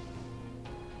are...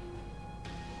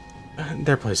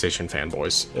 They're PlayStation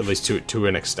fanboys, at least to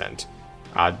an extent.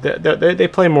 They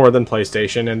play more than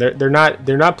PlayStation, and they're not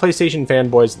PlayStation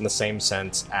fanboys in the same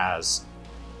sense as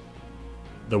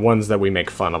the ones that we make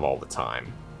fun of all the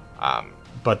time.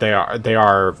 But they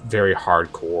are very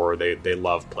hardcore. They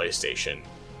love PlayStation,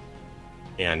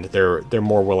 and they're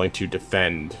more willing to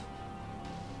defend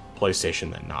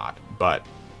PlayStation than not. But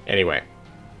anyway,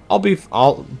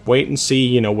 I'll wait and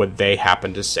see what they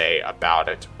happen to say about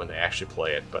it when they actually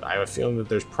play it. But I have a feeling that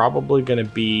there's probably going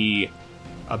to be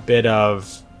a bit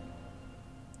of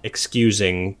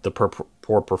excusing the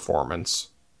poor performance.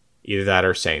 Either that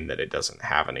or saying that it doesn't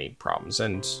have any problems.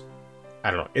 And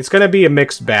I don't know. It's going to be a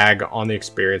mixed bag on the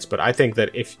experience, but I think that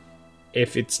if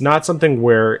it's not something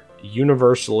where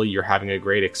universally you're having a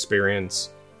great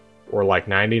experience, or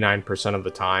 99% of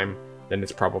the time, then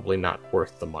it's probably not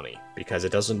worth the money, because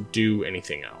it doesn't do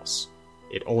anything else.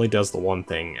 It only does the one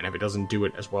thing, and if it doesn't do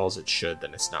it as well as it should,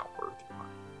 then it's not worth your money.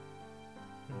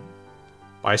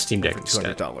 Buy a Steam Deck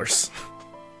instead. $200.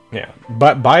 Yeah,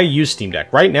 but buy a used Steam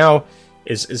Deck. Right now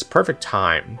is perfect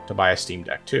time to buy a Steam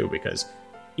Deck too, because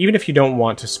even if you don't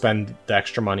want to spend the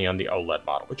extra money on the OLED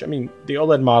model, which, the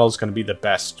OLED model is going to be the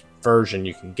best version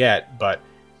you can get, but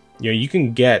you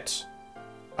can get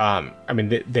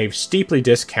they've steeply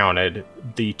discounted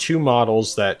the two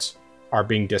models that are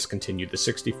being discontinued, the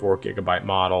 64 gigabyte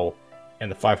model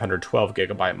and the 512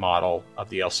 gigabyte model of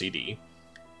the LCD.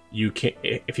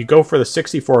 If you go for the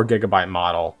 64 gigabyte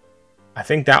model, I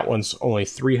think that one's only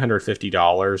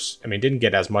 $350. It didn't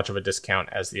get as much of a discount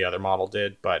as the other model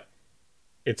did, but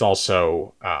it's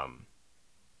also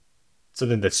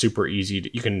something that's super easy.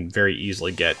 You can very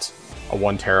easily get a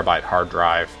 1 terabyte hard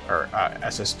drive or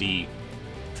SSD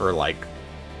for $80,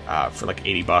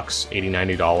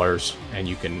 $90, and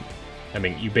you can,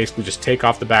 you basically just take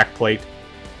off the back plate,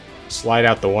 slide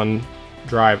out the one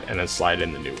drive, and then slide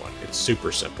in the new one. It's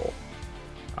super simple,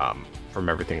 from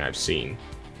everything I've seen.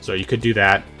 So you could do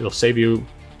that. It'll save you...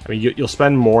 you'll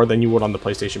spend more than you would on the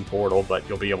PlayStation Portal, but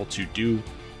you'll be able to do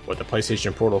what the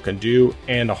PlayStation Portal can do,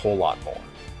 and a whole lot more.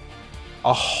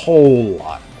 A whole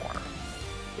lot more.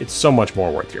 It's so much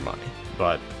more worth your money.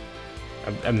 But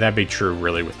that'd be true,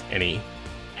 really, with any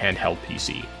handheld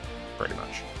PC, pretty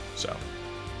much. So...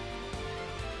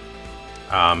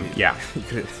 yeah. You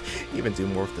could even do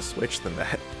more with the Switch than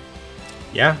that.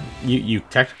 Yeah, you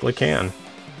technically can.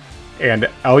 And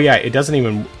oh yeah, it doesn't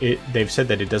even. They've said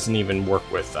that it doesn't even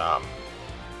work with.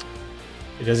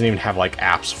 It doesn't even have like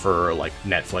apps for like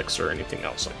Netflix or anything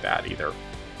else like that either.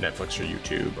 Netflix or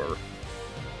YouTube or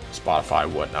Spotify,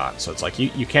 whatnot. So it's like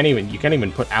you can't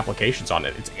even put applications on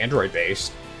it. It's Android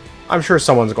based. I'm sure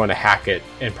someone's going to hack it,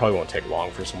 and it probably won't take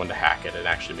long for someone to hack it and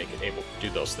actually make it able to do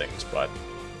those things. But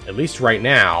at least right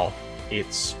now,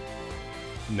 it's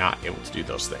not able to do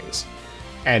those things.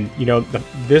 And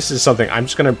this is something I'm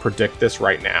just going to predict this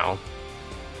right now.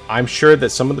 I'm sure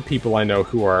that some of the people I know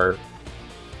who are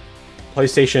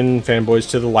PlayStation fanboys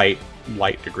to the light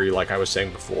degree, like I was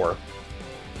saying before,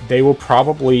 they will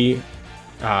probably.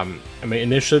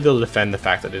 Initially they'll defend the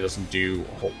fact that it doesn't do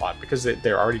a whole lot because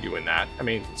they're already doing that. I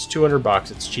mean, it's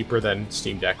 $200. It's cheaper than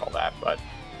Steam Deck, all that, but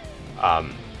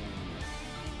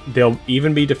they'll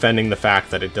even be defending the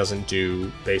fact that it doesn't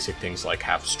do basic things like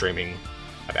have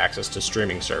access to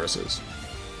streaming services.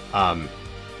 And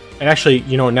actually,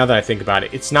 now that I think about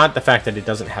it, it's not the fact that it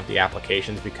doesn't have the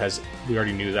applications because we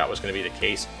already knew that was going to be the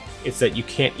case. It's that you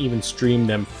can't even stream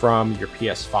them from your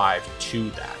PS5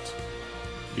 to that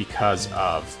because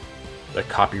of the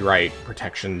copyright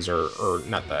protections or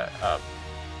not the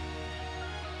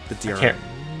DRM.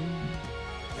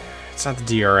 It's not the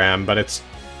DRM, but it's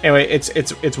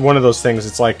one of those things.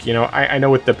 It's like, I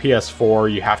know with the PS4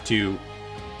 you have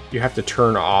to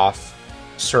turn off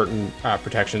certain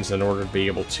protections in order to be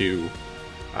able to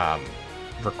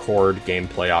record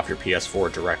gameplay off your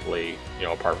PS4 directly,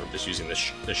 apart from just using the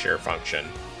share function.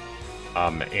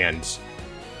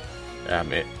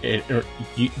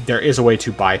 There is a way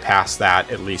to bypass that,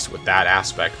 at least with that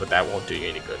aspect, but that won't do you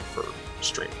any good for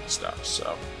streaming stuff.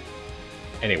 So,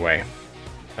 anyway,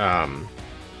 I'm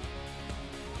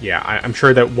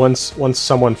sure that once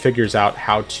someone figures out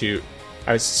how to,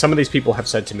 some of these people have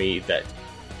said to me that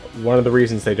one of the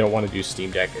reasons they don't want to do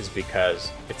Steam Deck is because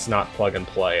it's not plug and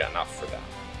play enough for them,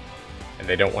 and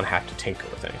they don't want to have to tinker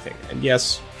with anything. And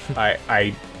yes,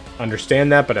 I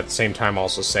understand that, but at the same time,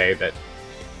 also say that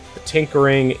the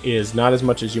tinkering is not as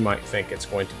much as you might think it's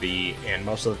going to be, and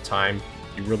most of the time,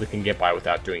 you really can get by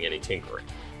without doing any tinkering.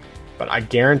 But I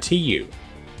guarantee you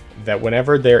that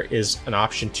whenever there is an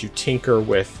option to tinker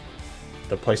with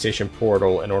the PlayStation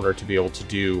Portal in order to be able to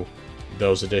do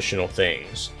those additional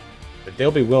things, that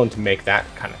they'll be willing to make that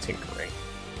kind of tinkering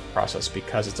process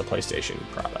because it's a PlayStation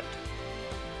product.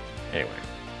 Anyway,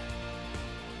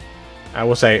 I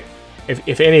will say,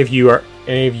 if any of you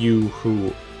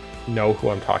who know who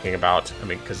I'm talking about,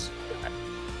 because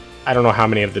I don't know how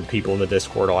many of the people in the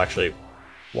Discord will actually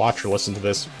watch or listen to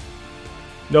this,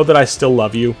 know that I still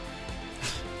love you.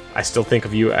 I still think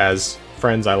of you as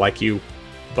friends. I like you,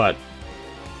 but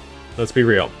let's be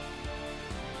real.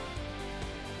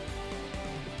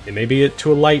 It may be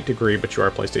to a light degree, but you are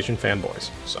PlayStation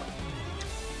fanboys. So,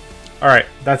 all right,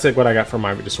 that's it. What I got from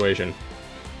my dissuasion.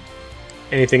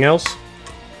 Anything else?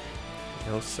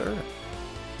 No, sir.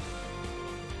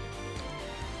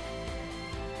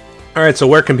 All right, so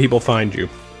where can people find you?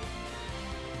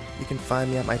 You can find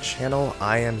me at my channel,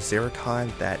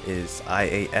 iamxeracon. That is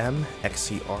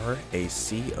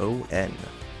iamxeracon.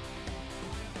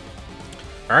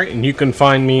 All right, and you can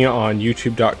find me on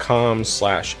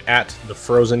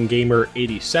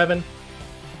youtube.com/@thefrozengamer87.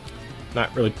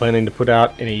 Not really planning to put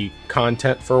out any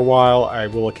content for a while. I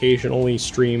will occasionally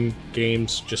stream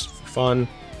games just for fun.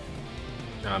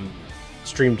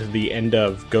 Streamed to the end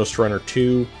of Ghost Runner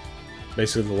 2.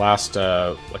 Basically the last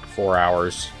 4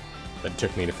 hours that it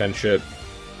took me to finish it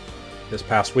this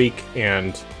past week,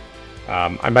 and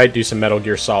I might do some Metal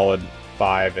Gear Solid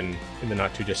 5 in the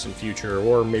not too distant future,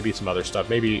 or maybe some other stuff.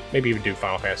 Maybe even do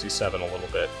Final Fantasy 7 a little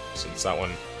bit, since that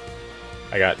one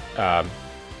I got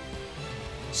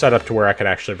set up to where I could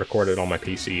actually record it on my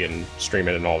PC and stream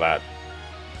it and all that.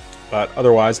 But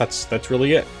otherwise, that's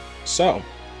really it. So,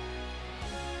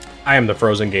 I am the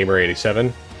Frozen Gamer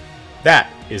 87.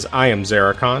 That is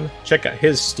iamxeracon. Check out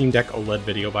his Steam Deck OLED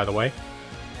video, by the way.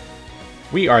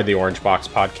 We are the Orange Box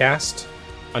Podcast.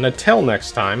 And until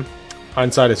next time,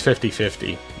 hindsight is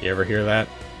 50-50. You ever hear that?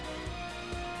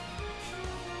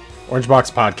 Orange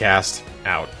Box Podcast,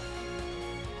 out.